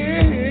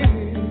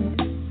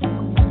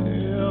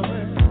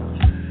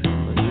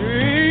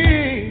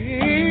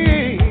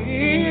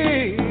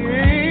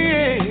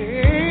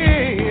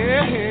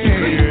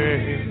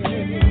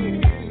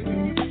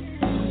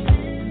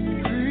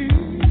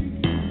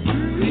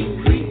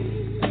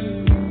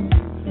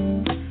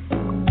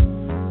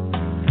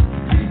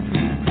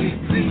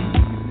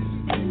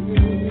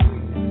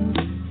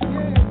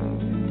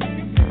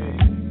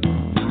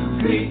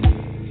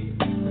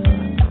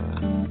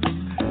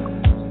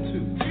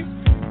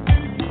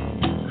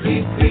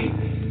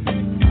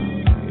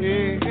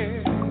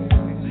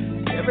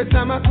 Every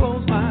time I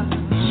close my eyes,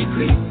 she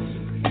creeps.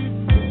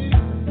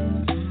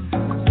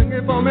 Sing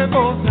it for me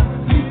both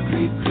sides.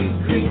 Creep, creep,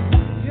 creep.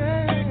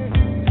 Yeah.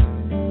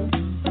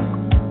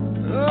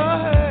 Oh,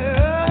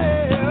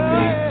 hey, oh,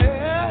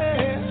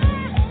 hey,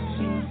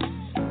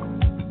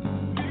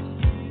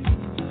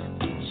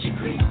 She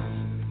creeps.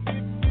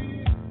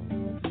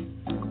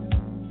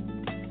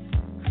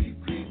 Creep,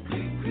 creep,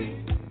 creep, creep.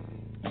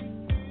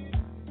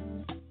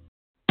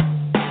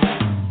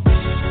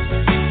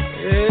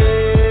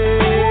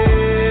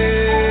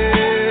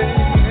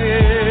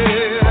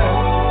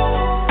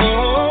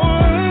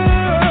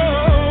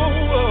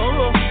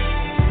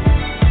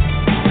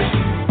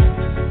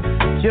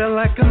 You're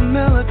like a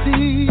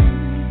melody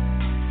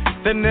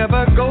that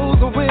never goes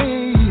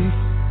away.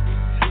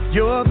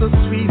 You're the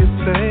sweetest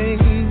thing,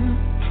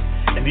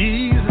 an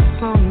easy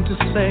song to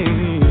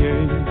sing.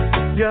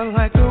 You're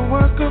like a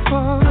work of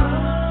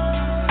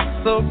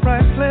art, so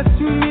priceless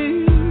to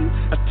me.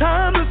 A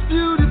timeless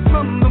beauty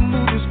from the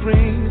movie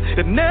screen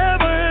that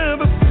never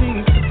ever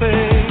seems to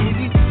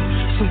fade.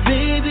 So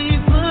baby,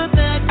 put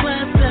that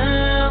glass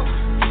down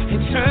and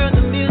turn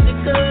the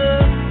music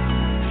up.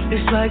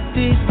 It's like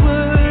these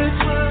words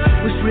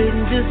was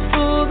written just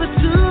for the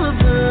two of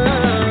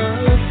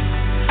us.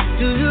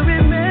 Do you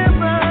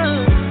remember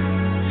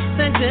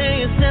that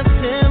day in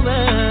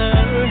September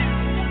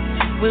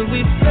when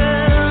we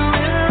fell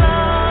in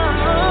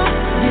love?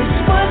 This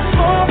was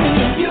for me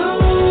and you,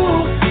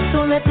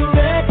 so let the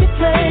record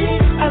play.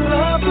 I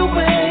love the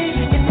way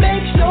it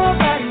makes your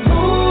body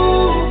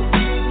move.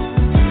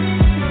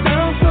 It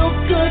sounds so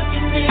good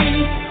to me,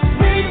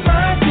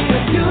 reminds me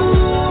of you.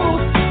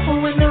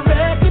 When the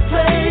record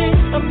plays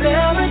a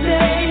melody,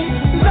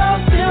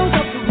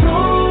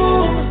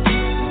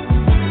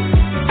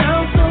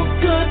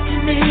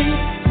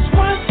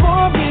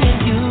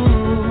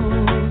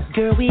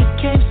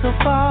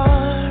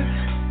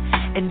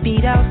 and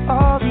beat out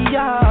all the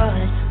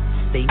odds.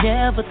 They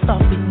never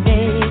thought we'd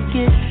make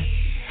it,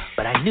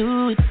 but I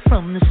knew it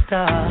from the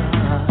start.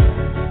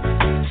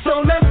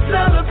 So let's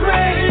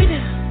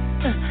celebrate,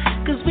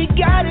 'cause we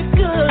got it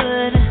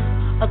good.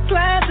 A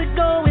classic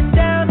going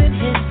down in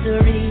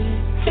history.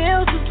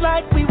 Feels just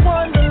like we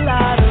won the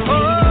lottery.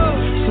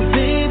 So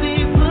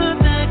baby, put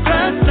that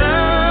glass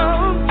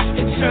down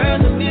and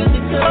turn the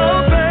music up.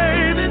 Oh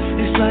baby,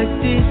 it's like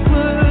these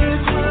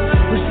words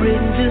was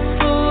written just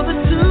for the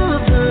two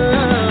of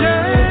us.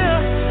 Yeah.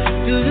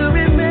 Do you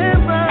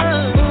remember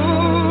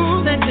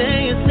that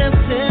day in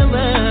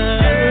September?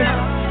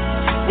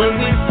 Yeah. When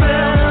we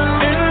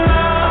fell in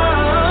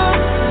love?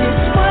 This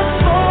was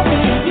for me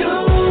and you,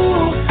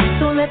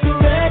 so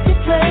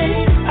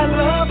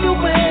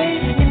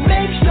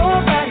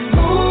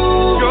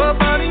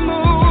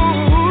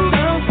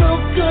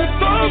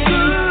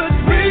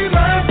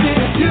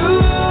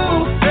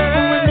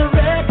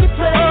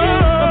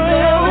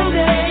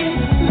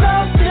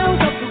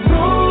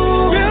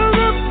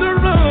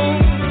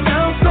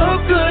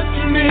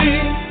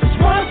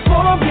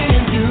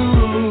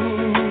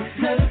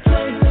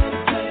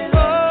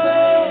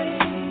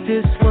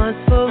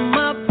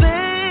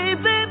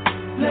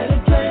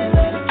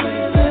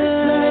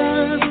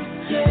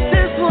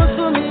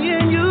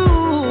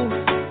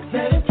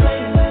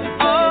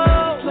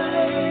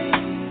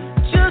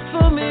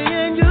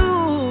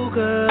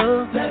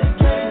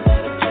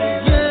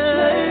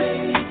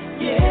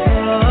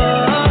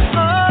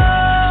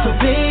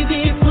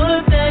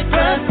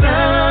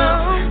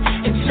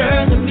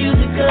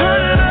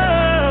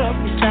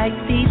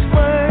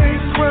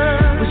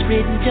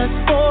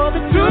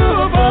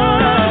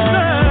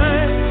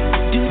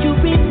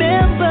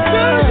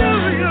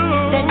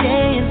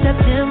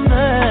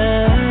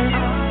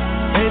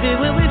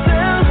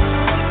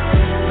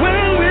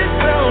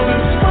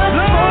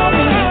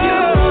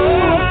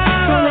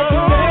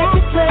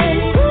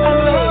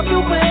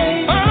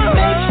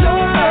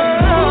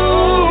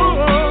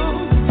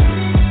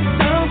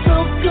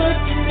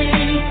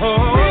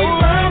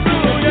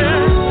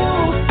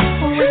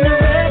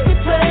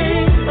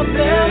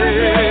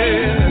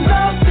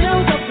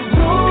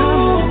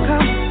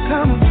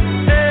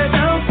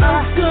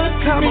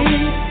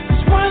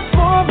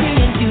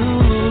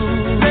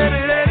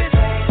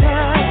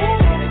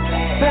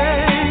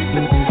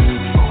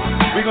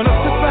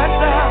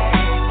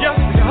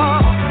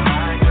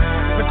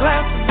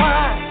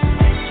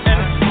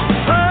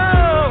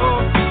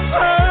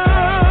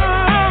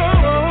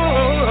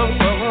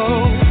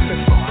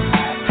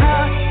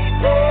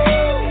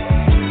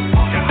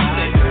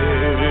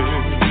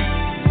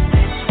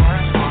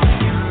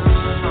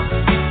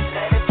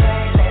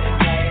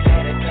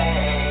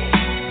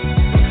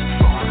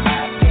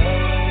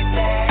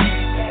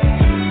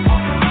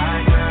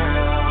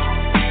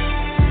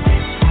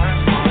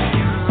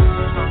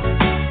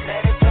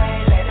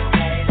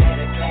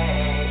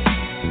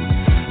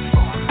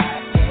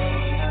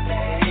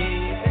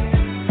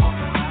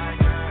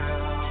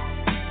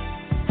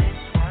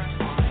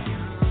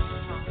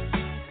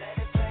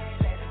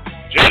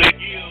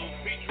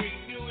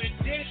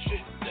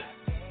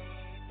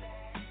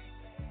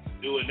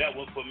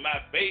for my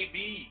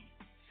babies.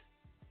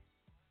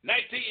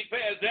 19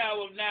 past the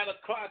hour of 9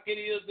 o'clock. It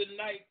is the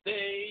night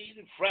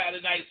thing.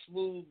 Friday night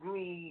smooth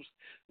grooves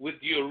with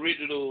the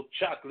original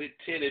chocolate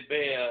teddy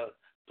bear.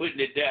 Putting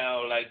it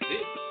down like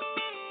this.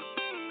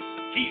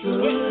 Keep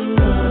sweating.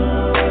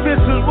 This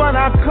is what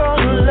I call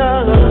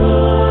love.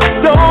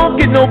 Don't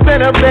get no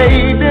better,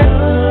 baby,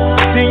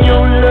 than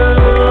your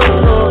love.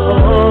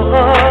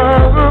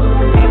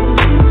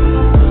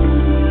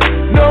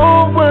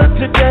 No one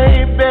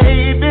today,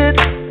 baby.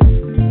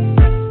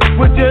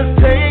 We're just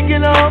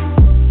taking off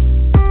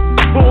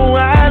who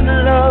I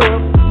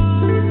love.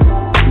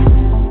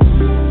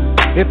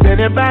 If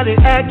anybody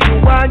asks you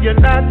why you're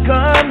not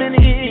coming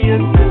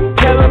in,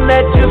 tell them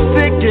that you're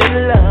sick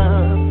in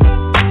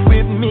love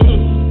with me.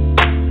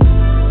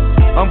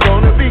 I'm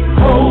gonna be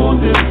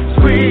holding,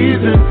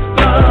 squeezing,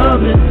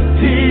 loving,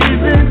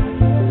 teasing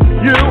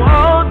you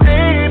all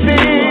day,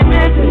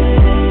 baby.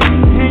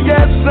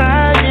 Yes,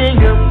 I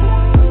am.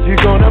 You're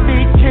gonna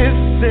be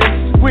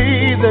kissing,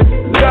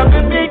 squeezing,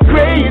 loving me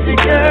crazy,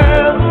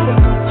 girl,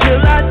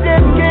 till I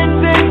just can't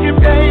take you,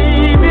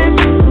 baby.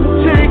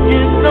 Take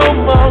it no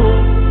more.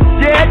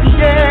 Yeah,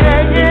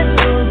 yeah, yeah.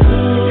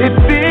 It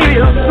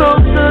feels so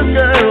good,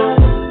 girl,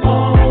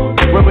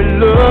 when we're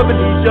loving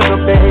each other,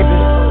 baby.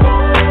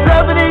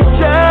 Loving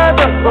each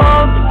other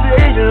all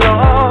day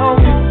long.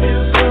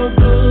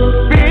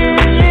 It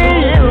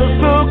feels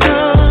so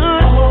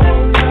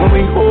good when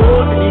we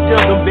holding each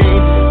other,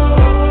 baby,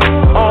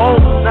 all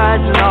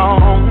night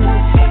long.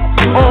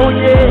 Oh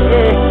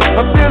yeah,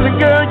 I'm feeling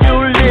good,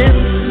 your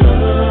lips.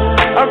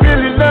 I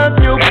really love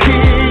your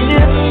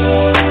kiss.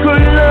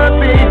 Good love,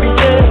 baby,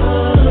 yeah.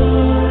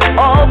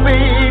 Oh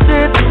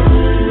baby,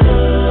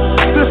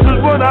 this is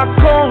what I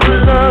call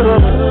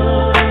love.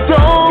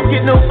 Don't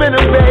get no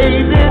better,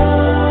 baby,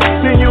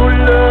 than your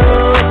love.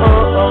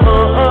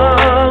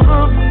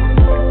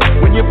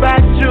 When you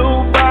bite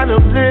your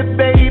bottom lip,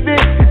 baby,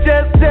 it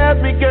just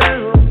tells me,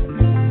 girl,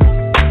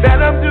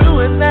 that I'm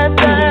doing that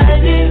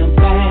thing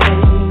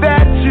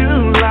that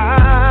you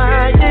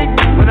like.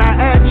 When I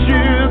ask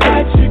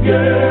you,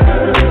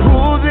 girl, who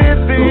this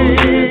is,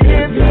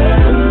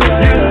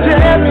 you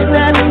tell me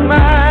that it's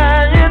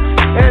mine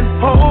and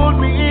hold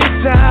me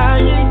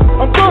tight.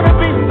 I'm gonna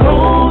be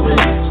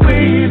holding,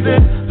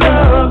 squeezing,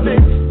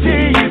 loving,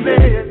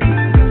 teasing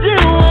you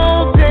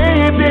all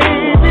day,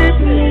 baby.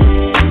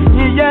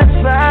 Yes,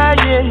 I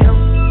am.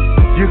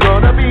 You're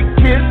gonna be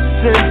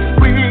kissing,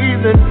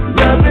 squeezing,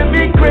 loving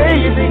me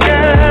crazy,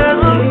 girl.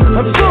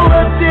 I'm so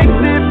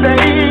addicted,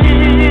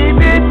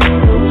 baby,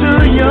 to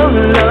your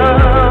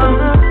love.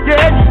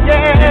 Yeah,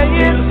 yeah,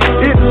 yeah.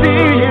 It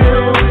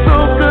feels so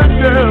good,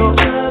 girl,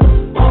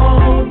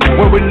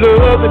 when we're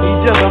loving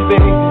each other,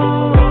 baby.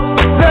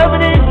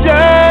 Loving each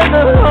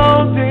other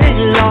all day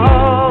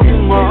long.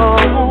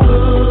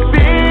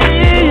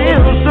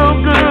 Feels so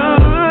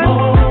good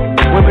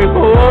when we're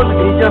holding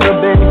each other,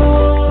 baby,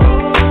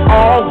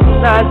 all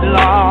night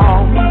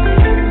long.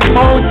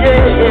 Oh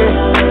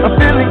yeah, I'm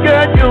feeling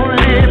good, your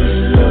lips.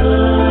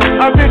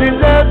 I really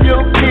love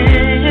your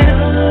kiss.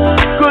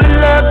 Good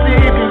love,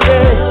 baby,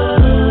 yeah.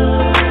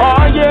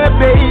 Oh yeah,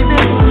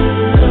 baby,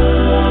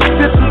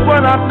 this is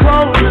what I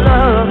call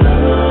love.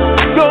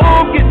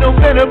 Don't get no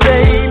better,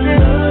 baby,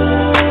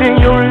 than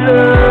your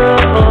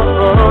love.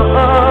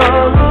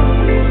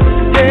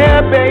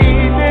 Yeah,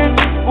 baby,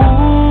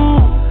 ooh,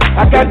 I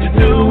got to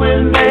do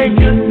it, make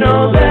you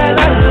know that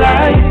I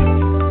like.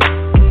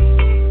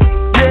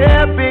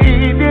 Yeah,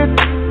 baby,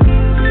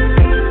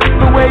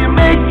 the way you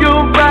make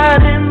your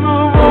body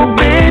move, oh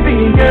baby,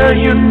 girl,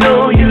 you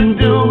know you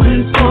do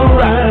it so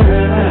right.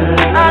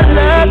 I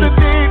love it,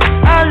 baby,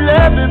 I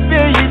love it,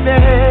 baby.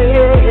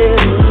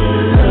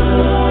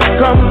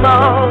 Come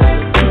on,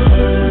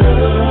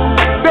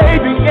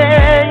 baby,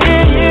 yeah,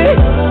 yeah, yeah.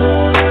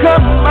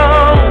 Come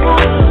on,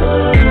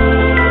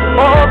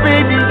 oh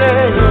baby,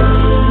 yeah.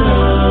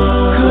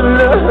 Good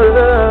love.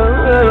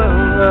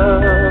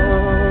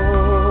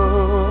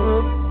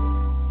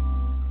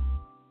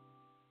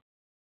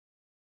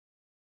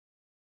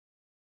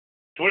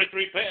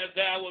 23 past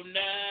the hour of 9.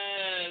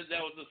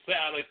 That was the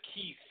sound of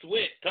Keith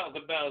Sweat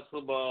talking about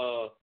some,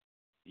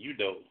 you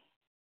know.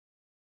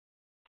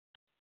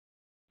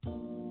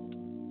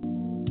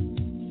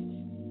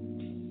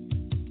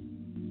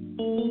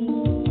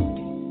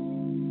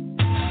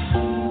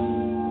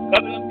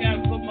 Coming up, got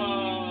some,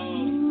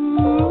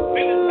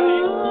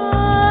 Valentine.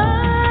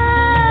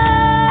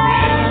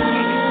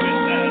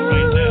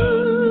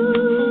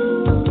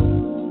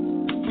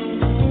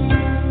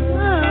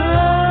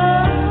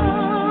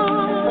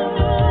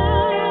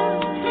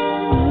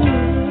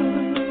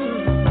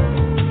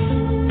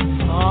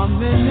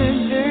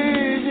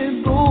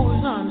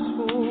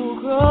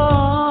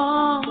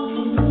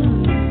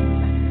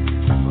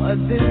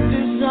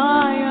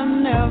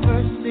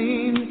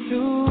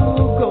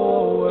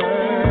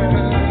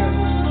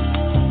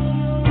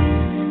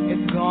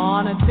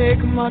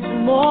 Take much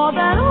more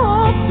than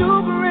hope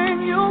to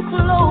bring you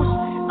close.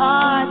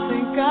 I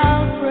think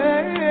I'll pray.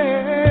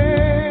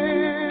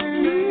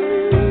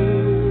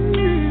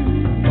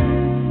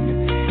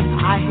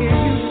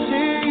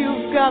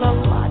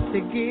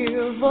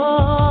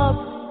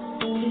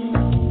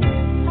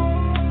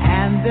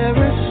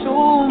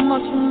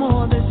 much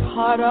more this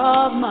heart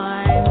of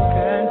mine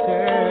can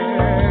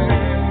take.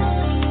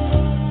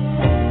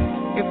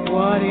 If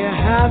what you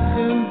have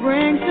to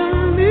bring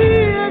to me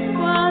is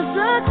once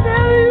I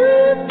tell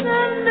you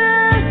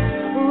someday,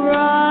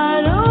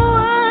 right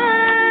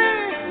away,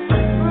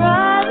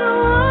 right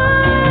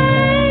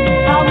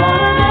away. I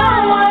wanna know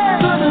what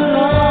good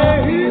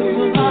love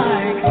feels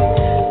like,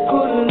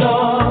 good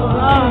love.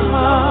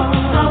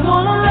 I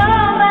wanna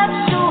love that's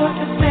sure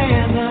to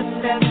stand the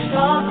test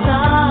of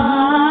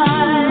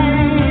time.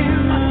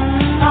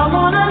 I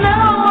wanna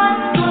know what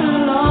good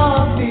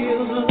love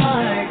feels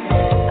like.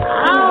 I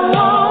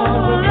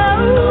wanna know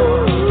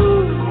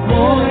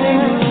morning,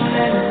 noon,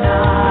 and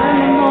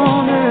night,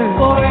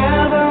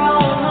 forever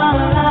all my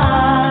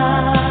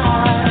life.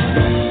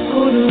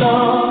 Good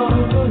love,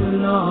 good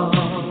love.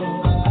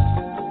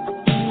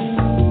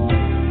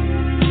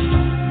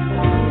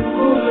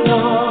 Good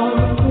love,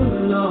 good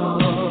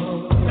love.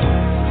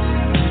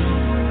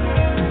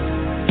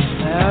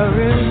 There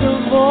is a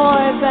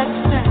void that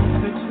stands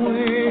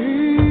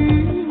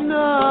between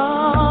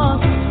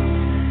us,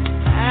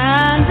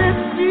 and it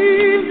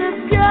seems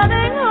it's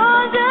getting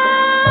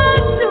harder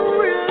to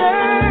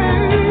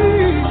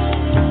relate.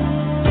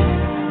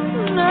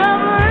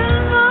 Never in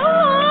my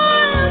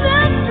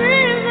wildest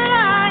dreams that I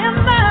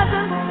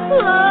imagined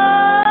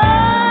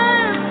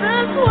life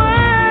this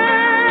way.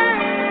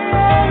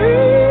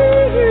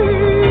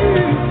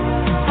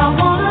 I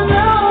wanna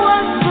know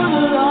what good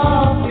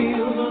love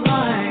feels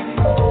like.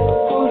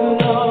 Good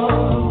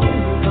love,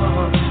 good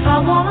love. I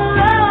wanna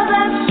love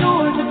that's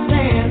sure to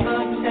stand the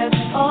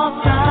test of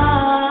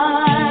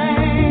time.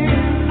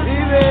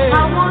 I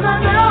wanna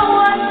know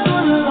what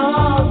good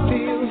love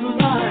feels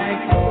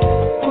like.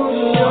 Good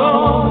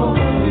love,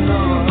 good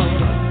love.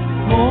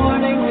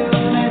 Morning,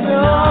 noon, and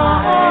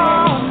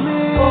night,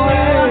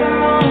 forever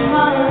all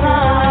my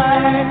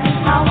life.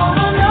 I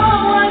wanna know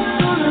what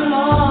good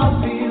love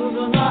feels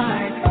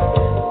like.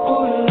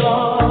 Good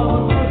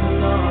love, good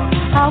love.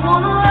 I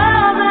wanna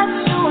love that's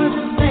sure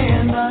to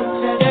stand the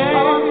test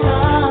of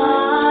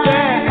time.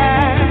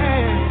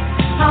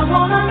 I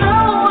wanna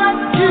know what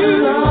good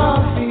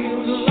love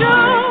feels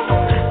like.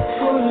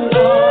 Good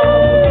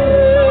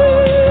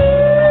love,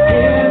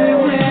 hear me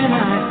when I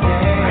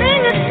say,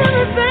 bring it to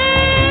me,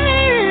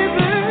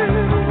 baby.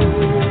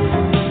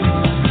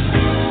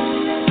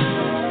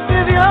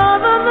 If you're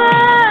the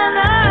man I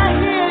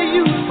hear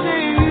you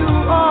say you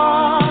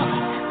are,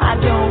 I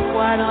don't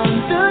quite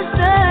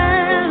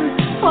understand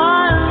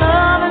why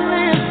loving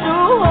me is so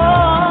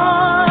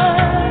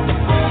hard.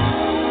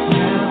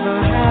 Never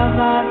have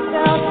I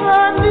felt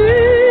the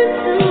need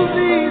to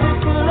be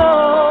this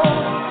low.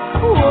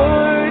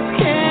 Words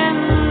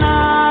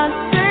cannot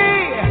say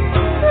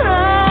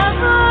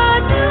as I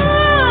do.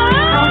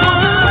 I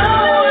wanna know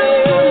what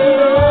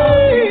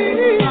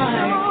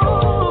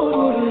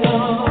good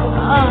love.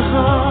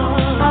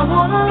 I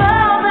wanna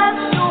love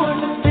that's sure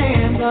to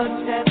stand the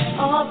test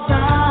of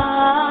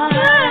time.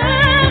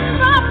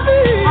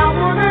 I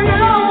wanna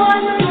know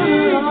what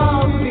good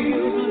love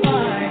feels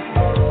like.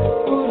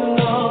 Good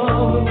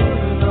love,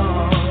 good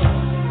love.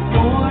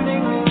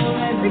 Morning,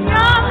 noon, and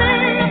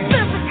night.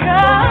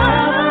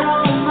 Forever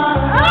all my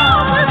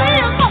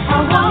life. I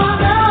wanna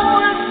know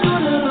what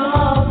good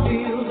love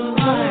feels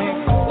like.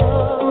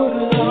 Good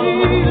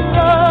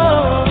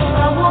love. I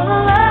wanna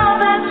love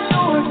that's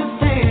sure to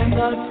stand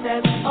the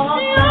test of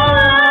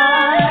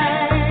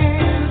time.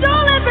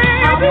 Darling,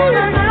 baby. I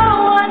wanna know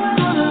what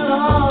good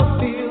love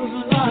feels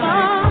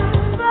like.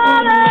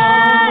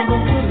 Somebody,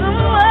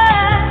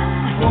 somewhere.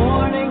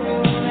 Morning,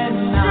 noon, and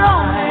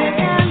night.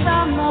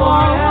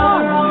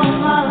 Forever all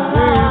my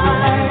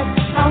life.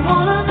 I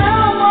wanna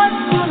know what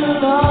good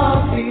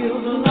love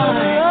feels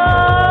like.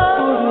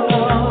 Good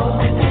love. I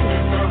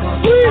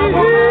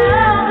wanna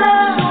love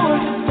that's sure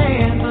to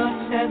stand the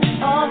test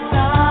of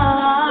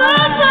time.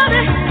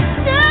 Somebody,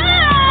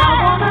 yeah. I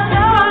wanna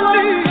know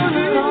what good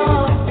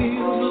love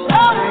feels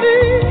like.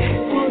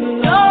 Good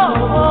love,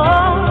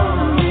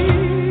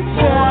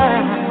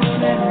 yeah.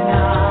 Noon and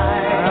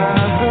night,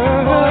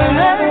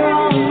 forever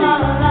all my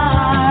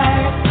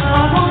life. I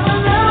wanna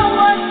know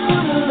what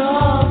good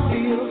love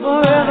feels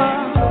forever.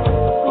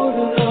 Good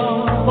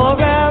love,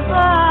 forever.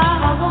 I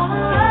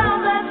wanna love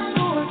that's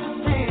sure to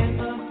stand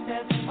the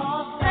test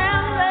of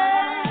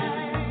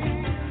time.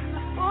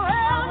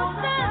 Forever,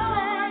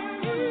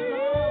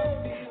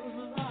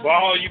 For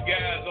all you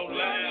guys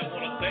online, I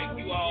want to thank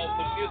you all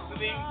for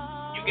listening.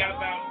 You got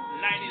about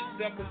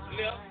 90 seconds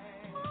left.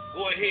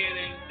 Go ahead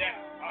and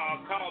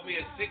call me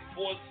at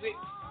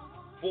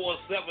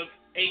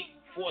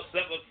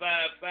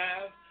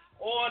 646-478-4755,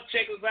 or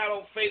check us out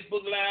on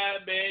Facebook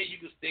Live, man. You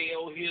can stay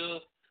on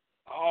here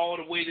all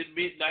the way to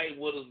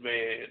midnight with us,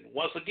 man.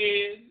 Once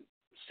again,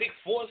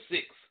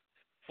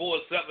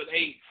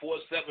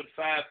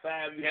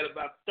 646-478-4755. You had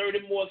about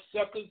 30 more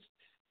seconds.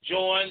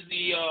 Join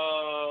the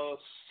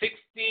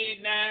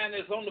 69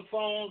 that's on the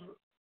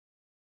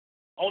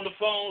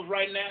phones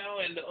right now,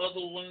 and the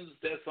other ones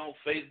that's on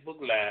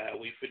Facebook Live.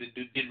 We finna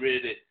get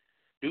ready to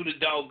do the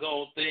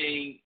doggone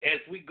thing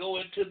as we go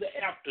into the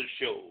after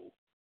show.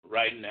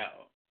 right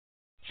now.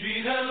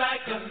 Treat her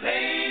like a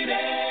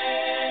lady.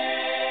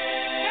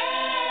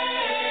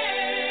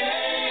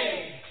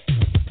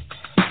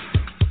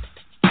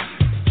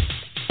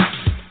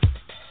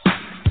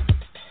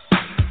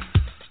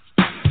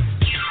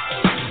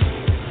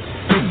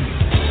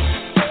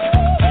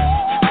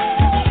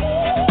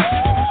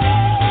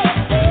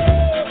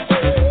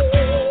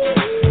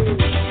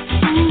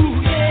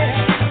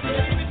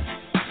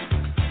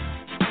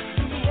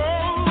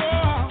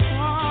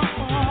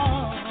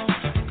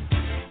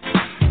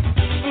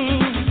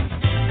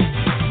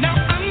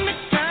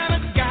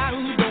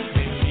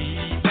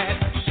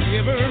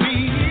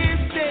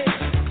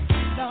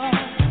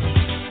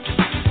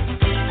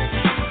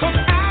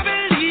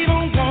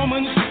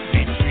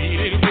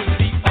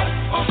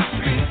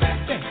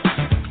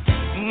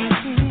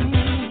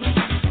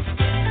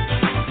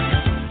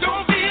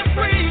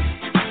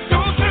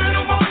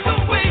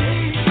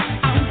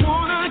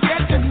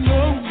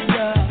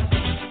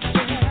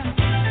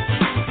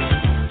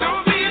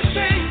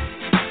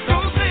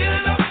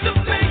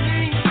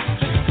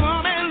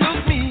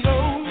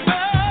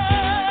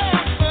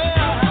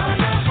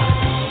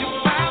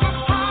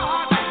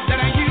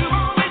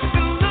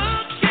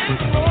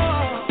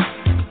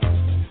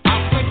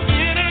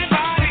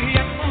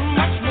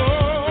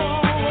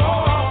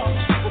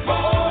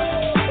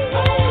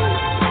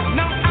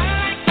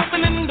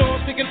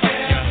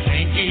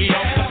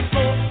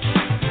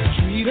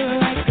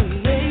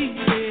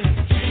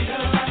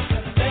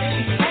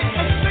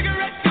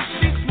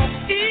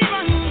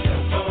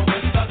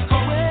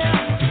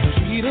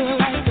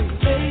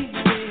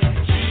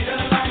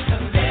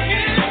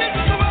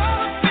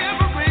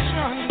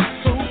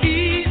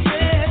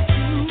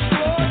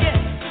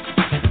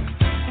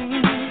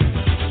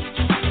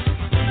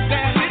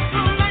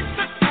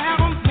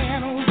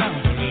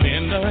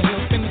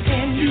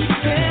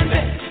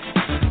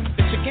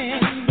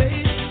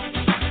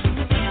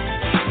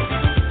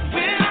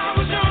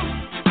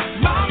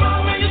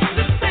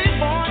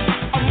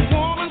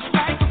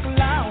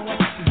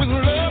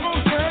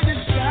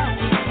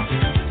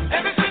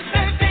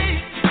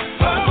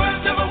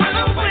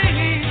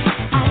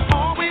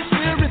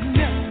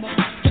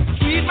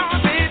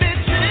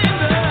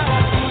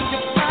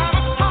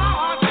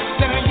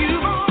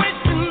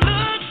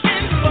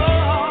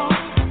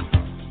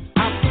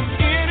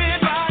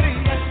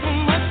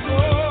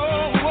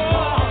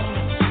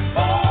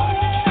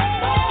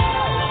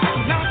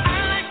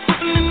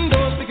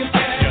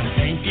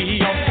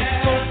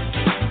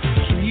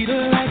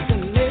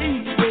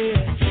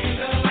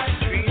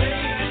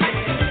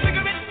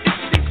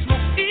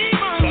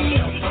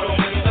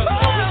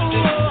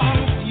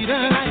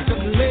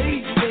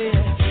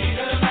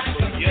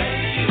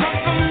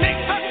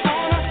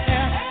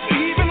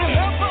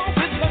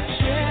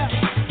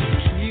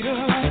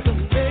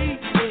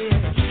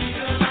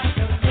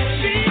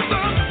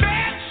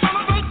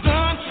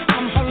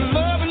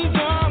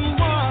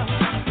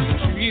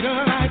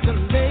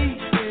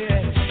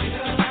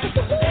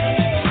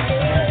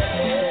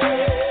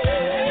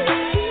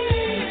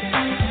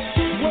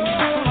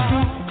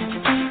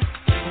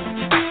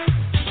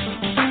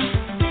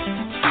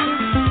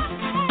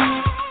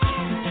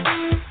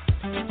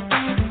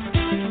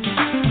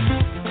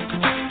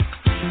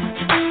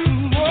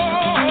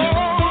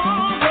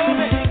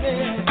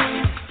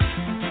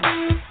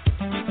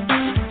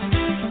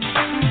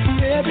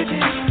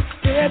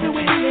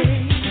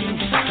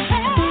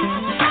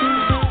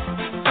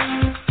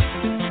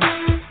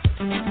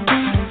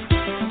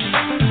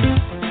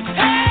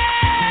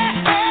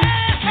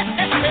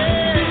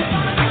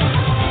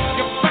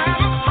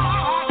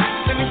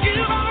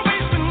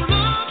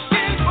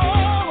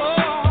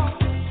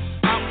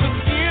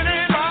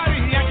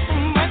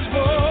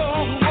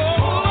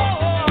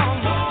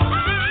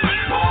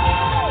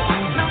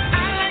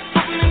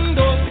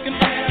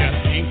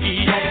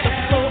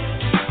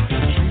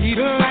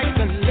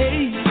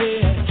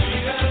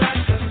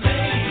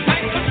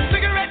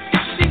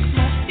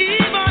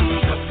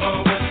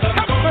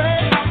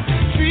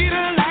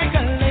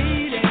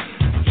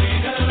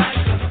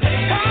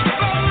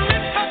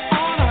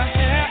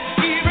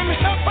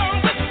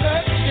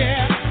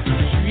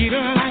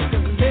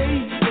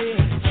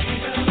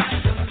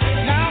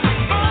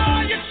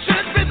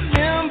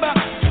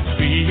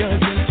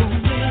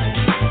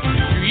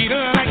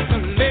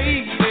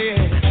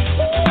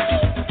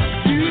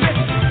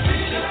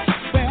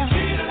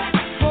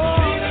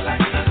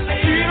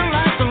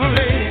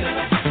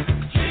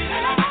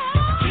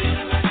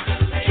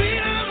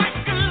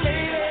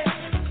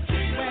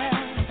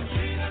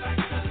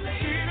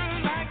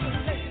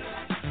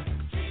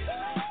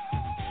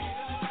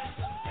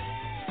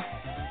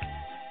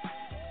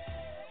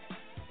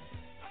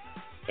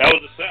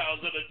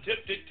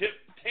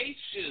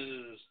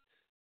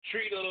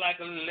 Treat her like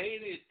a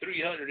lady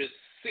 365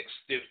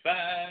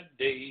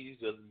 days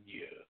of the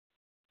year.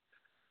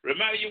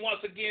 Remind you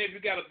once again, if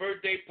you got a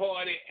birthday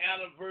party,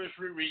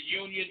 anniversary,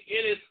 reunion,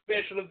 any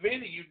special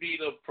event, you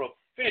need a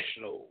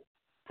professional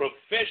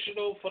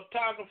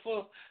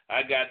photographer,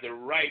 I got the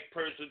right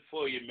person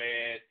for you,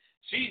 man.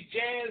 She's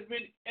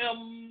Jasmine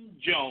M.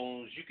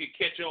 Jones. You can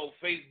catch her on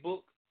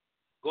Facebook.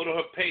 Go to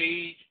her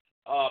page,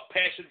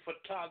 Passion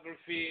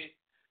Photography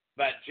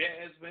by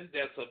Jasmine.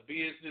 That's a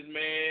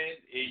businessman.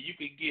 And you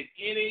can get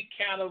any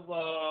kind of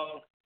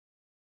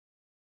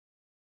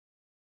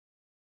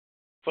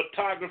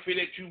photography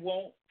that you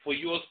want for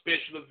your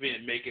special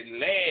event. Make it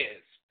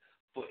last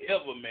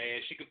forever,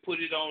 man. She can put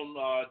it on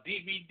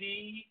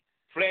DVD,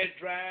 flash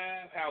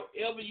drive,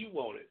 however you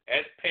want it.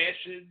 That's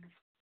Passion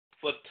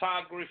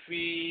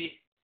Photography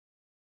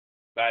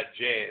by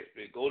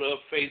Jasmine. Go to her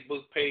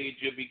Facebook page.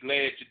 You'll be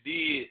glad you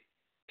did.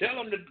 Tell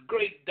them the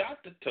great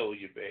doctor told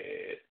you,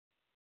 man.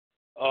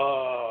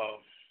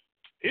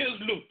 Here's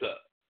Luther.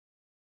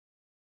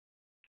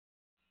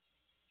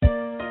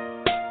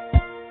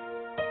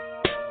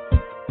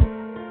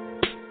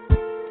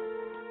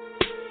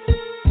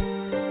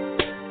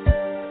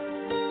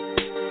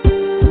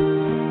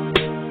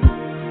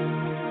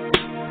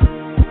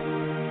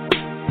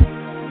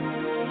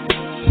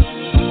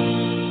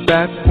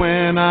 That's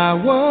when I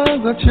was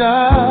a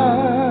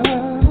child,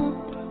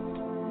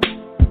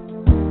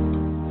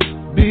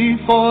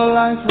 before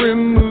life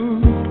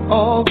removed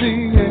all the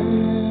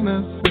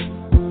innocence.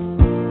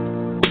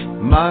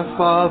 My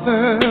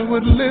father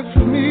would lift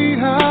me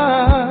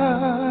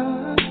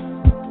high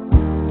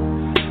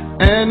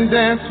and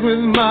dance with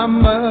my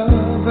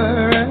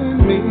mother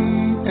and me,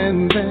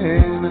 and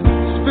then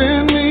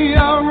spin me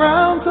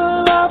around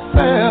till I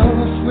fell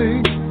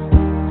asleep.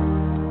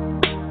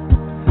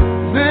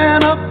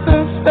 Then up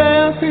the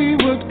stairs he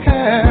would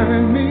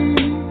carry me,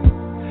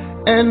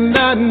 and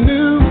I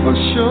knew for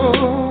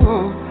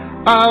sure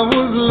I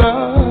was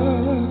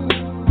loved.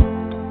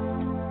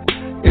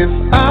 If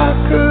I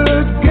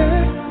could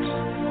get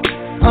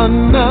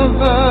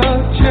another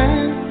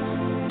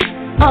chance,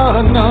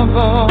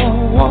 another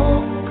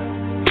walk,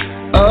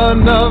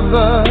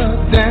 another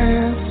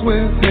dance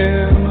with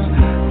him,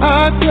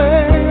 I'd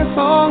play a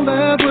song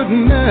that would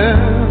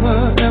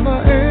never, ever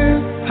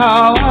end.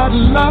 How I'd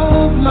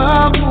love,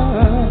 love,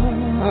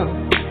 love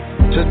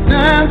to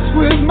dance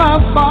with my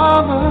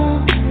father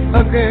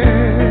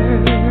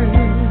again.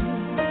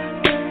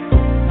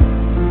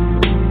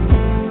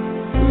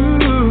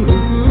 Ooh.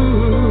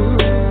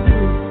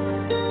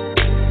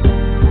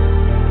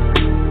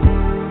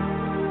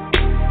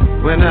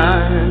 When I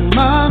and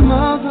my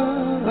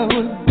mother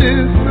would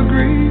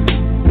disagree,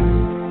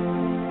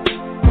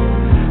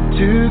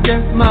 to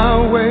get my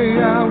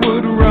way I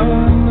would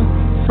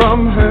run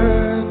from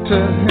her to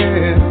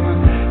him.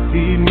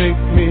 He'd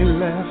make me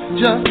laugh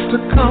just to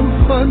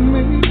comfort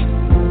me,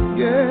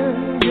 yeah,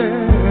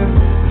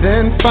 yeah.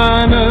 Then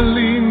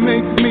finally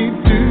make me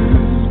do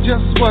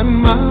just what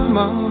my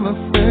mama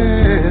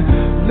said.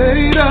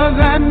 Later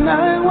that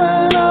night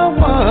when I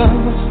was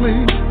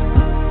asleep,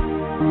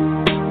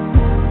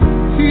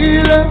 he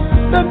left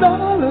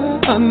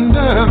 $1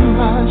 under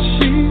my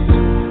sheet.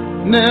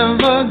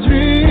 Never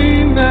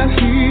dreamed that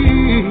he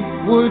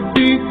would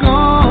be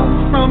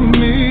gone from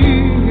me.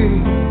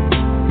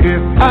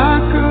 If I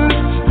could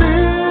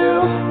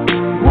steal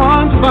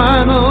one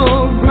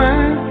final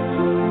glance,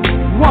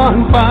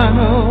 one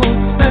final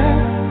step,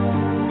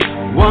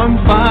 one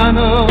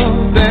final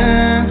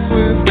dance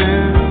with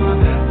him,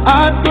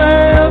 I'd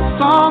play a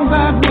song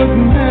that would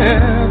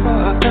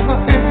never, ever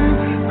end.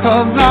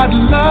 'Cause I'd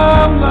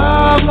love,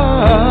 love,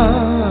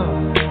 love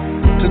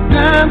to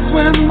dance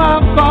with my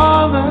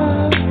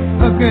father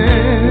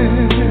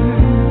again.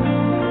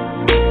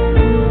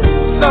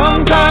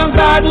 Sometimes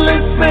I'd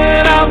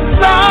listen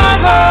outside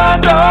her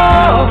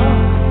door,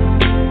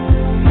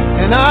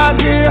 and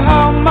I'd hear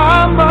how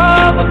my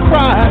mother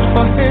cried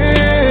for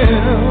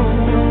him.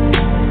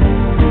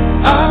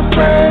 I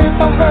pray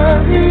for her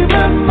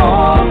even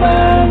more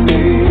than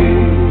me.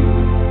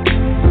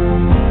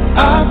 I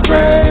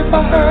pray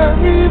for her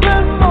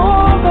even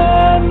more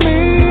than me.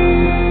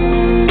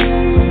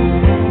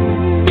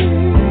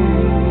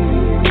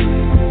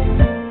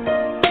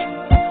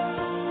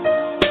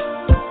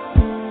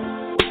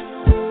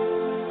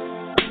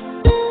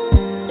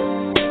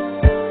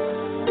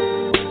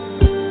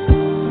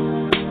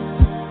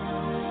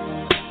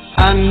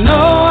 I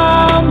know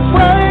I'm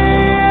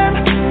praying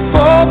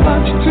for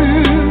much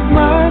too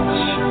much,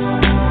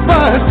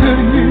 but do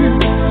you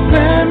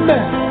stand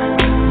back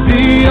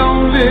the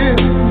only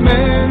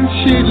man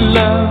she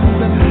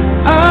loved?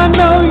 I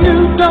know you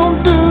don't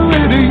do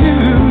it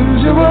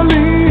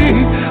usually,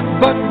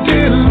 but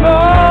dear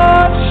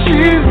Lord,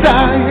 she's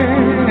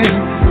dying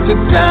to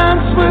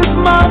dance with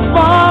my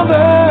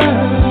father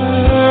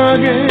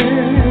again.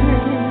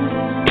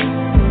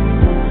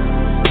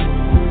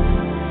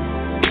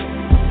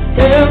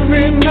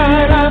 Every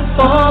night I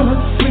fall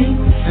asleep,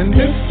 and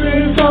this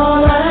is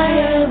all I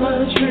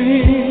ever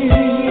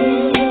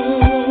dream.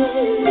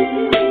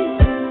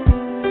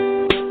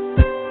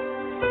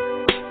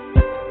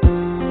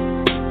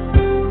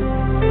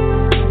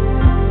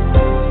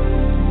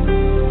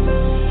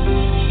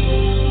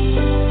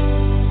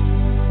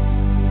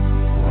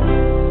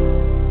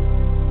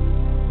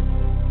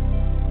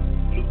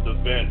 Luther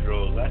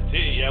Vandross, I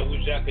tell you, I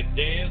wish I could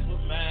dance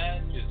with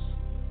mine. Just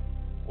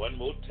One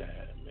more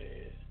time,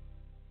 man.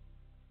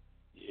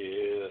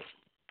 Yeah.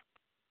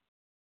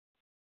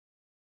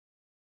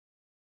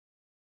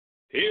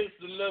 Here's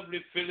the lovely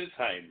Phyllis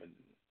Hyman.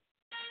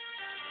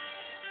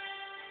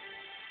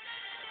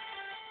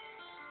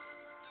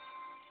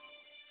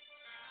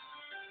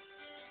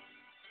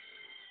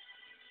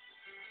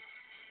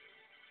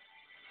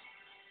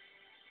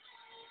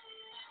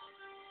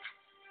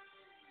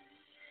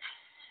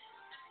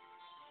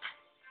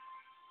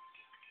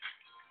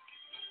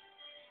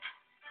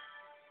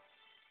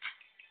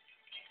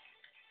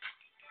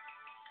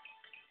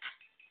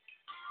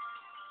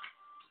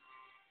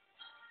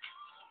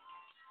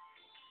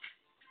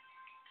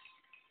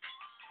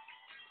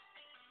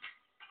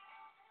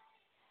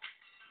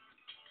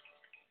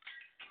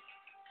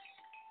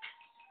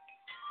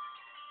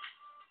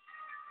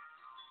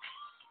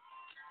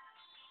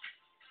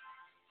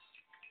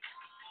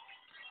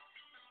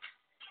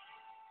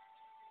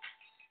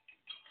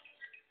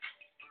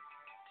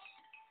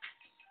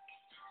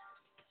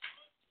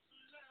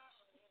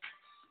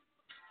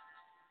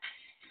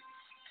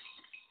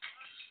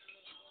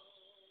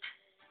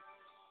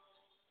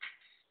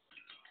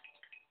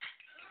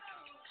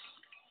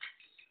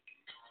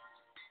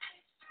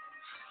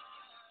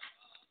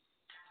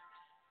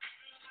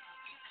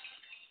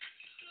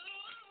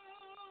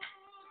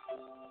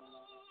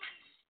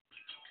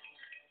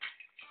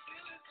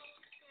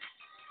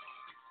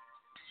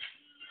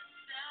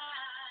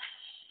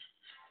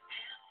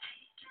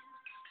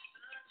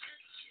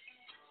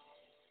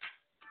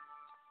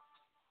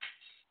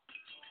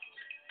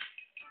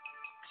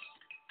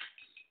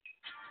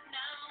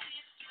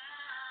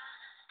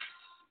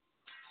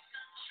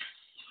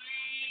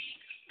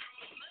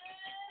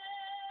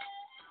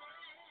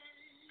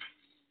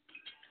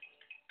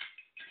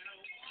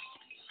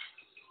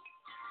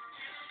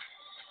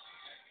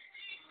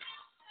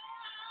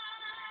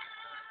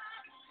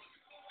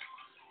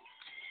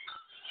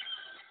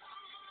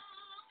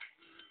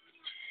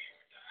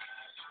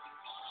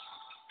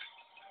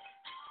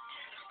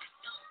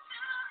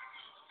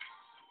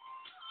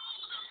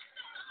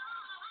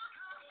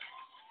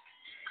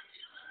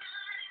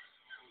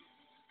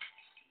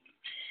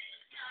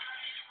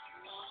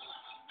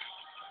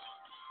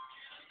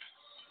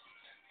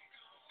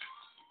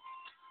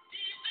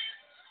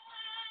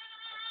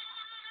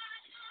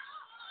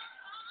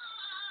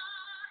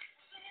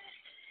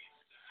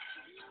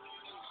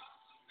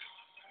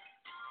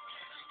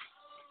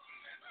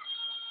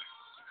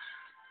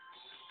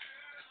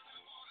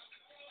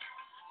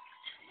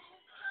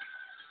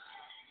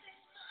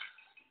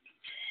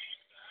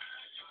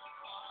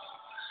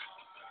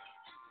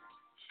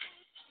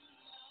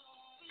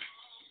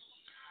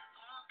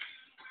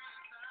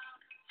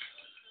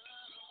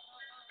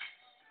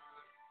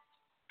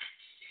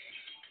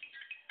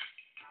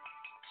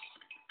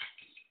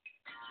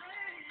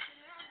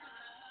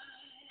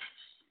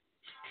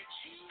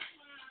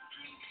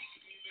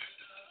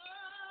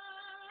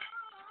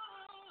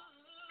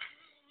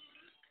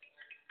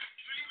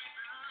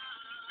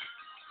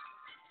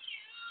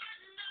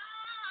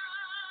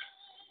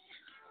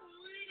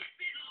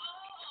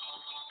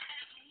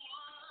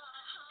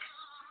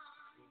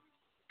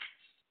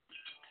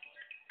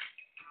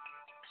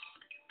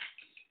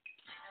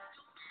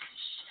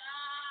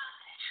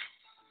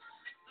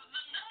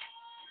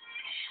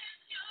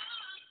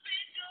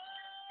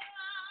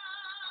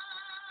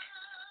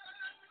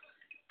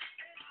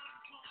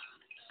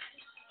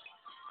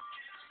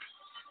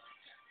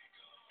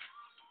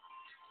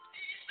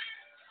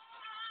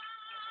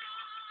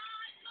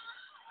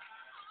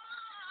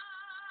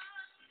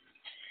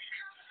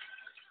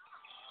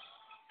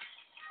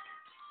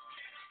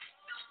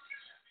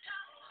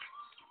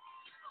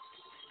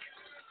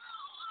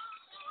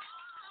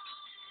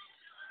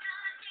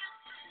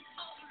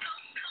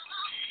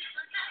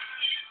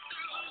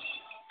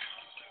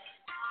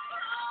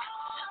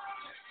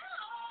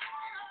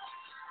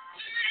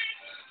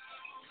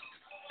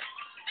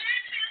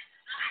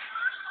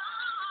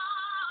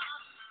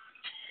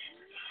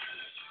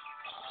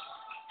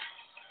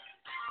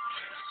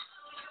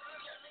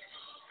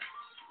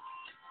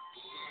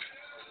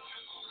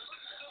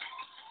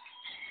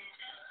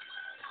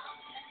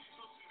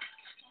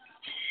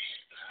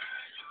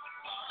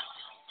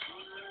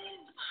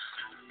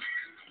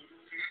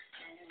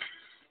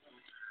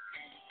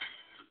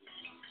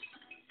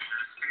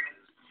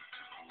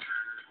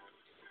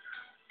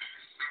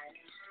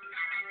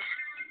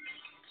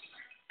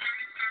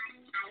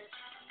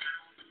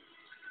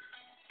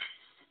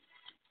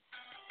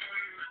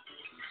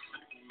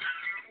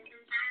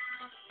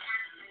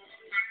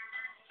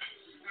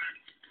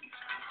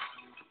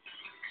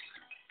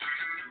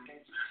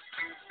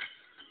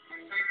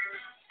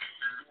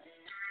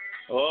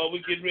 Oh, we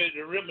getting ready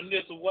to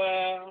reminisce a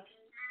while.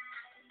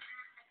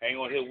 Hang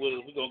on here with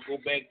us. We're going to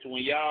go back to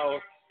when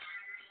y'all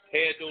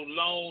had those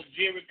long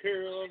Jerry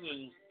curls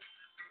and,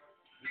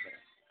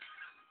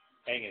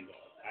 hang in there.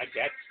 I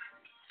got you.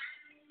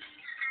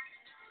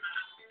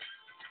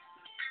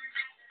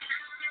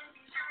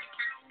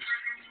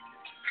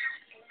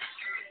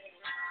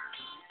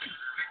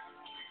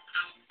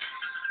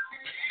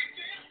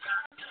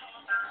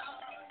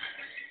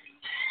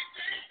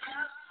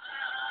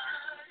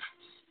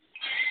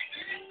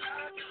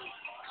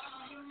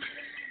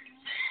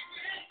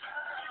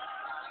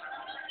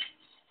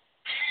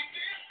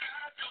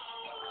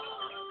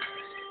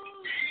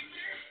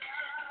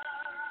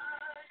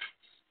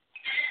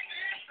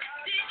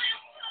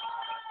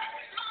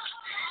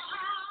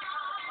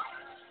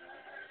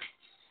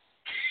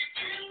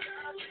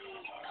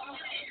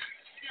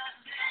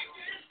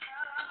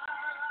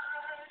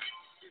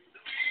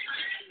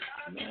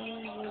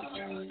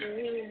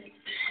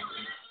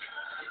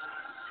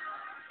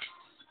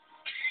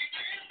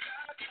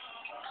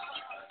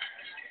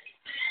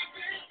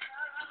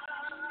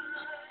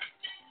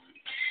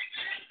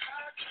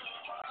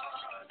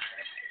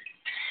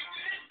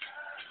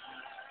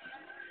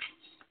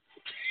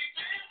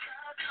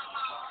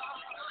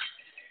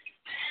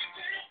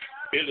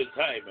 Billy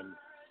Tybin.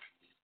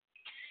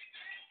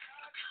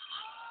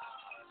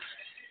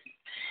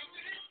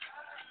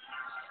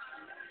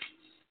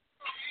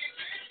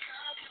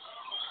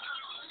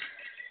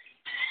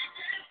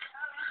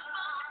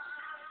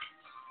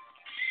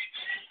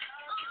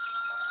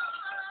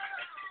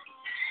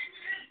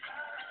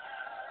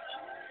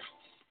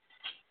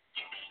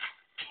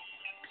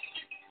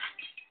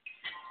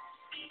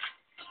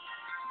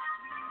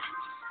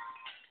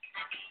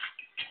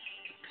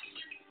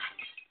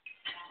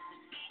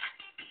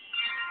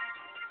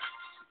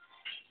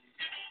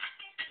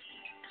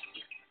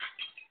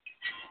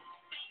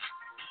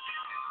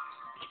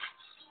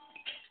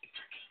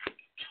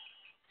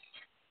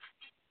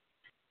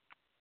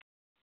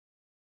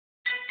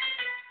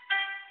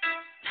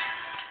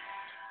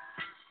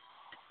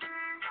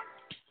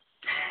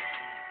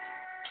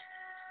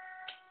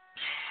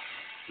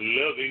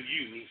 Loving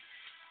you.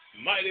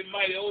 Mighty,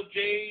 mighty OJ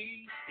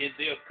is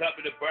there a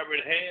copy of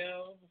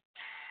Birmingham.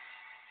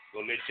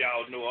 Gonna let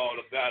y'all know all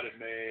about it,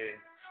 man.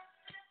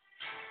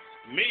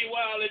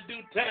 Meanwhile, in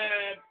due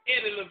time,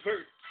 Eddie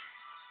Levert,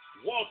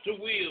 Walter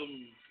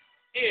Williams,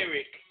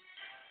 Eric,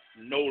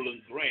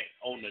 Nolan Grant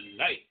on the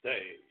night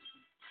thing.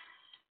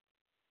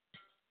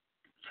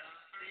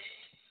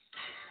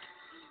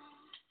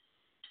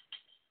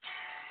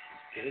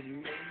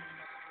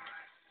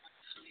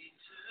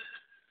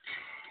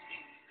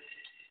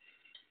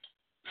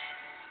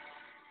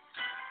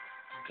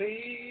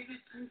 Baby,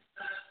 since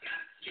I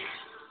got you,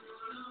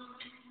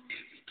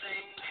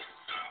 everything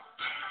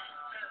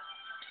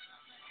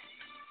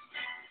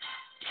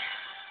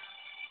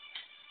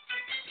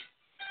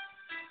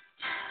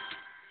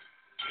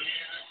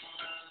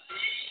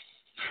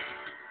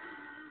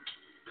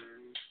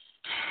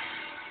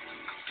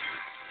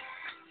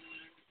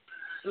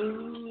is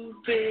ooh,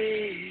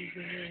 baby,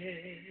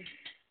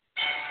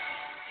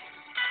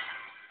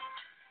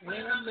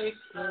 when I make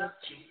love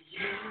to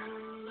you.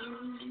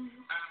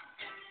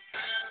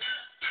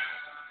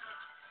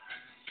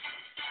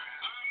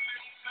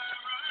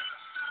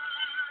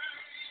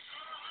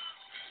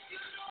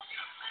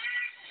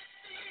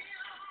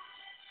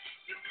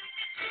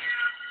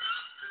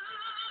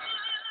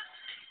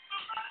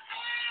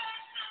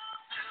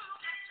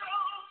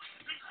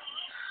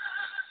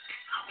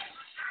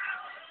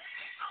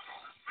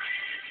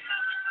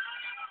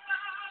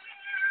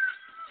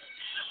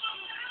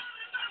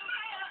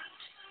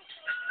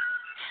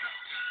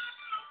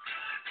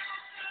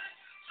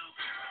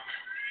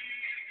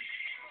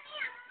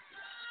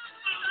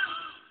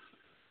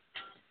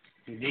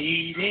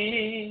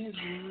 Needing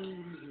you.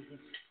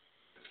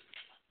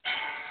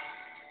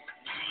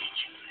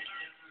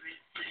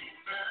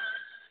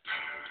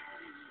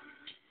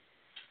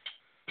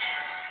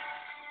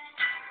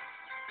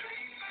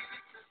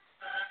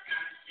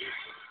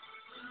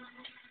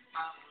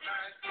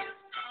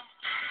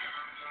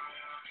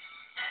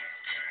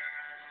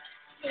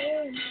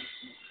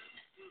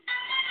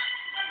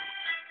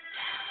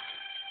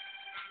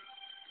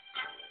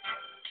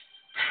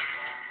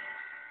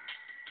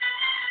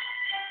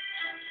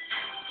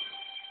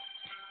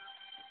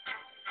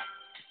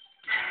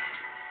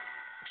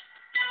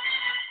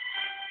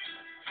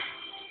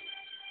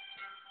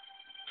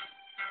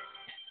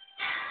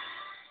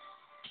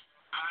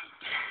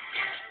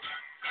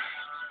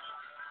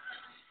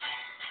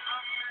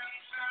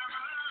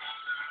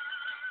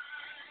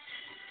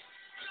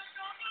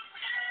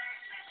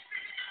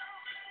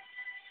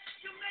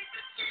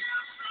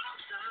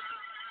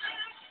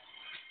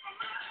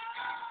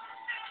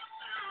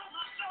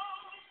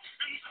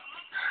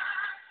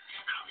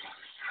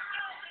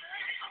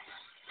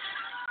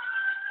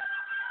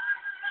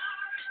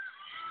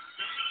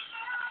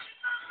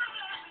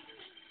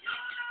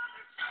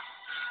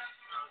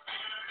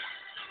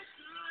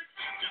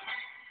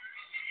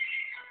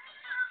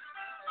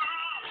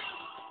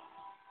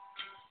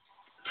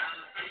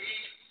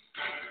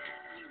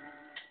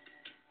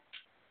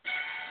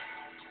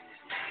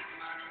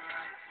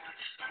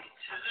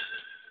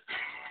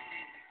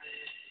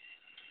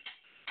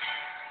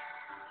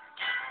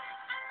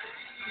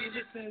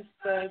 Since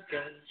I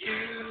got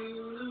you,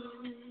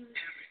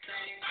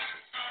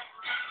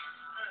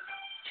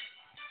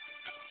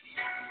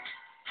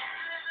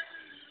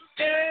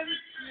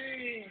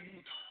 everything.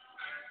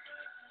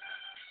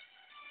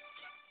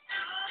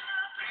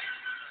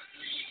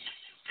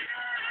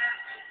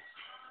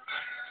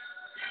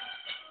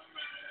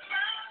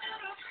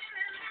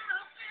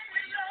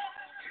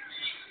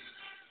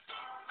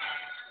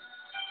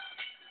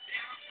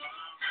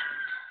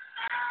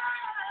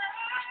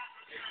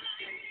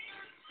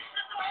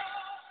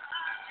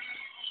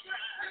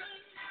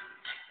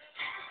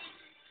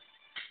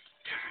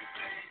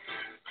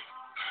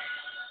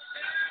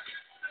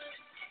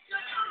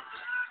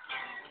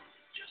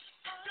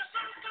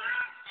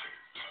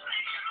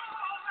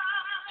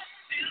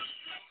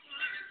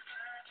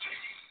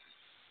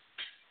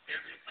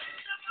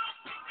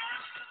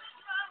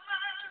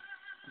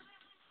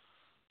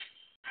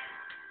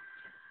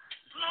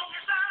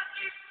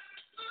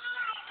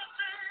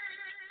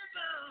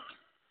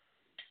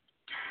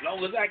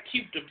 long as I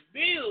keep the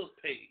bills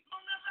paid.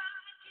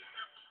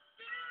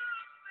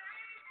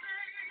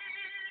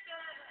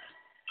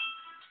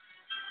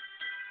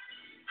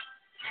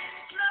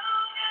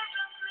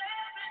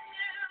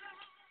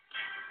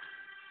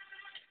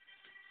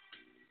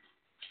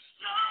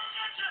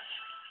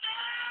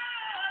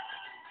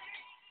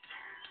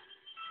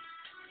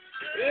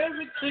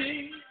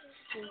 Everything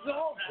is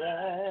all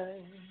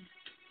right.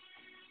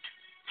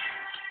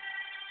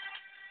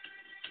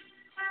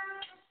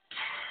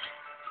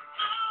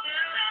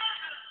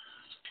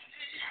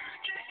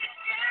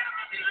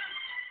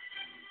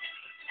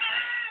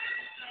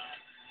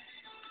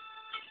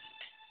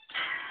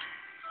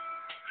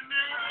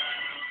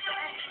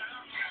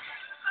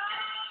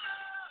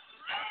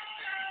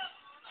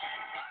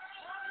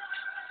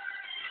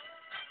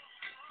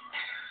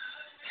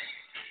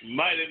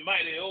 Mighty,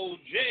 mighty old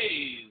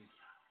Jays.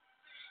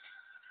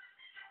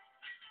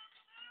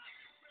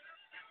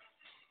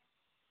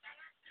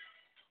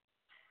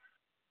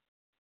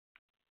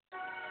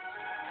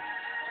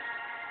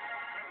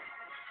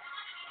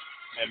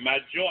 And my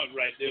joint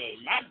right there is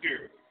my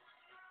girl,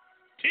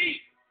 T.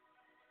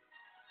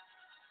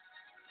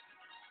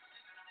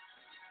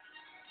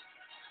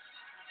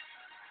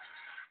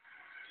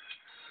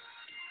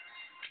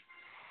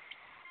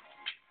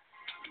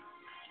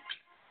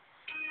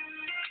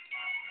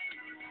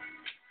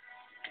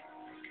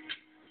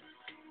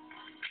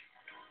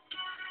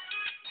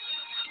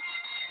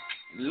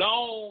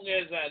 Long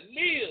as I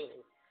live,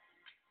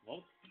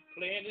 won't be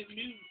playing this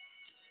music.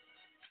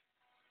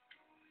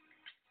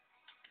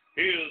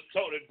 Here's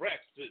Tony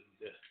Braxton.